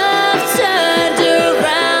 My love turned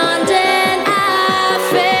around and I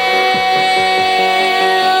failed.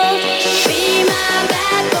 Be my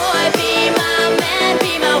bad boy, be my man,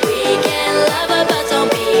 be my weekend lover, but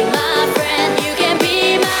don't be my friend. You can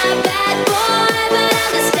be my bad boy, but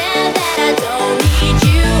understand that I don't need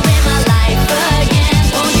you in my life again.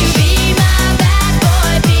 Won't you be my bad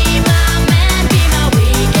boy, be my man, be my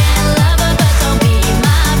weekend lover, but don't be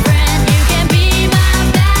my friend. You can be my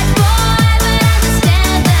bad boy, but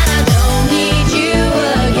understand that I don't need you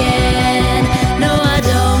again. No, I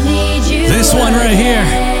don't need you. This one right here,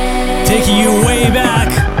 taking you way back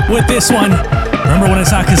with this one. Remember when I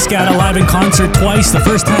saw Cascada live in concert twice? The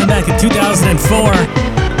first time back in 2004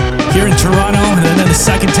 here in Toronto, and then the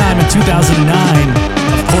second time in 2009.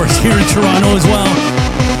 Of course, here in Toronto as well.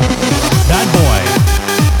 Bad Boy.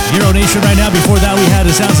 Euro Nation right now. Before that, we had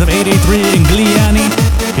the sounds of 883 and Gliani.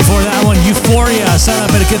 Before that one, Euphoria.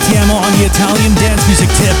 Sarà perché ti amo on the Italian dance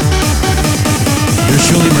music tip. Here's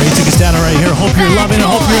Julie Marie Castano right here. Hope you're loving it.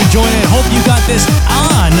 Hope you're enjoying it. Hope you got this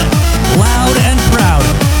on loud and proud.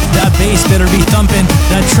 That bass better be thumping.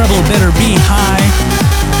 That treble better be high.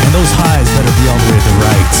 And those highs better be all the way to the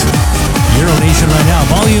right. Euro Nation right now.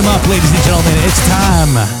 Volume up, ladies and gentlemen. It's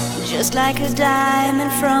time. Just like a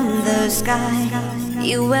diamond from the sky,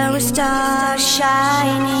 you were a star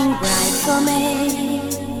shining bright for me.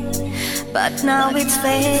 But now it's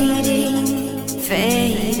fading,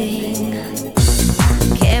 fading.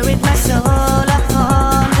 Carried my soul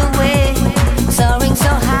upon the way, soaring so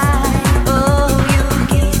high. Oh, you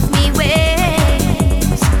gave me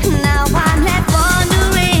wings. Now I'm left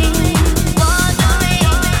wondering, wondering,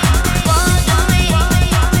 wondering.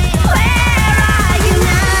 Where are you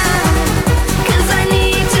now? 'Cause I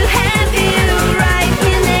need to have you right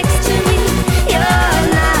here next to me. You're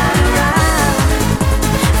not around.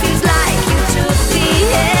 Feels like you took the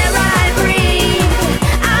air I breathe.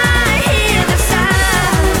 I hear the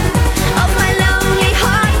sound of my lonely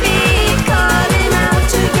heartbeat calling out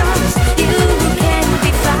to yours. You can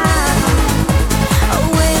be found. Oh,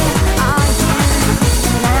 where are you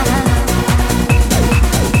now?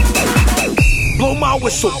 Blow my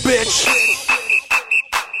whistle, bitch.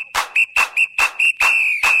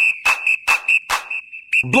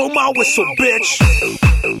 Blow my whistle, bitch.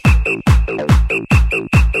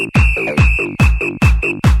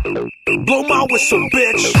 Blow my whistle,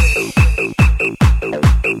 bitch.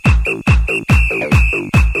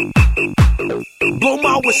 Blow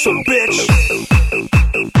my whistle, bitch.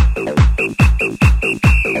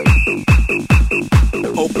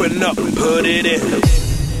 Open up, put it in.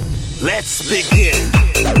 Let's begin.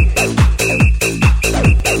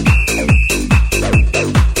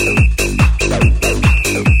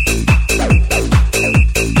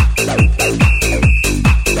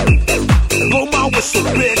 Blow my whistle,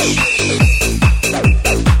 bitch.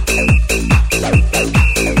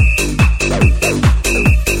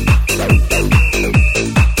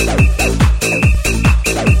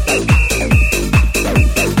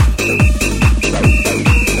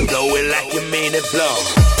 Blow it like you mean it, blow.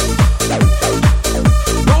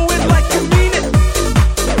 Blow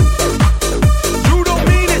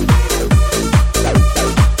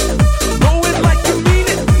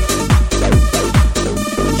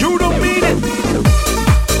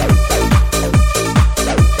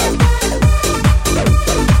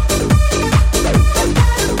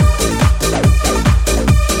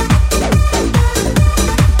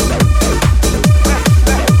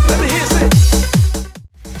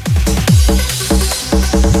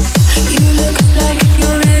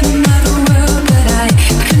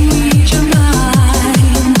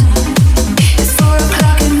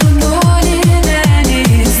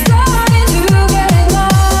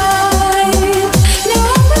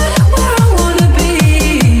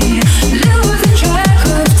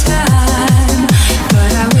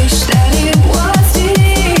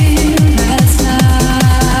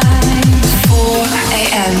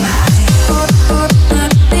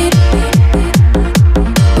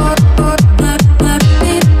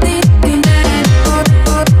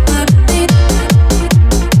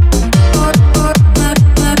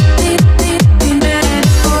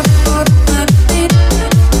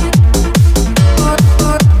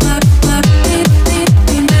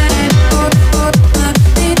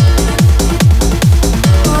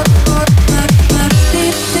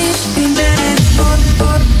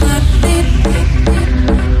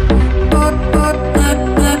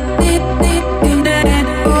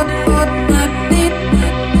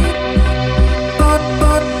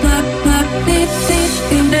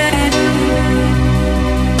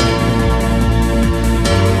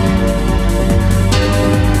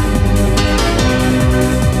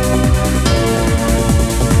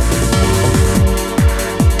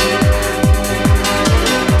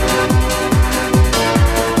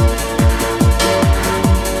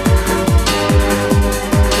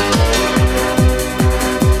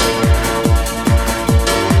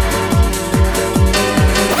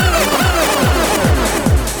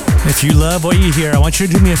If you love what you hear, I want you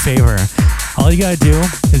to do me a favor. All you gotta do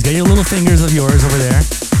is get your little fingers of yours over there,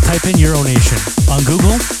 type in Euronation on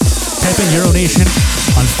Google, type in Euronation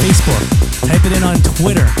on Facebook, type it in on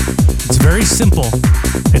Twitter. It's very simple.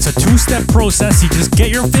 It's a two-step process. You just get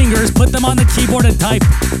your fingers, put them on the keyboard and type.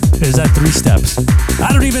 There's that 3 steps.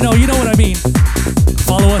 I don't even know. You know what I mean.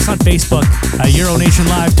 Follow us on Facebook at Euronation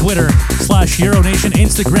Live, Twitter /Euronation,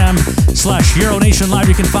 Instagram /Euronation Live.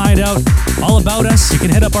 You can find out all about us. You can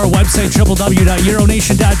hit up our website,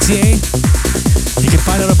 www.euronation.ca. You can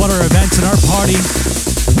find out about our events and our party.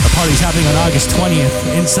 Our party's happening on August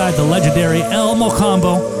 20th inside the legendary El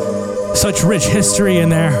Mocambo. Such rich history in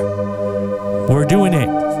there. We're doing it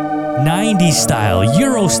 90s style,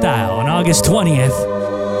 Euro style on August 20th.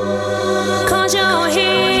 Cause you're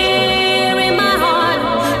here in my heart,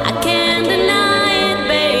 I can't deny it,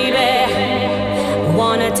 baby.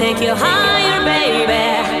 Wanna take you higher, baby.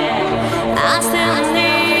 I still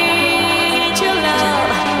need your love.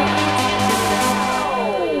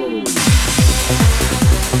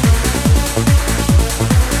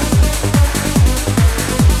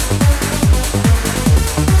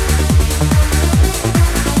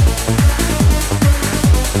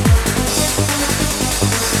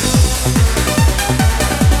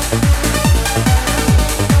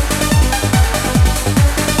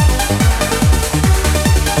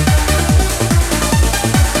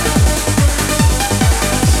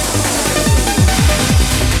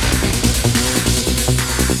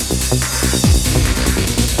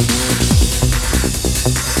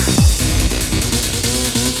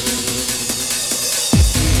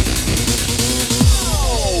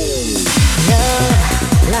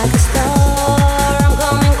 Like a star, I'm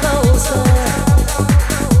coming closer,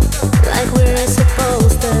 like we're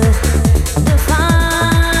supposed to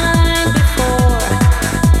define before.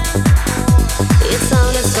 It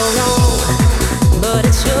sounded so wrong, but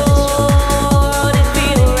it sure did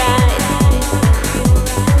feel right.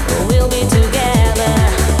 We'll be together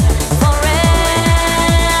forevermore.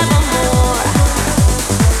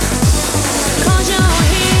 Cause you're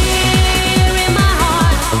here in my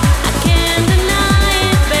heart, I can't deny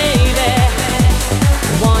it, baby.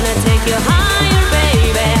 Wanna take you higher,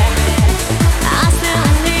 baby. I still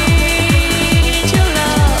need your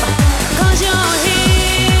love. Cause you're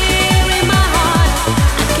here in my heart,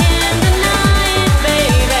 I can't deny it,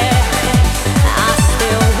 baby. I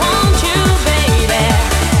still want you, baby.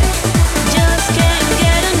 Just can't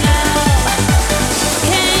get enough.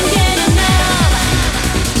 Can't get enough.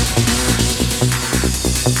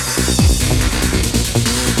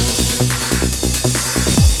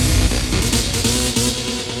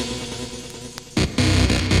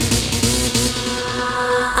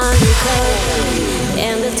 I'm cold,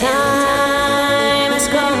 and the time has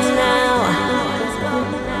come now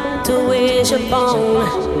to wish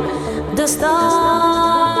upon the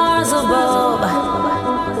stars above.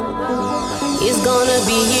 It's gonna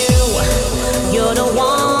be you, you're the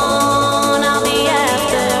one I'll be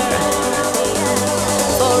after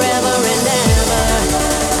forever and ever.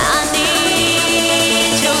 I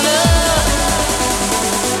need your love.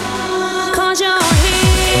 Cause you're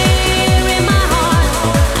here in my heart,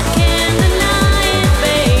 I can't deny it,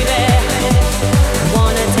 baby.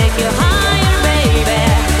 Wanna take you higher, baby.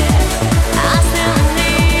 I still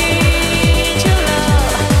need your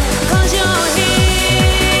love. Cause you're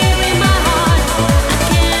here in my heart, I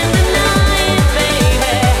can't deny it,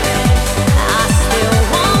 baby. I still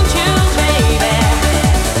want you, baby.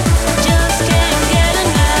 Just can't get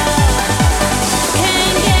enough.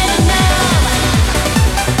 Can't get enough.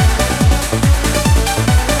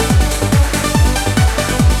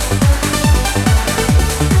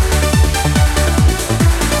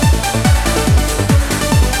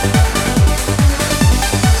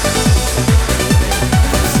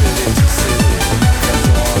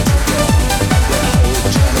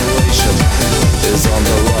 Is on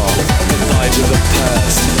the wrong, goodbye to the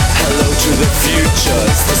past, hello to the future,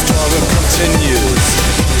 as the struggle continues,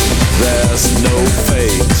 there's no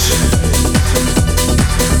fate.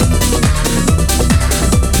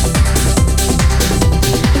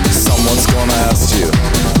 Someone's gonna ask you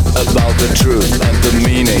about the truth and the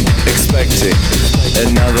meaning, expecting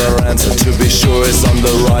another answer. To be sure is on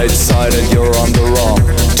the right side and you're on the wrong.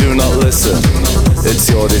 Do not listen, it's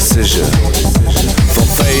your decision. From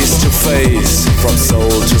face to face, from soul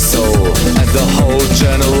to soul, and the whole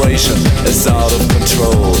generation is out of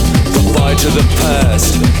control. Goodbye to the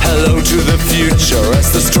past, hello to the future, as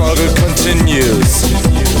the struggle continues,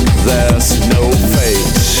 there's no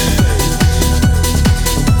fate.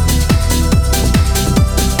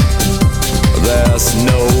 There's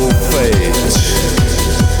no fate.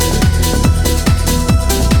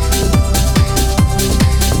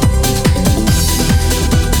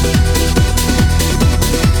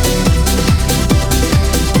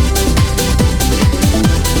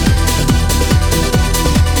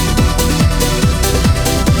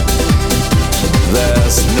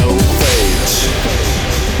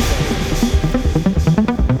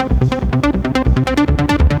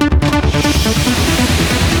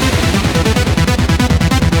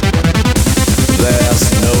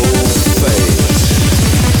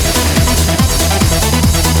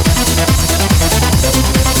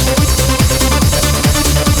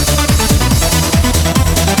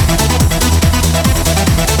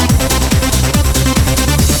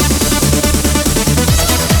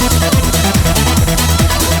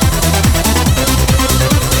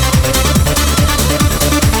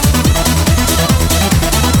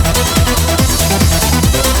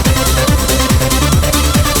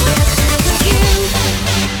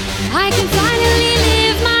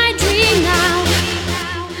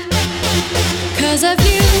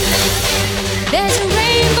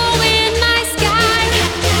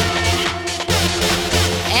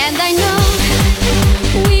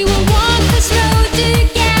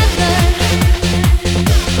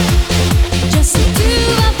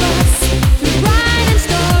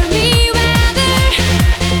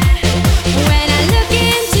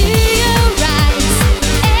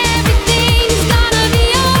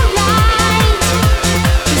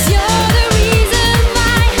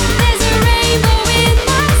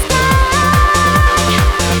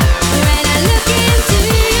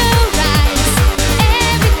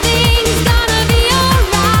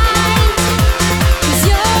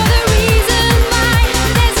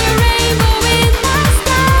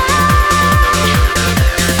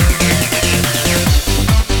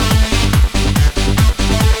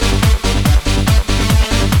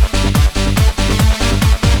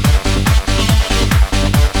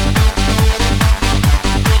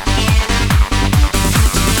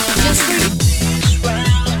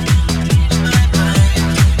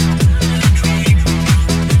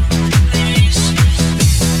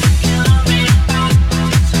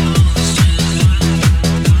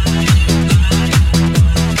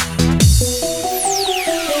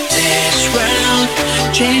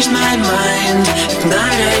 changed my mind. At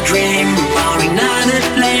night I dream about another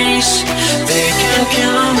place. They can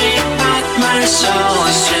kill me, but my soul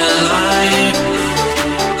is still alive.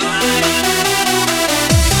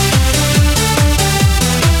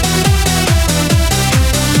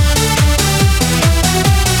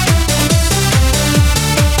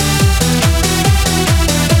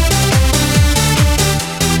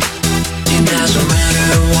 It doesn't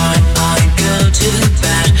matter what I go to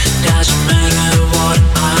bed. Doesn't matter what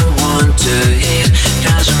I want to eat.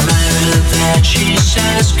 Doesn't matter that she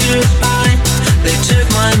says goodbye. They took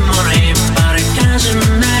my money, but it doesn't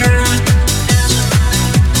matter.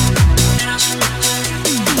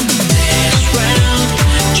 This world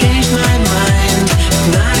changed my mind.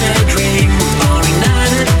 Now I dream about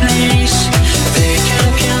another place. They can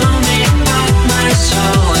kill me, but my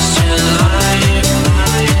soul is still alive.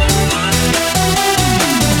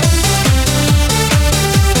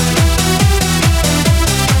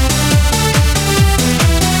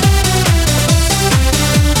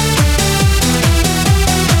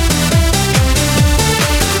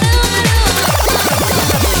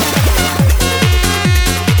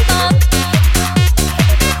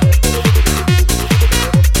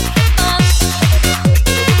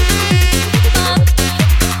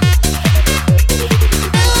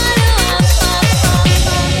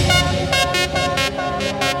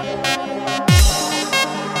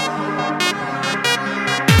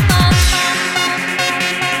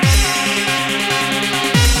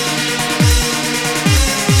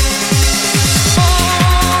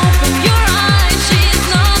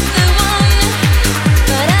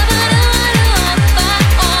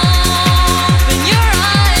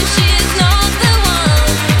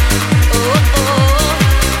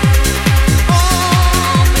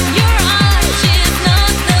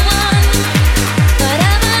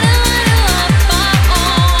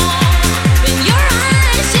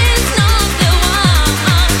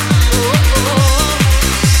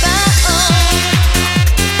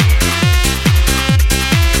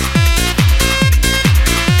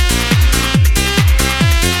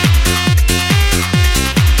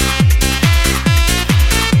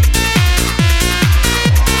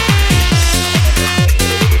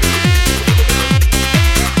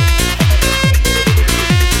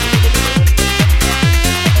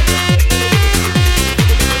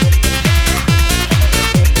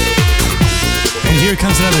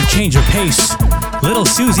 Change of pace. Little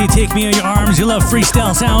Susie, Take Me in Your Arms. You love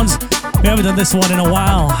freestyle sounds. We haven't done this one in a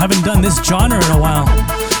while. Haven't done this genre in a while.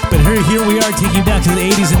 But here we are, taking you back to the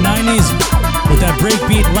 80s and 90s with that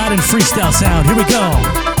breakbeat Latin freestyle sound. Here we go.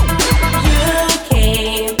 You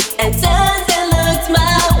came and turned and looked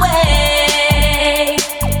my way.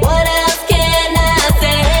 What else can I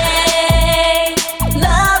say?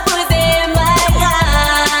 Love was in my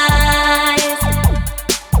eyes.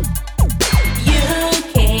 You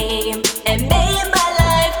came and made my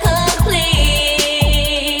life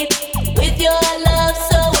complete. With your love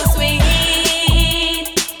so sweet,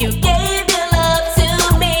 you gave your love to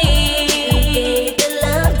me. Your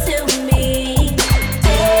love to me.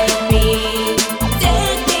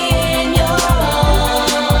 Take me in your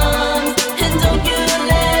arms, and don't you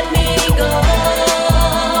let me go.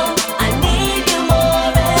 I need you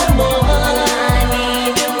more and more. I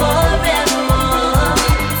need you more and more.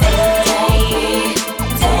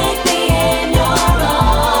 Take me in your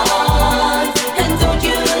arms, and don't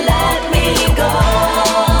you let me go.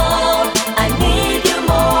 I need you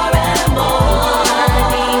more and more. I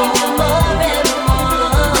need you more and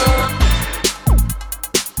more.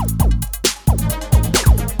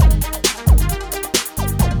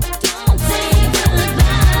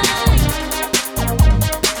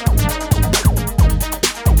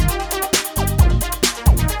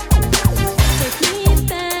 Take me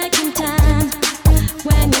back in time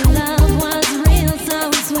when your love was real,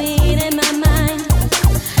 so sweet in my mind.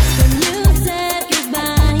 When you said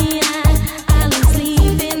goodbye, I lost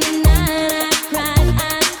sleep in the night. I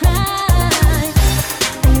cried.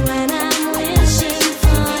 And when I'm wishing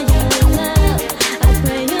for your love, I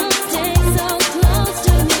pray you'll stay so close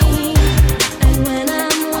to me. And when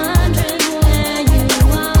I'm wondering where you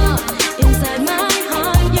are, inside my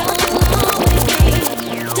heart you'll always be.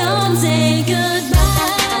 Don't say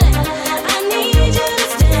goodbye. I need you to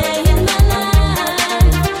stay in my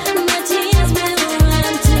life. My tears will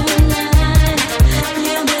run tonight.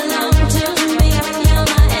 You belong to me. You're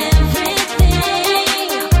my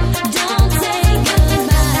everything. Don't say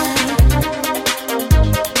goodbye.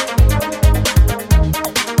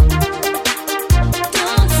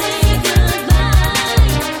 Don't say goodbye.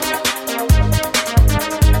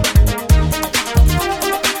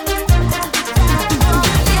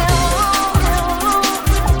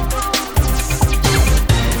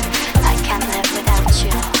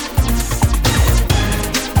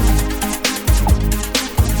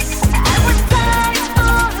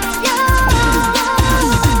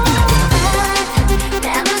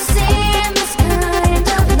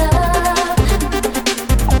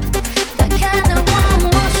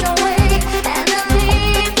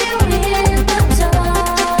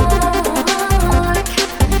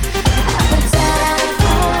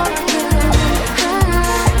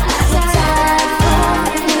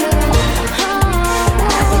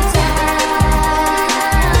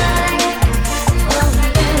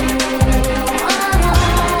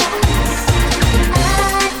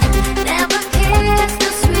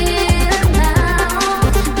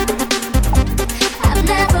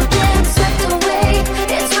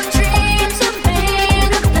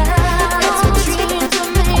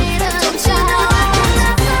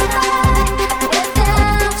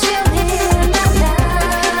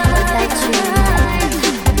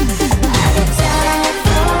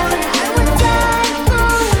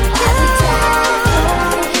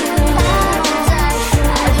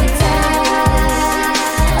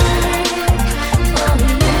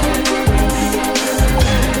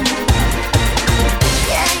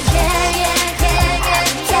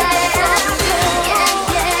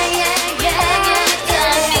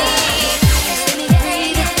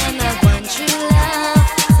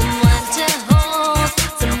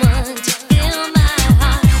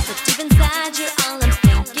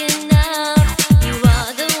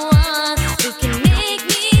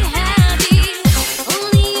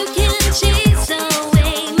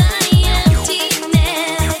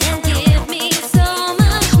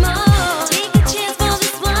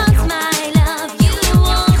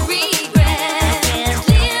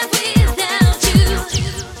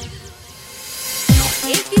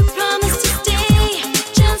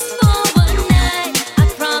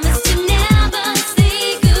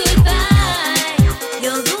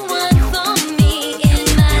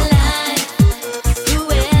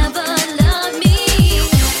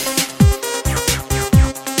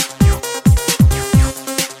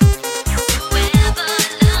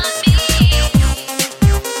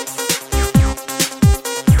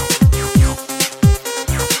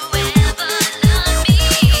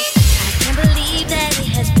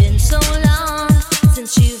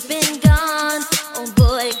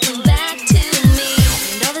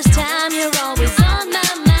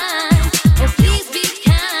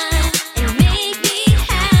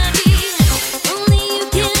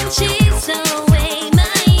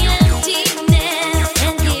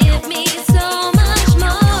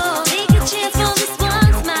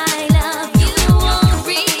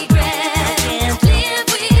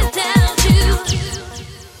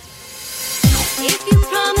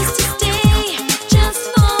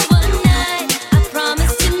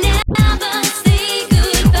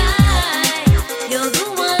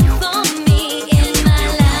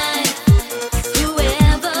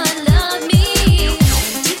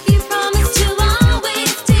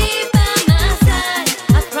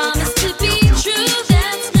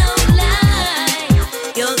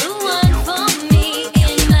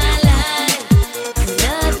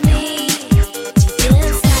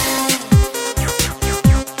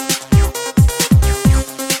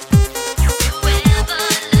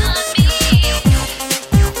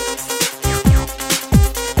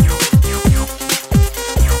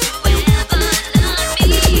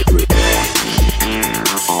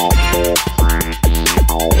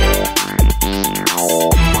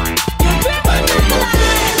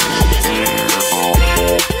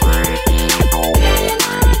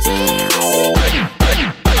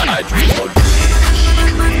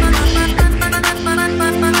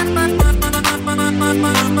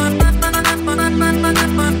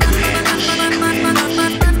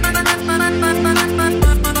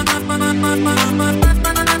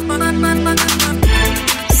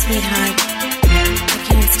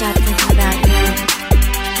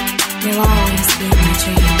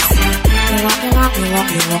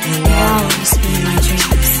 always be my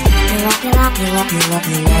dreams. You'll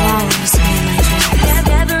always be my dreams.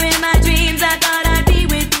 Never in my dreams I thought I'd be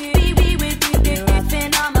with you. You're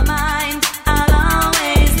often on my mind. I'll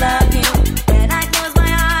always love you. When I close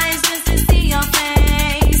my eyes just to see your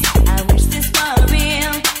face, I wish this were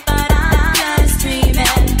real, but I'm just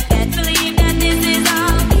dreaming. Can't believe that this is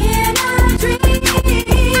all in a dream.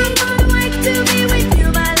 I'm gonna wait to be with you,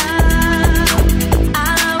 my love.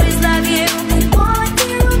 I'll always love you and want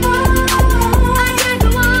you more. I can't go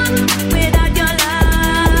on without your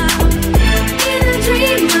love. In a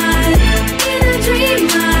dream, in a dream,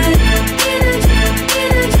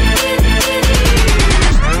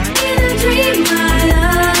 in a dream, my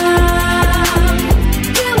love,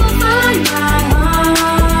 you will find my heart.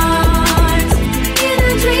 In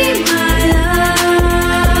a dream, my love,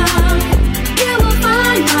 you will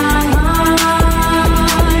find my heart.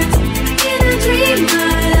 In a dream,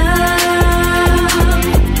 my love,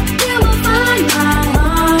 you will find my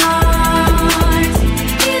heart.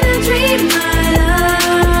 In a dream, my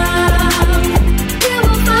love, you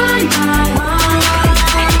will find my heart.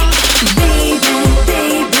 Baby,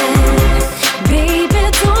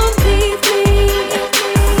 don't leave me.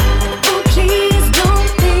 Oh, please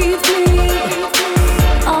don't leave me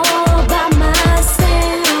all by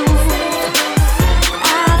myself.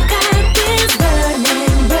 I've got this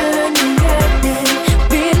burning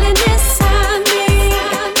feeling inside me,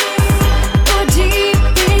 oh, deep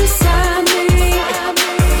inside me,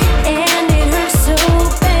 and it hurts so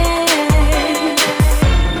bad.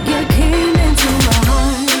 You came into my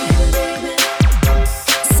heart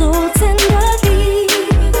so tenderly,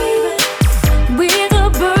 with a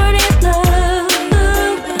burning love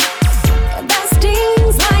that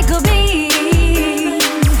stings like a bee.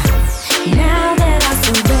 Now that I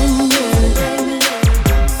surrendered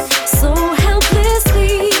so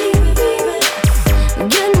helplessly,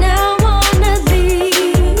 you now wanna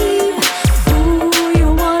leave. Ooh, you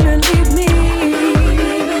wanna leave me.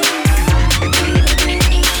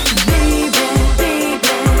 Baby,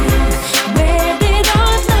 where did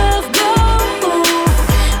our love go?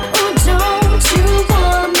 Oh, don't you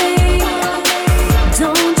want me?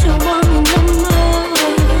 Don't you want me no more?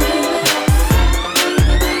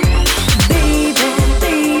 Baby,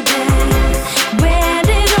 where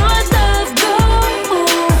did our love go?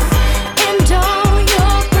 And all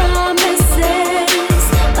your promises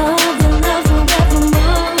of the love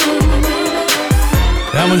forevermore.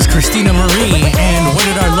 That was Christina Marie, and Where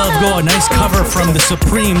Did Our Love Go? A nice cover from the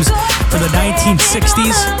Supremes for the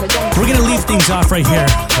 1960s. We're going to leave things off right here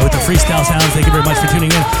with the freestyle sounds. Thank you very much for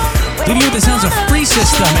tuning in. Leaving you with the sounds of Free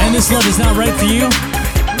System, and This Love Is Not Right For You.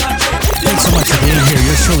 Thanks so much for being here.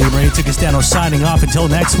 Yours truly, Marie Ticastano, signing off until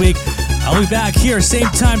next week. I'll be back here, same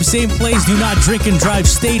time, same place. Do not drink and drive.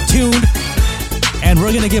 Stay tuned. And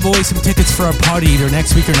we're going to give away some tickets for our party either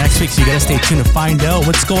next week or next week, so you got to stay tuned to find out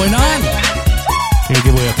what's going on. We're going to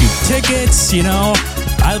give away a few tickets, you know,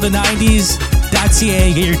 out of the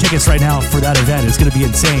 90s.ca. Get your tickets right now for that event. It's going to be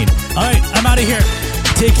insane. All right, I'm out of here.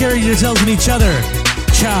 Take care of yourselves and each other.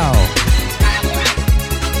 Ciao.